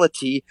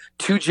mentality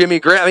to Jimmy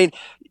Graham. I mean,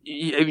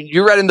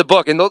 you read in the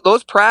book, and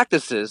those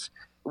practices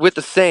with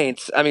the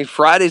Saints, I mean,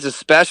 Fridays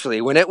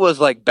especially, when it was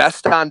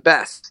best on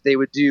best, they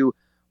would do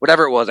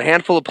whatever it was, a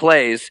handful of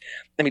plays.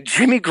 I mean,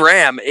 Jimmy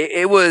Graham,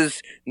 it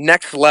was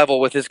next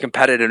level with his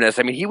competitiveness.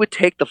 I mean, he would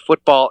take the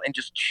football and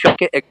just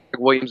chuck it at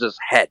Williams'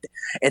 head,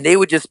 and they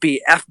would just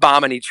be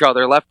F-bombing each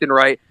other left and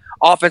right.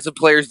 Offensive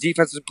players,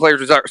 defensive players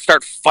would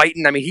start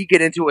fighting. I mean, he'd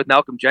get into it with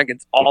Malcolm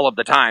Jenkins all of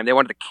the time. They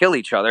wanted to kill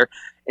each other.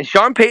 And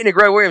Sean Payton and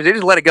Greg Williams, they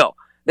just let it go.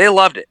 They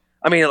loved it.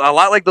 I mean, a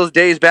lot like those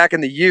days back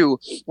in the U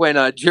when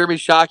Jeremy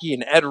Shockey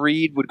and Ed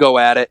Reed would go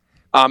at it.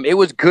 It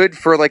was good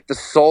for the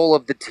soul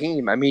of the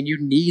team. I mean, you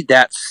need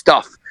that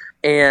stuff.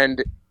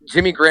 And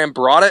Jimmy Graham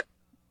brought it.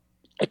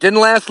 It didn't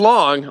last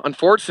long,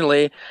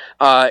 unfortunately.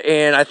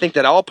 And I think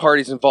that all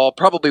parties involved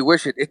probably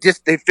wish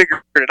they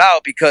figured it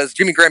out, because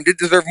Jimmy Graham did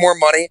deserve more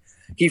money.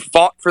 He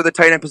fought for the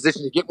tight end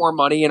position to get more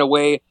money in a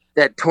way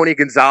that Tony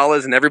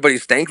Gonzalez and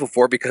everybody's thankful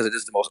for, because it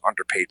is the most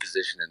underpaid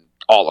position in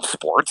all of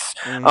sports.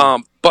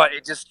 But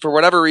it just, for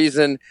whatever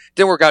reason,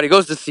 didn't work out. He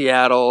goes to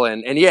Seattle,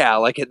 and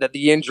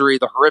the injury,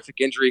 the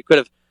horrific injury, could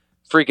have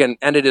freaking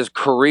ended his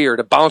career.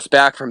 To bounce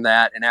back from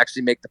that and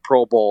actually make the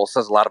Pro Bowl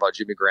says a lot about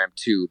Jimmy Graham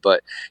too.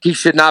 But he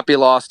should not be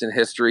lost in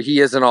history. He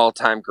is an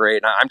all-time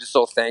great. And I'm just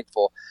so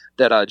thankful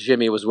that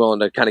Jimmy was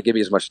willing to kind of give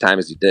me as much time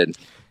as he did.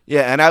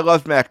 Yeah, and I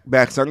loved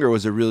Max Unger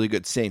was a really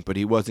good Saint, but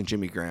he wasn't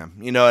Jimmy Graham.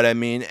 You know what I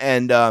mean?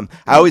 And I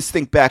always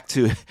think back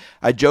to,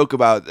 I joke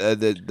about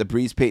the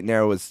Breeze Payton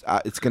era was,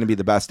 it's going to be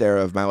the best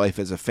era of my life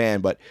as a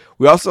fan, but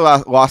we also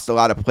lost a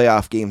lot of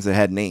playoff games that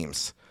had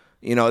names.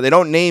 They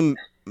don't name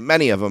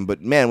many of them,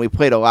 but man, we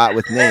played a lot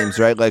with names,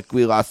 right?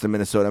 We lost the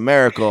Minnesota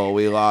Miracle,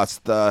 we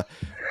lost the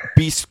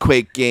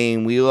Beastquake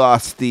game, we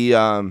lost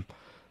the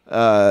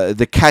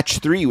the catch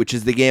 3, which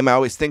is the game I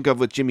always think of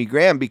with Jimmy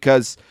Graham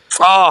because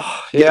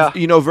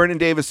Vernon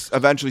Davis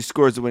eventually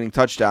scores the winning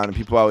touchdown, and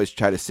people always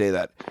try to say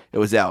that it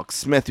was Alex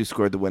Smith who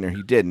scored the winner.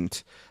 He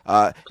didn't.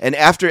 And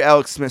after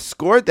Alex Smith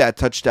scored that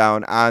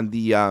touchdown on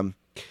the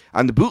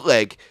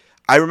bootleg,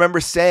 I remember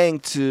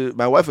saying to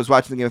my wife, I was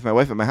watching the game with my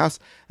wife at my house,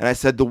 and I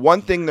said, the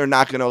one thing they're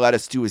not going to let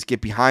us do is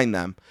get behind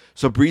them.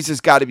 So Breeze has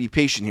got to be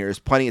patient here. There's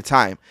plenty of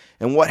time.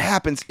 And what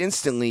happens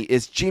instantly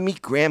is Jimmy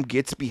Graham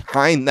gets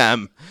behind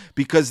them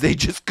because they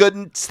just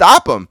couldn't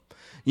stop him.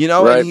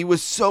 Right. And he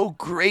was so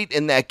great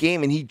in that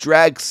game, and he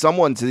dragged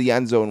someone to the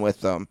end zone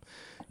with them,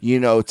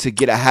 to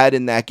get ahead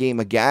in that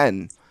game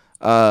again.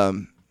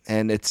 And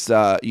it's,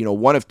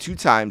 one of 2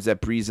 times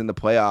that Breeze in the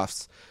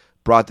playoffs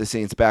brought the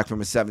Saints back from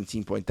a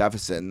 17-point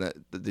deficit, and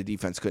the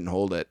defense couldn't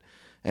hold it.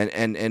 And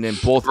in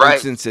both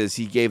instances,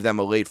 he gave them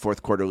a late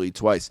fourth quarter lead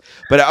twice.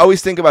 But I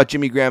always think about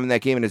Jimmy Graham in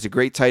that game, and it's a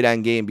great tight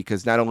end game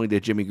because not only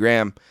did Jimmy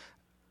Graham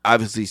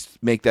obviously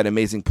make that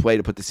amazing play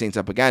to put the Saints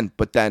up again,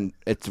 but then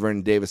it's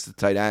Vernon Davis, the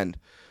tight end,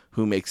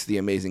 who makes the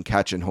amazing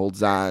catch and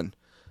holds on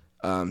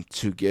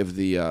to give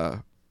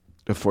the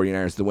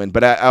 49ers the win.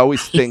 But I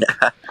always think,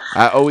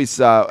 I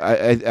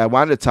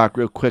wanted to talk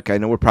real quick. I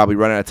know we're probably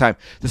running out of time.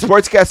 The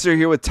Sportscaster are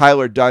here with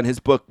Tyler Dunne. His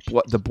book,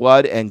 The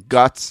Blood and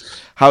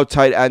Guts, How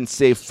Tight Ends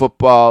Save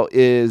Football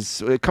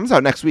it comes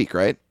out next week,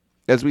 right?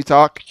 As we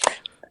talk.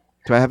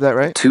 Do I have that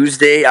right?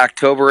 Tuesday,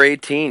 October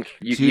 18th.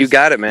 You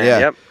got it, man. Yeah.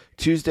 Yep.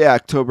 Tuesday,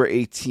 October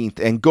 18th.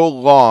 And Go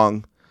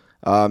Long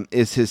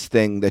is his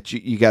thing that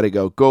you got to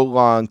go.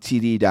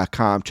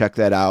 GoLongTD.com. Check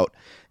that out.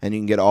 And you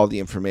can get all the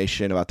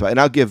information about that. And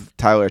I'll give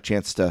Tyler a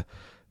chance to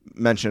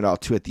mention it all,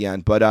 too, at the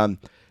end. But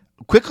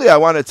quickly, I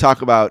want to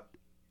talk about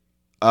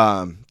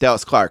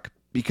Dallas Clark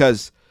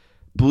because,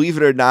 believe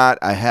it or not,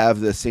 I have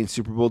the Saints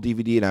Super Bowl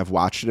DVD, and I've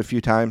watched it a few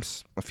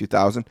times, a few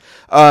thousand.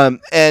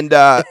 And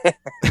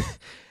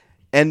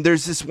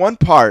there's this one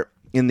part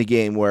in the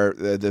game where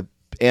the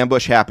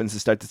ambush happens to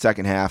start the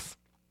second half,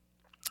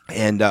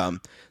 and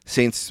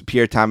Saints,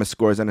 Pierre Thomas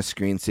scores on a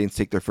screen. Saints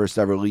take their first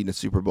ever lead in the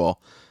Super Bowl.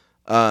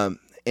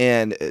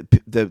 And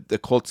the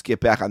Colts get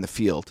back on the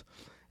field,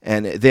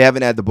 and they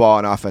haven't had the ball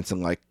on offense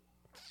in like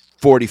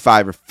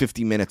 45 or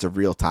 50 minutes of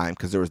real time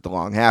because there was the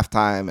long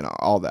halftime and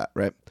all that,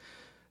 right?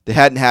 They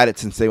hadn't had it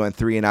since they went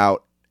 3 and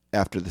out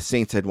after the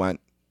Saints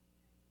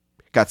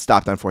got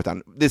stopped on 4th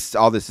down.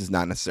 All this is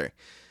not necessary.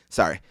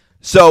 Sorry.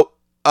 So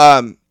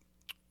Peyton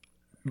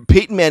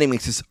Manning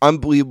makes this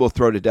unbelievable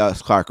throw to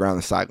Dallas Clark around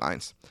the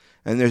sidelines,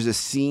 and there's a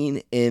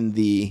scene in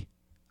the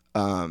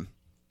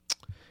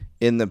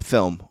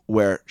film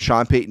where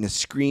Sean Payton is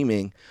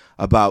screaming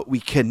about, we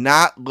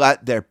cannot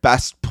let their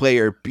best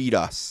player beat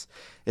us.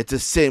 It's a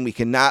sin. We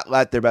cannot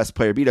let their best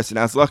player beat us. And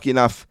I was lucky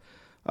enough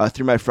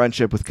through my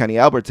friendship with Kenny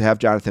Albert to have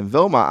Jonathan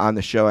Vilma on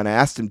the show. And I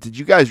asked him, did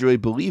you guys really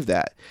believe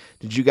that?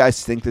 Did you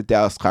guys think that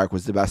Dallas Clark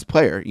was the best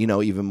player?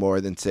 Even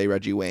more than, say,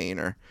 Reggie Wayne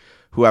or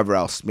whoever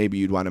else maybe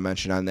you'd want to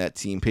mention on that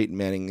team. Peyton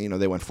Manning,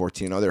 they went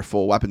 14-0. They're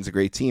full weapons, a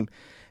great team.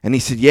 And he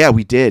said, yeah,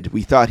 we did.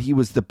 We thought he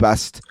was the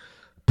best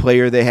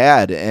player they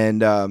had.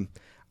 And,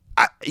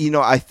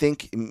 I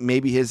think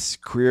maybe his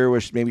career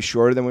was maybe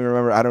shorter than we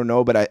remember. I don't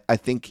know, but I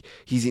think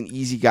he's an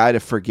easy guy to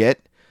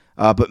forget.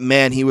 But,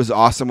 man, he was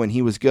awesome when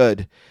he was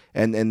good,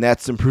 and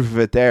that's some proof of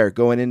it there.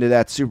 Going into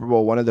that Super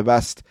Bowl, one of the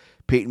best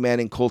Peyton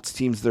Manning Colts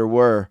teams there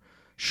were,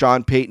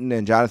 Sean Payton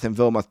and Jonathan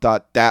Vilma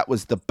thought that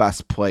was the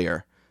best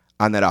player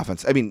on that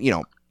offense. I mean,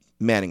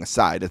 Manning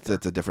aside, it's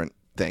a different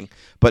thing.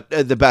 But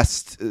the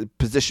best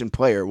position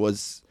player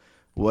was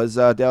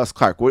Dallas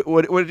Clark.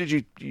 What did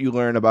you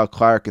learn about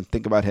Clark and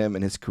think about him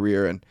and his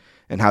career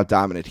and how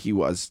dominant he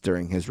was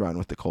during his run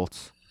with the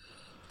Colts?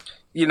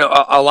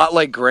 A lot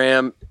like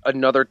Graham,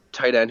 another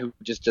tight end who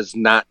just does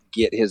not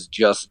get his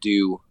just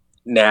due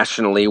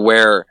nationally,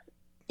 where,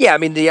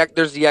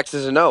 there's the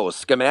X's and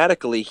O's.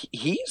 Schematically,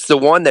 he's the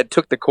one that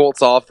took the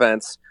Colts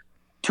offense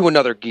to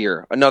another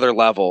gear, another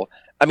level.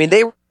 I mean,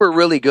 they were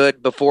really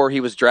good before he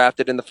was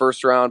drafted in the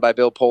first round by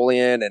Bill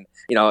Polian, and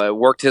it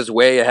worked his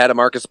way ahead of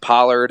Marcus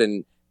Pollard,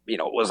 and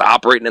was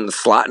operating in the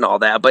slot and all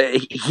that. But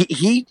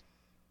he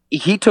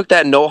took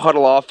that no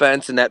huddle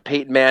offense and that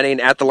Peyton Manning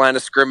at the line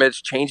of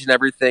scrimmage, changing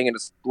everything in a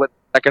split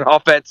second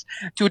offense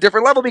to a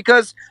different level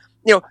because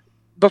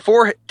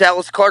before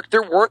Dallas Clark,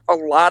 there weren't a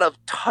lot of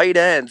tight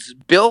ends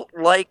built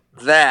like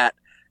that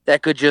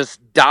could just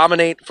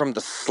dominate from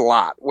the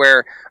slot.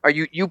 Where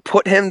you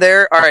put him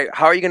there? All right,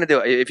 how are you going to do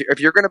it? If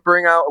you're going to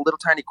bring out a little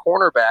tiny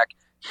cornerback,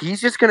 he's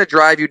just going to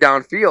drive you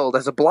downfield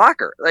as a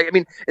blocker.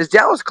 Is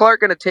Dallas Clark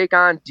going to take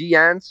on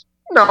DNs?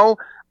 No,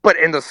 but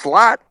in the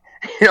slot,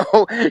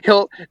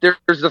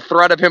 there's the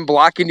threat of him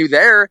blocking you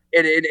there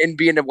and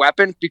being a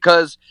weapon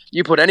because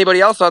you put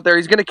anybody else out there,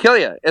 he's going to kill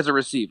you as a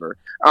receiver.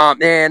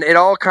 And it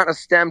all kind of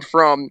stemmed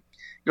from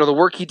the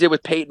work he did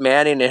with Peyton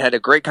Manning, and had a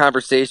great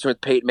conversation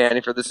with Peyton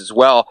Manning for this as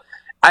well.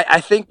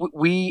 I think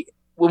we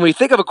when we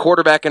think of a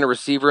quarterback and a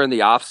receiver in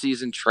the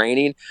offseason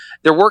training,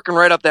 they're working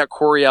right up that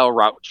Coryell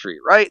route tree,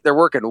 right? They're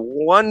working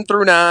 1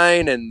 through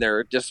 9, and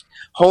they're just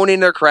honing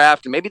their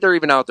craft. And maybe they're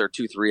even out there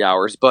 2-3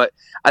 hours. But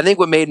I think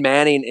what made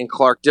Manning and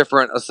Clark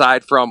different,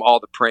 aside from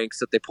all the pranks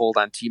that they pulled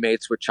on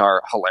teammates, which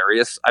are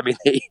hilarious. I mean,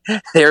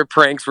 their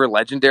pranks were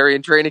legendary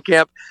in training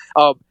camp.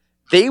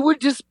 They would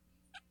just,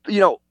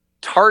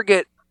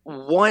 target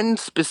one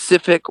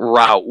specific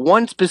route,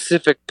 one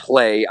specific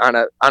play on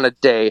a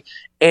day,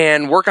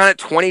 and work on it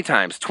 20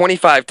 times,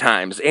 25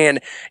 times. And,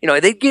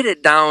 they'd get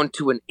it down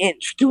to an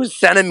inch, to a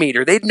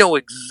centimeter. They'd know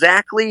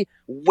exactly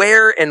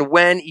where and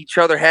when each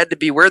other had to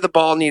be, where the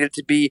ball needed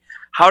to be,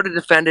 how to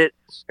defend it,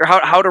 or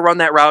how to run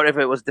that route if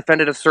it was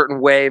defended a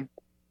certain way.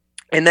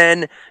 And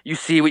then you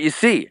see what you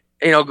see.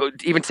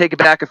 Even take it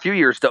back a few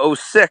years to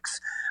 2006,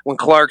 when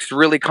Clark's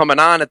really coming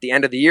on at the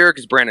end of the year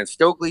because Brandon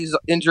Stokely's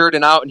injured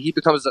and out, and he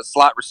becomes a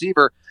slot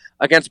receiver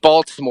against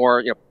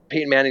Baltimore.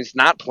 Peyton Manning's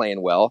not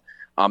playing well.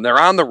 They're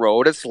on the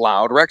road. It's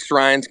loud. Rex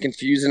Ryan's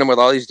confusing them with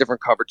all these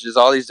different coverages,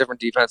 all these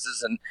different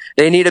defenses, and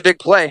they need a big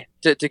play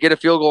to get a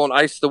field goal and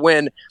ice the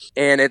win.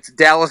 And it's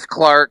Dallas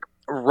Clark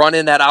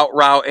running that out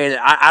route, and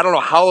I don't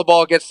know how the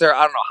ball gets there.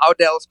 I don't know how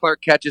Dallas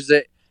Clark catches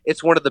it.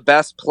 It's one of the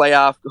best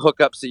playoff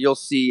hookups that you'll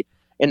see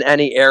in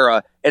any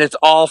era, and it's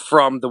all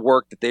from the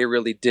work that they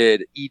really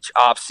did each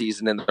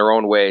offseason in their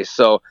own way.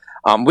 So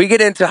we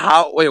get into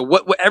how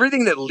what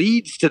everything that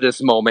leads to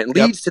this moment,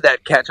 leads to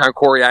that catch on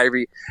Corey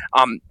Ivy.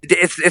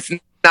 It's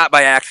not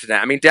by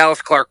accident. I mean,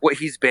 Dallas Clark, what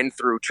he's been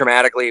through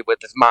traumatically with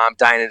his mom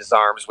dying in his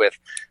arms, with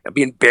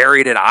being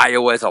buried in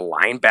Iowa as a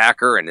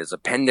linebacker and his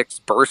appendix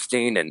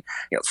bursting, and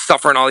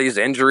suffering all these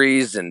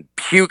injuries and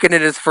puking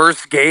in his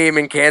first game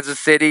in Kansas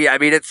City. I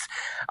mean, it's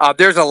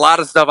there's a lot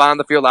of stuff on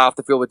the field, off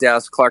the field with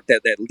Dallas Clark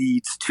that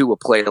leads to a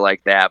play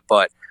like that.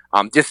 But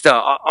just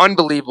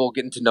unbelievable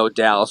getting to know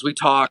Dallas. We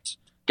talked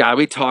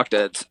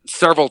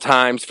several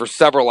times for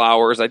several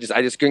hours. I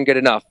just couldn't get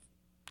enough.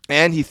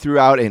 And he threw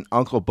out an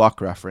Uncle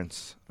Buck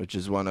reference, which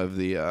is one of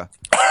the.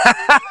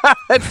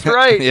 That's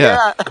right.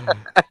 Yeah.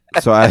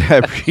 So I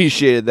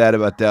appreciated that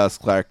about Dallas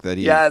Clark, that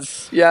he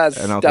yes,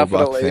 an Uncle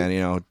definitely.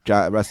 Buck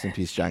fan. Rest in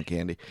peace, John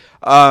Candy.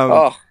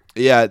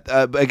 Yeah.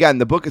 Again,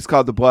 the book is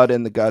called The Blood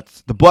and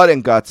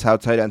Guts: How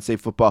Tight Ends Save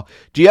Football.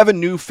 Do you have a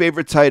new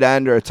favorite tight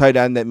end, or a tight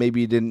end that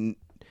maybe you didn't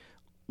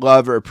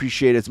love or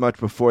appreciate as much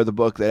before the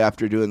book, that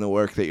after doing the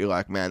work that you're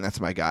like, man, that's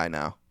my guy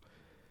now?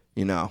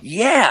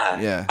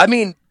 Yeah. I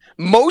mean,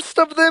 most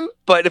of them,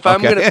 but if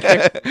I'm going to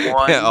pick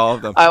one, all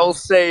of them. I will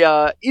say,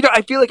 I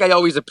feel like I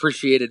always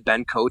appreciated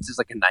Ben Coates as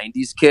like a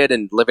 90s kid,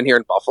 and living here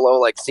in Buffalo,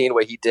 like seeing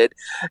what he did.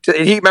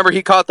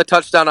 He caught the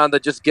touchdown on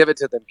the just give it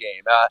to them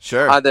game.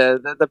 Sure. On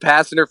the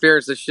pass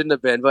interference that shouldn't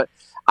have been. But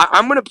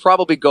I'm going to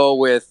probably go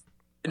with,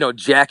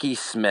 Jackie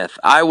Smith.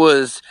 I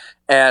was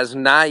as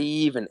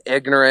naive and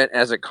ignorant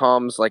as it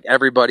comes, like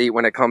everybody,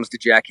 when it comes to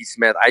Jackie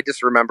Smith. I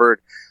just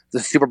remembered the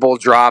Super Bowl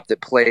drop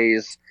that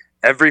plays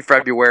every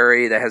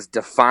February that has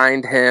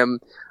defined him.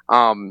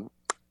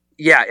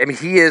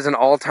 He is an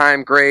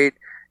all-time great.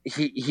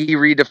 He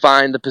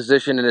redefined the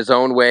position in his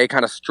own way,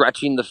 kind of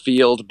stretching the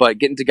field, but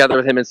getting together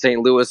with him in St.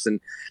 Louis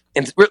and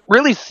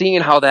really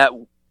seeing how that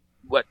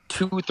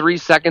 2-3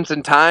 seconds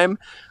in time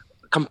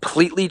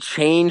completely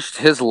changed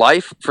his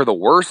life for the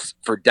worse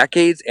for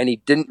decades, and he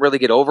didn't really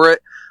get over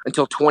it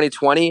until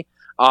 2020.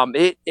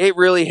 It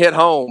really hit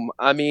home.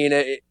 I mean,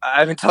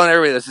 I've been telling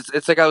everybody this.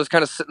 It's like I was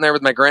kind of sitting there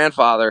with my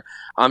grandfather.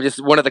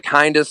 Just one of the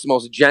kindest,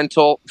 most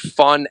gentle,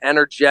 fun,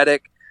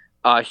 energetic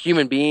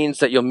human beings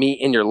that you'll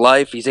meet in your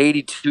life. He's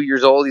 82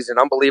 years old. He's in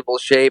unbelievable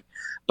shape.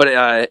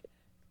 But,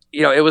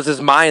 it was his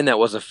mind that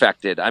was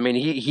affected. I mean,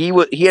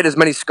 he had as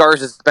many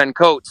scars as Ben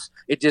Coates.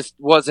 It just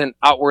wasn't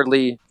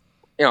outwardly,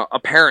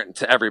 apparent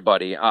to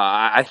everybody.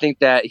 I think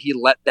that he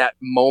let that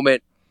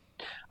moment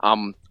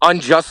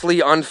unjustly,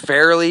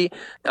 unfairly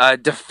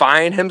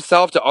define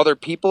himself to other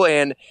people,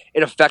 and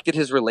it affected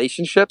his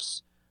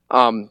relationships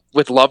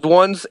with loved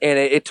ones, and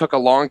it took a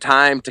long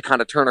time to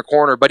kind of turn a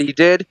corner, but he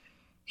did.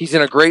 He's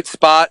in a great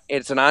spot.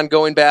 It's an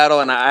ongoing battle,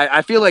 and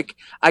I feel like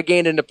I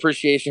gained an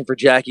appreciation for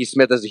Jackie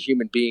Smith as a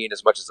human being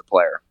as much as a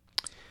player.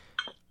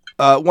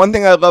 One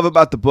thing I love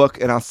about the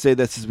book, and I'll say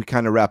this as we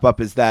kind of wrap up,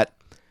 is that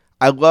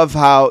I love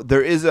how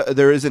there is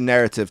a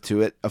narrative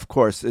to it. Of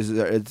course,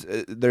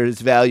 there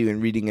is value in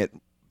reading it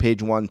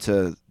page 1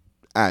 to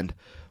end,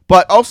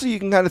 but also you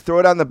can kind of throw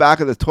it on the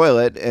back of the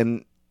toilet,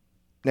 and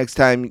next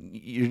time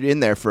you're in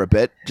there for a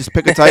bit, just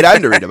pick a tight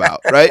end to read about,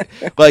 right?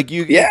 Like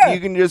you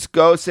can just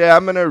go say,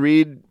 I'm going to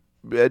read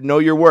Know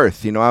Your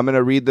Worth. I'm going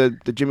to read the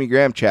Jimmy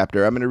Graham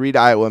chapter. I'm going to read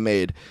Iowa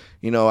Made.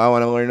 I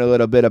want to learn a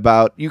little bit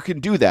about. You can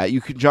do that. You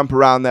can jump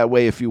around that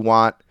way if you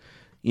want.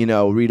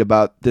 Read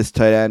about this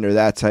tight end or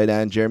that tight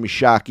end. Jeremy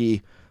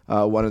Shockey,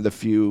 one of the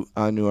few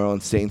New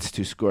Orleans Saints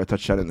to score a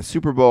touchdown in the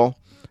Super Bowl,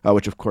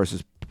 which of course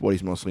is what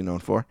he's mostly known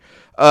for.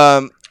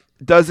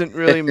 Doesn't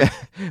really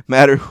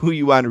matter who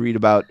you want to read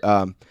about.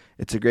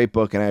 It's a great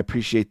book, and I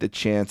appreciate the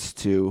chance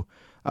to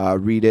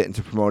read it and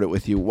to promote it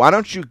with you. Why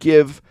don't you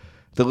give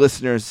the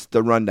listeners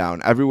the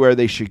rundown, everywhere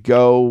they should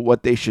go,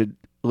 what they should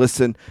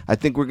listen. I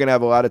think we're going to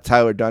have a lot of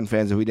Tyler Dunne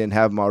fans, if we didn't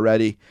have them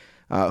already,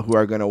 who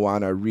are going to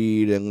want to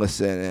read and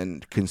listen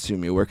and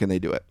consume you. Where can they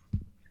do it?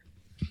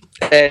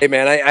 Hey,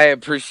 man, I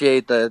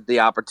appreciate the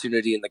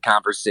opportunity and the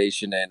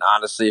conversation. And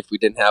honestly, if we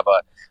didn't have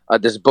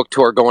this book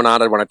tour going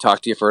on, I'd want to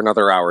talk to you for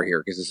another hour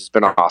here because this has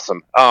been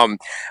awesome.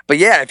 But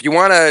yeah, if you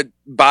want to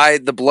buy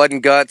the Blood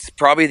and Guts,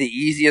 probably the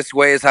easiest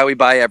way is how we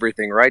buy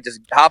everything, right?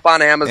 Just hop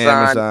on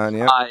Amazon.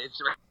 Yeah.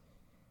 It's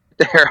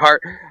there.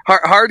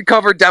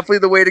 Hardcover, definitely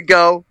the way to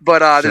go.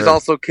 But there's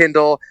also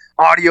Kindle,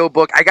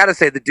 audiobook. I got to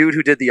say, the dude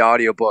who did the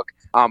audiobook,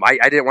 I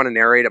didn't want to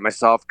narrate it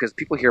myself because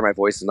people hear my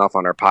voice enough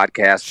on our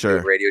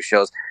podcast, radio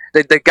shows.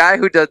 The guy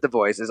who did the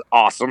voice is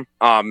awesome.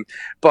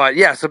 But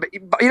yeah, so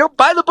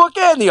buy the book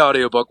and the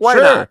audiobook. Why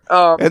not?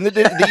 And the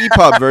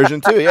EPUB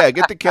version too. Yeah,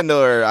 get the Kindle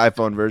or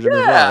iPhone version as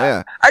well.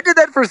 Yeah, I did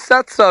that for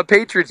Seth's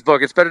Patriots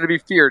book. It's Better to Be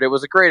Feared. It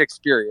was a great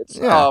experience.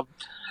 Yeah.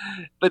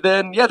 But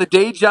then, the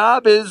day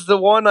job is the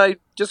one I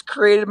just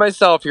created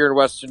myself here in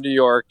Western New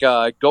York.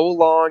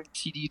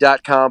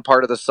 GoLongTD.com,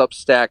 part of the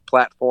Substack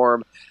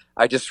platform.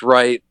 I just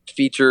write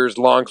features,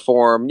 long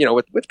form,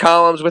 with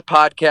columns, with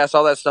podcasts,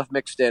 all that stuff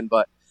mixed in.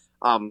 But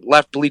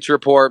left Bleacher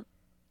Report,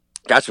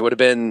 gosh, it would have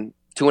been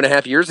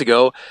 2.5 years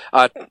ago,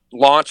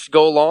 launched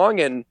Go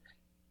Long, and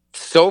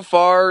so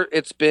far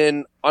it's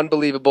been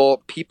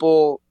unbelievable.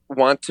 People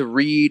want to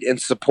read and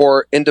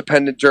support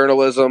independent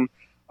journalism,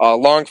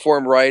 long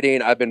form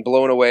writing. I've been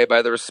blown away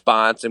by the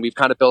response, and we've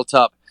kind of built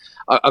up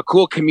a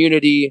cool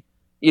community,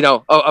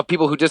 of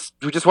people who just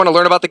want to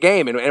learn about the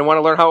game and want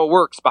to learn how it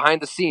works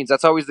behind the scenes.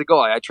 That's always the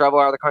goal. I travel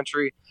out of the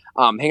country,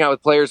 hang out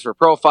with players for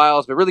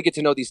profiles, but really get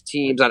to know these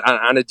teams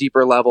on a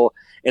deeper level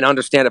and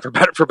understand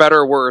it for better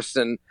or worse.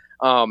 And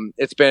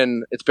it's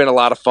been a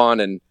lot of fun.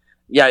 And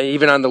yeah,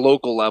 even on the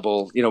local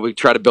level, we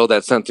try to build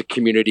that sense of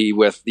community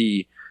with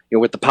the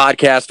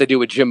podcast I do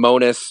with Jim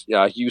Monis.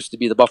 He used to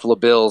be the Buffalo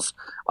Bills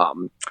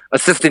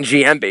assistant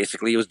GM,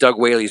 basically. He was Doug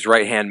Whaley's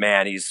right-hand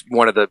man. He's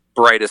one of the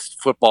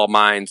brightest football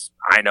minds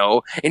I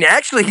know. And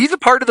actually, he's a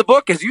part of the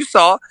book, as you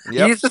saw.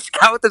 Yep. He's the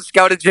scout that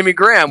scouted Jimmy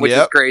Graham, which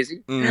is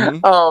crazy.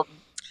 Mm-hmm.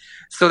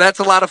 So that's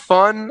a lot of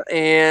fun.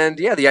 And,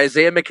 the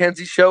Isaiah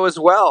McKenzie show as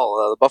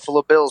well, the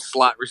Buffalo Bills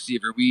slot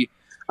receiver. We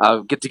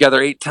get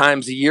together 8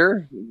 times a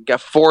year. We've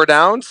got 4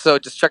 down, so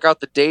just check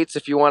out the dates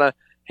if you want to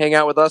hang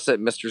out with us at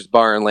Mister's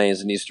Bar and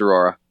Lanes in East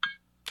Aurora.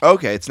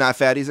 Okay, it's not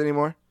Fatty's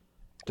anymore?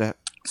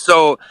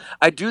 So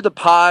I do the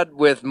pod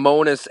with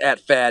Monis at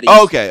Fatty's.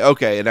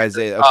 Okay, and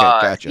Isaiah. Okay,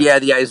 gotcha. Yeah,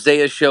 the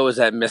Isaiah show is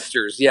at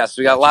Mister's. Yeah,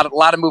 so we got a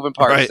lot of moving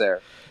parts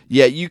there.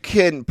 Yeah, you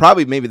can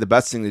probably maybe the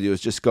best thing to do is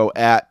just go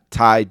at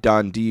Ty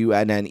Dunne,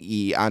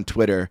 Dunne on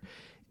Twitter,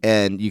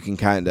 and you can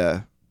kind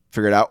of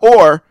figure it out.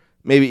 Or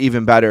maybe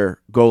even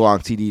better,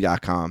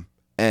 golongtd.com.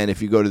 And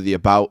if you go to the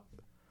About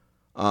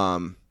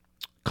column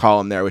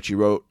there, which you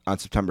wrote on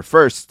September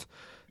 1st,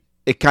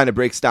 it kind of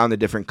breaks down the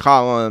different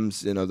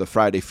columns, the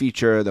Friday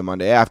feature, the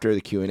Monday after,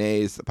 the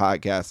Q&As, the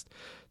podcast,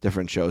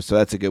 different shows. So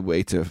that's a good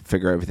way to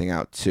figure everything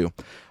out too.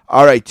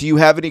 All right. Do you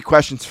have any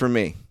questions for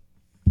me?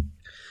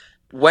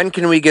 When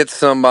can we get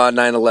some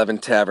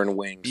 9/11 Tavern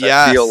wings?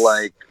 Yes. I feel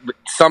like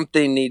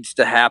something needs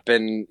to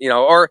happen,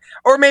 or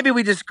maybe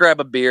we just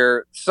grab a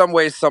beer. Some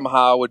way,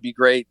 somehow would be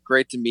great.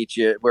 Great to meet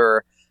you.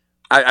 Where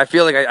I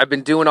feel like I've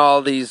been doing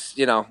all these,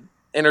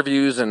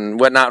 interviews and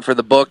whatnot for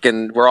the book,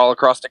 and we're all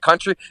across the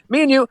country.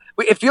 Me and you,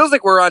 it feels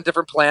like we're on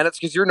different planets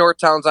because you're North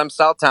Towns, I'm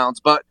South Towns,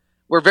 but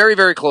we're very,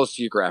 very close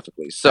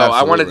geographically. So absolutely.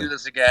 I want to do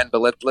this again,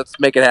 but let's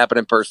make it happen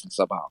in person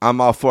somehow.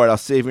 I'm all for it. I'll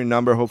save your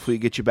number. Hopefully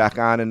get you back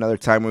on another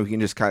time where we can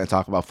just kind of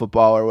talk about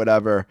football or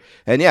whatever.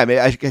 And yeah,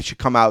 maybe I should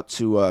come out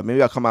to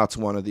maybe I'll come out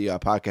to one of the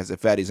podcasts at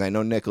Fatty's. I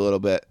know Nick a little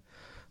bit.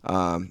 Get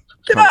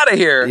out of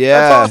here.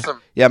 Yeah, that's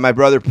awesome. Yeah, my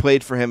brother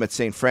played for him at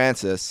St.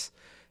 Francis.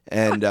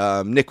 And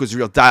Nick was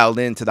real dialed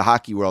into the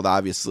hockey world,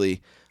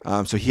 obviously.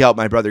 So he helped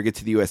my brother get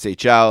to the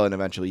USHL, and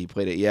eventually he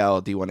played at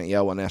Yale, D1 at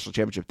Yale, won a national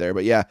championship there.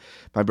 But yeah,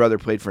 my brother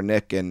played for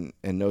Nick and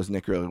knows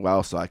Nick really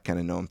well, so I kind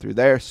of know him through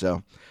there.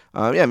 So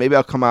maybe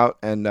I'll come out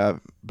and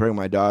bring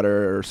my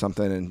daughter or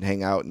something and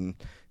hang out and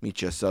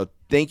meet you. So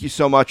thank you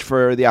so much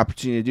for the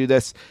opportunity to do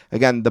this.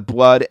 Again, the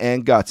Blood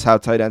and Guts, How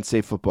Tight Ends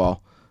Save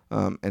Football,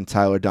 and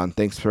Tyler Dunne.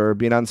 Thanks for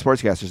being on the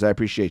Sportscasters. I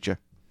appreciate you.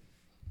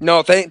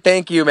 No,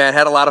 thank you, man.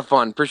 Had a lot of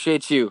fun.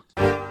 Appreciate you.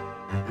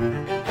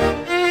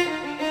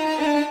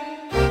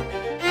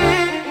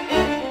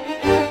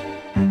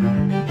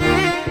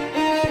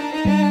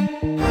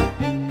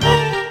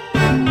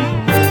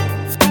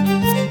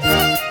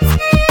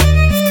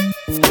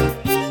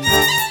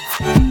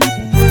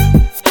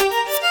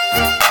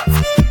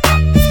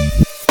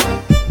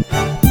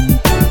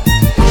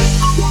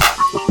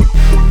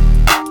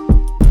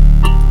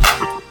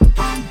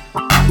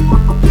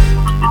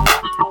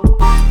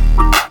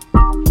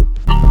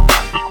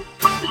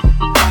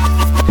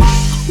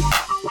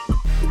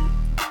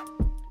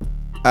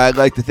 I'd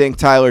like to thank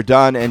Tyler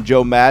Dunne and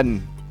Joe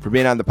Maddon for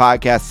being on the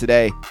podcast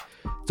today.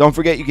 Don't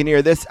forget you can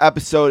hear this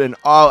episode and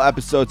all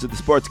episodes of the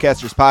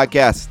Sportscasters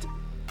podcast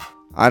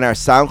on our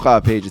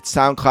SoundCloud page. It's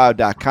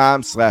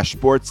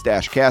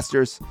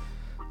soundcloud.com/sports-casters.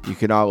 You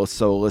can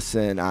also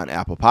listen on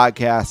Apple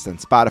Podcasts and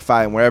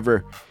Spotify and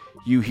wherever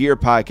you hear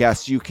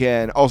podcasts. You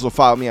can also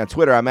follow me on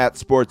Twitter. I'm at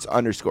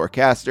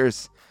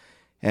sports_casters.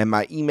 And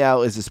my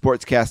email is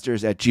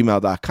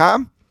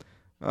thesportscasters@gmail.com.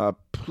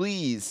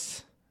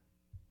 Please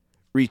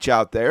reach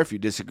out there if you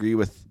disagree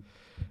with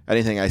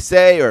anything I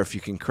say, or if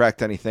you can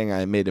correct anything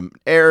I made an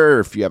error, or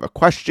if you have a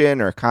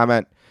question or a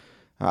comment.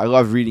 I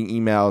love reading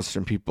emails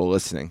from people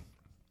listening.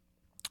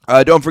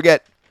 Don't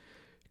forget,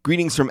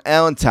 Greetings from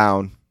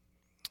Allentown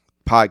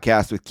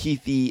podcast with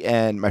Keithy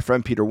and my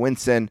friend Peter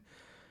Winson.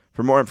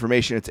 For more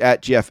information, it's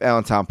at GF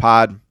Allentown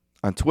Pod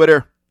on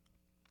Twitter.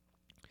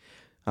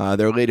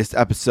 Their latest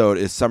episode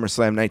is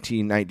SummerSlam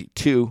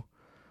 1992,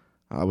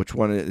 which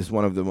one is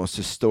one of the most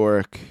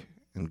historic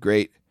and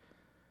great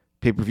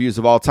pay-per-views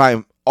of all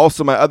time.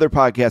 Also, my other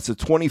podcast, the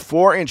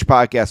 24-inch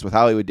podcast with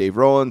Hollywood Dave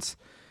Rollins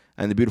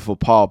and the beautiful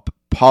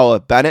Paula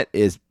Bennett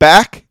is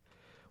back.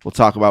 We'll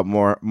talk about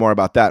more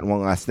about that and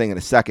one last thing in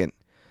a second.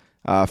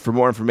 For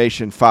more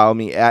information, follow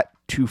me at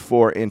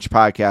 24-inch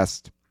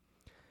podcast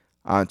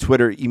on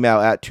Twitter.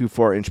 Email at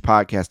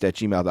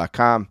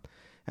 24inchpodcast@gmail.com.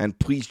 And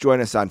please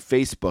join us on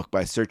Facebook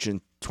by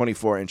searching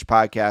 24-inch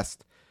podcast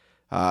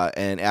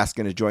and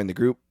asking to join the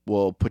group.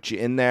 We'll put you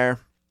in there.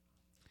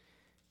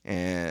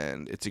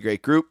 And it's a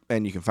great group,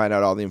 and you can find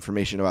out all the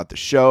information about the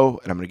show,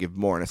 and I'm going to give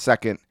more in a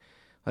second,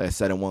 like I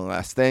said, and one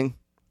last thing.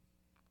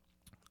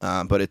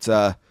 But it's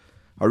a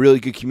really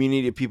good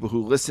community of people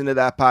who listen to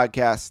that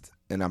podcast,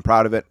 and I'm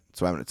proud of it,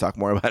 so I'm going to talk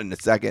more about it in a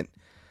second,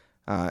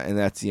 and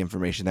that's the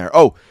information there.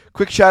 Oh,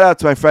 quick shout-out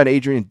to my friend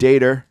Adrian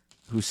Dater,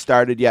 who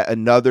started yet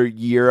another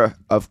year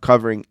of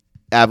covering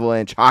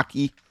Avalanche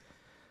hockey.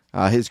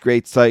 His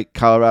great site,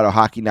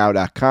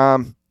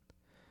 coloradohockeynow.com.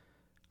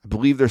 I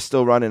believe they're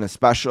still running a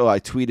special. I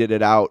tweeted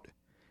it out.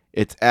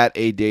 It's at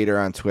 @adater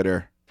on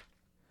Twitter.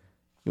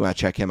 You want to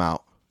check him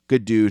out.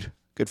 Good dude.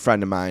 Good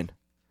friend of mine.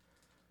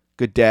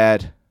 Good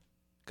dad.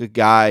 Good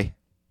guy.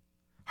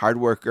 Hard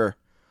worker.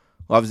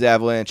 Loves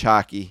Avalanche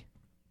hockey.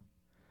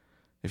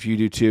 If you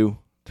do too,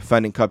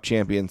 defending Cup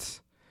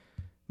champions,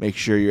 make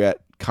sure you're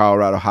at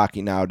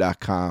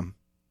coloradohockeynow.com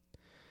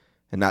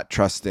and not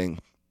trusting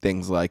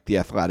things like The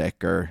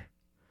Athletic or,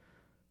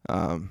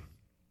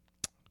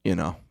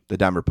 the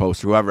Denver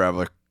Post, whoever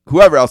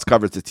else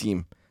covers the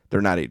team.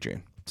 They're not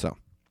Adrian. So,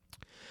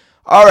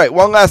 all right,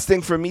 one last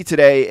thing for me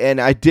today,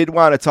 and I did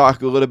want to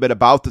talk a little bit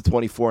about the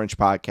 24-inch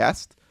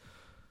podcast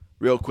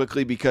real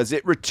quickly because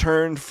it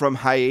returned from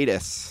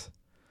hiatus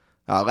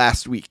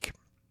last week.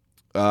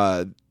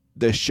 The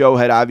show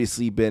had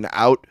obviously been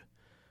out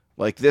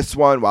like this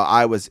one while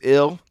I was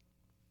ill,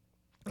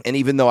 and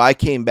even though I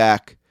came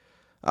back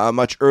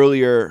much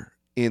earlier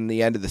in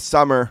the end of the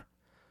summer,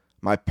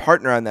 my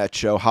partner on that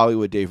show,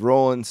 Hollywood Dave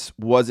Rollins,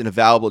 wasn't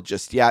available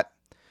just yet.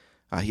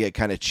 He had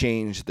kind of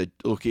changed the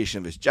location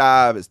of his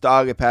job. His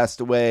dog had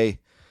passed away.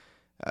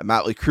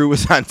 Motley Crue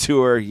was on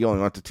tour. He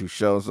only went to 2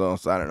 shows, though,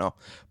 so I don't know.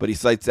 But he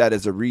cites that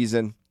as a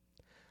reason.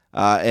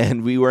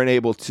 And we weren't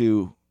able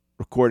to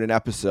record an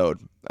episode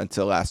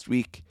until last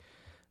week.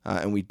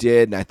 And we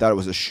did, and I thought it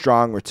was a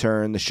strong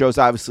return. The show's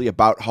obviously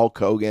about Hulk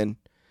Hogan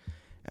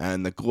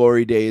and the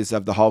glory days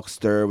of the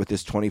Hulkster with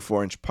his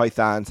 24-inch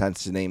pythons,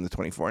 hence the name of the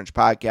 24-inch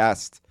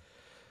podcast.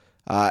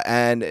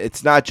 And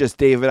it's not just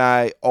Dave and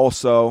I.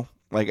 Also,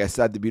 like I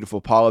said, the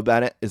beautiful Paula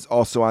Bennett is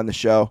also on the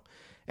show.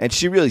 And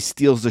she really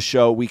steals the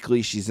show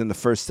weekly. She's in the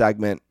first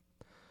segment.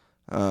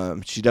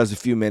 She does a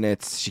few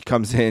minutes. She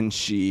comes in,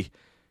 she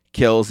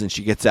kills, and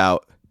she gets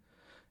out.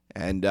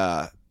 And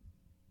the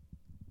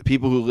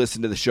people who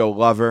listen to the show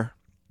love her,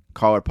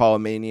 call her Paula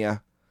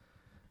Mania.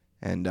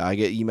 And I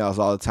get emails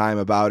all the time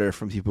about her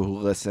from people who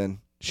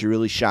listen. She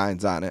really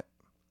shines on it.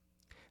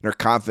 And her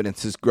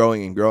confidence is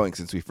growing and growing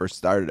since we first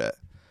started it,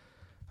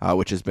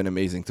 which has been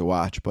amazing to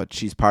watch. But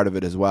she's part of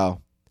it as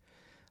well.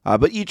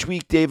 But each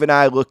week, Dave and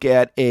I look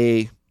at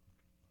a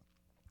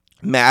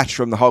match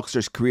from the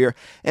Hulkster's career.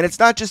 And it's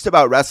not just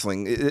about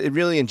wrestling. It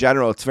really, in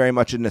general, it's very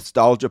much a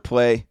nostalgia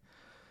play.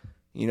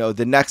 You know,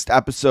 the next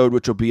episode,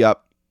 which will be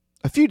up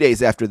a few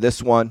days after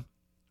this one,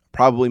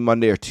 probably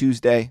Monday or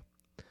Tuesday,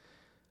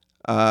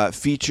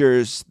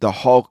 features the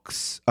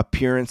Hulk's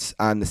appearance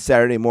on the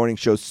Saturday morning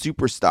show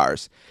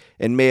Superstars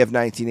in May of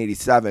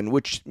 1987,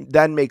 which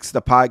then makes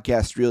the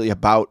podcast really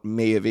about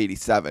May of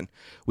 87.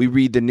 We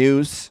read the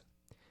news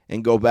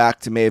and go back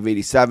to May of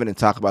 87 and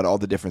talk about all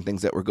the different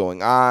things that were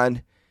going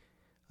on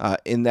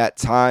in that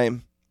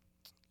time.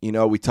 You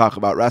know, we talk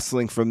about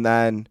wrestling from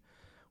then.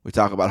 We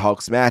talk about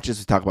Hulk's matches.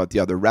 We talk about the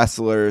other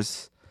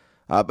wrestlers.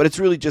 But it's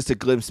really just a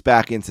glimpse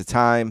back into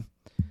time.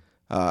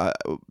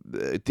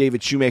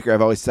 David Shoemaker,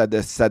 I've always said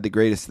this, said the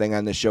greatest thing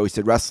on this show. He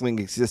said, wrestling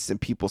exists in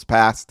people's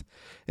past,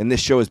 and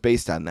this show is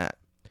based on that.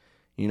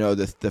 You know,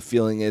 the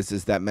feeling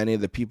is that many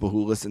of the people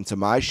who listen to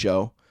my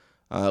show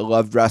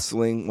loved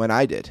wrestling when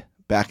I did,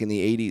 back in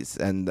the 80s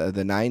and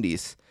the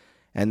 90s.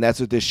 And that's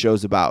what this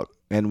show's about.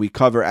 And we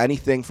cover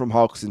anything from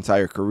Hulk's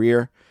entire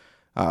career.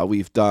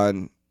 We've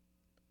done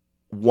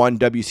one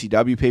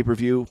WCW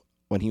pay-per-view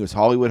when he was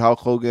Hollywood Hulk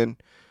Hogan.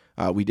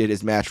 We did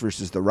his match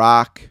versus The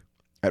Rock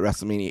at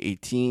WrestleMania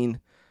 18.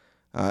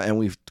 and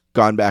we've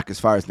gone back as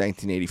far as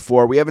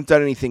 1984. We haven't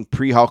done anything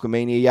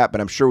pre-Hulkamania yet,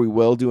 but I'm sure we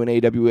will do an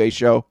AWA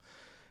show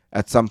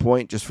at some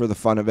point just for the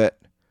fun of it.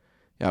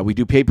 We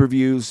do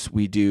pay-per-views.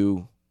 We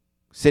do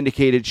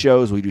syndicated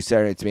shows. We do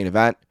Saturday Night's Main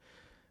Event.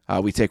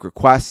 We take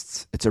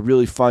requests. It's a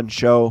really fun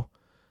show.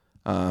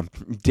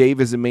 Dave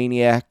is a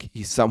maniac.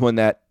 He's someone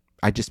that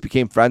I just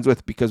became friends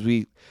with because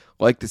we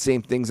like the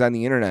same things on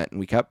the internet, and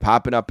we kept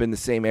popping up in the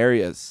same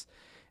areas.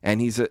 And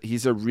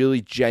he's a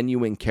really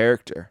genuine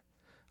character,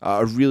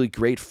 a really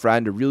great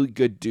friend, a really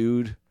good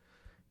dude.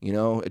 You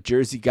know, a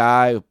Jersey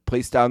guy who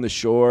plays down the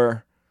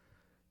shore.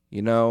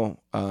 You know,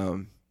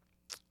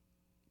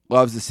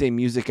 loves the same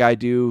music I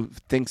do,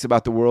 thinks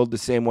about the world the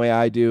same way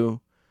I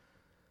do.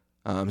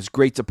 It's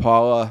great to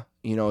Paula.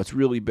 You know, it's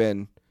really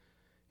been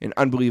an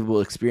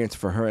unbelievable experience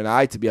for her and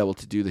I to be able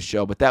to do the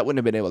show, but that wouldn't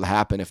have been able to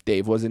happen if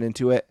Dave wasn't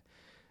into it,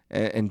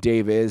 and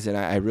Dave is, and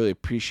I really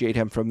appreciate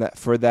him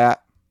for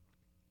that.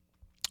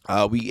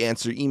 We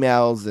answer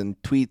emails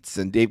and tweets,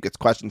 and Dave gets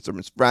questions from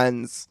his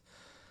friends,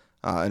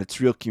 and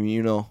it's real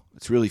communal.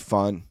 It's really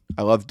fun.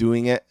 I love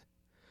doing it.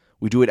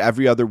 We do it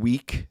every other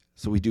week,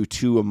 so we do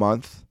 2 a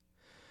month.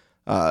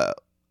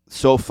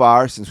 So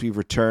far, since we've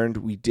returned,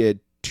 we did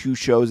 2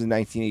 shows in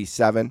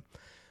 1987.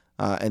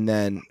 And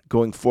then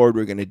going forward,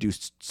 we're going to do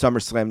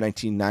SummerSlam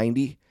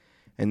 1990.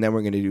 And then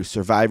we're going to do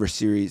Survivor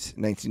Series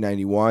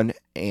 1991.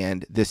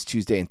 And this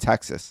Tuesday in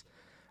Texas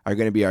are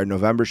going to be our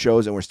November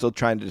shows. And we're still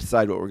trying to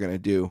decide what we're going to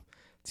do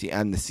to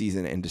end the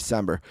season in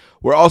December.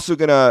 We're also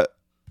going to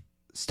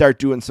start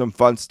doing some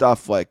fun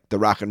stuff like the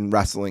Rock and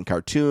Wrestling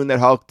cartoon that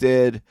Hulk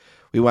did.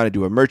 We want to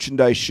do a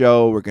merchandise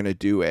show. We're going to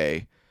do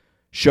a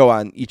show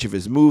on each of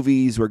his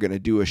movies. We're going to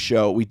do a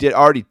show. We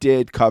already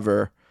did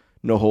cover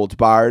No Holds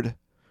Barred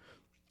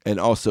and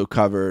also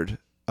covered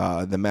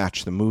The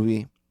Match, the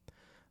movie.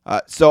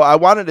 So I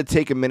wanted to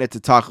take a minute to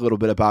talk a little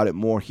bit about it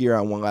more here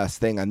on One Last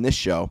Thing on this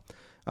show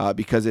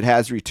because it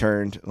has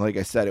returned. Like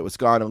I said, it was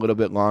gone a little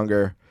bit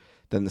longer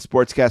than the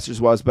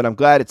Sportscasters was, but I'm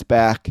glad it's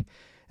back.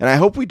 And I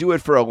hope we do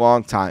it for a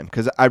long time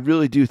because I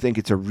really do think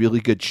it's a really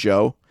good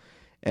show.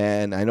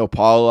 And I know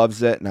Paula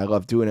loves it, and I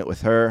love doing it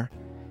with her.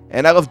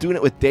 And I love doing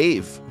it with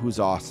Dave, who's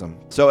awesome.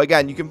 So,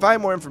 again, you can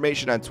find more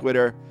information on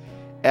Twitter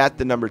at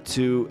the number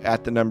 2,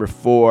 at the number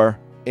 4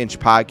 inch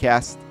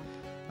podcast.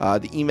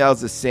 The email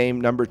is the same,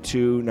 number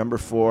 2, number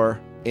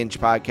 4 inch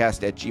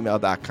podcast at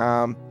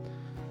gmail.com.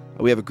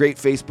 We have a great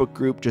Facebook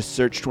group. Just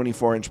search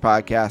 24 inch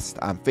podcast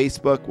on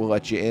Facebook. We'll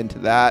let you into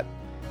that.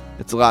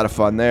 It's a lot of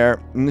fun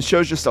there. And the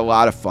show's just a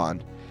lot of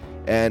fun.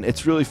 And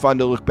it's really fun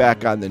to look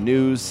back on the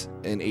news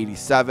in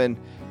 87.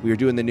 We were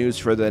doing the news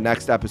for the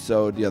next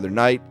episode the other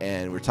night,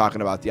 and we're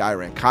talking about the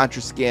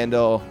Iran-Contra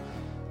scandal.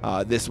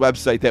 This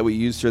website that we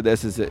use for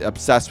this is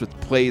obsessed with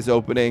Play's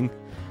opening,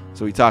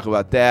 so we talk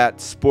about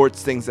that.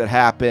 Sports things that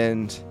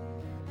happened.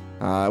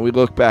 We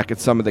look back at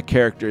some of the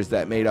characters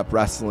that made up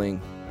wrestling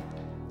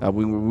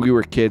when we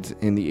were kids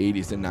in the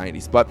 80s and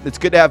 90s. But it's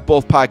good to have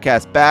both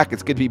podcasts back.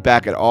 It's good to be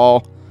back at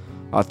all.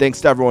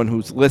 Thanks to everyone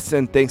who's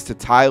listened. Thanks to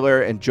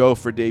Tyler and Joe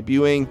for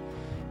debuting.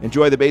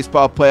 Enjoy the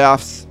baseball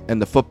playoffs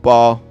and the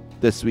football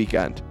this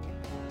weekend.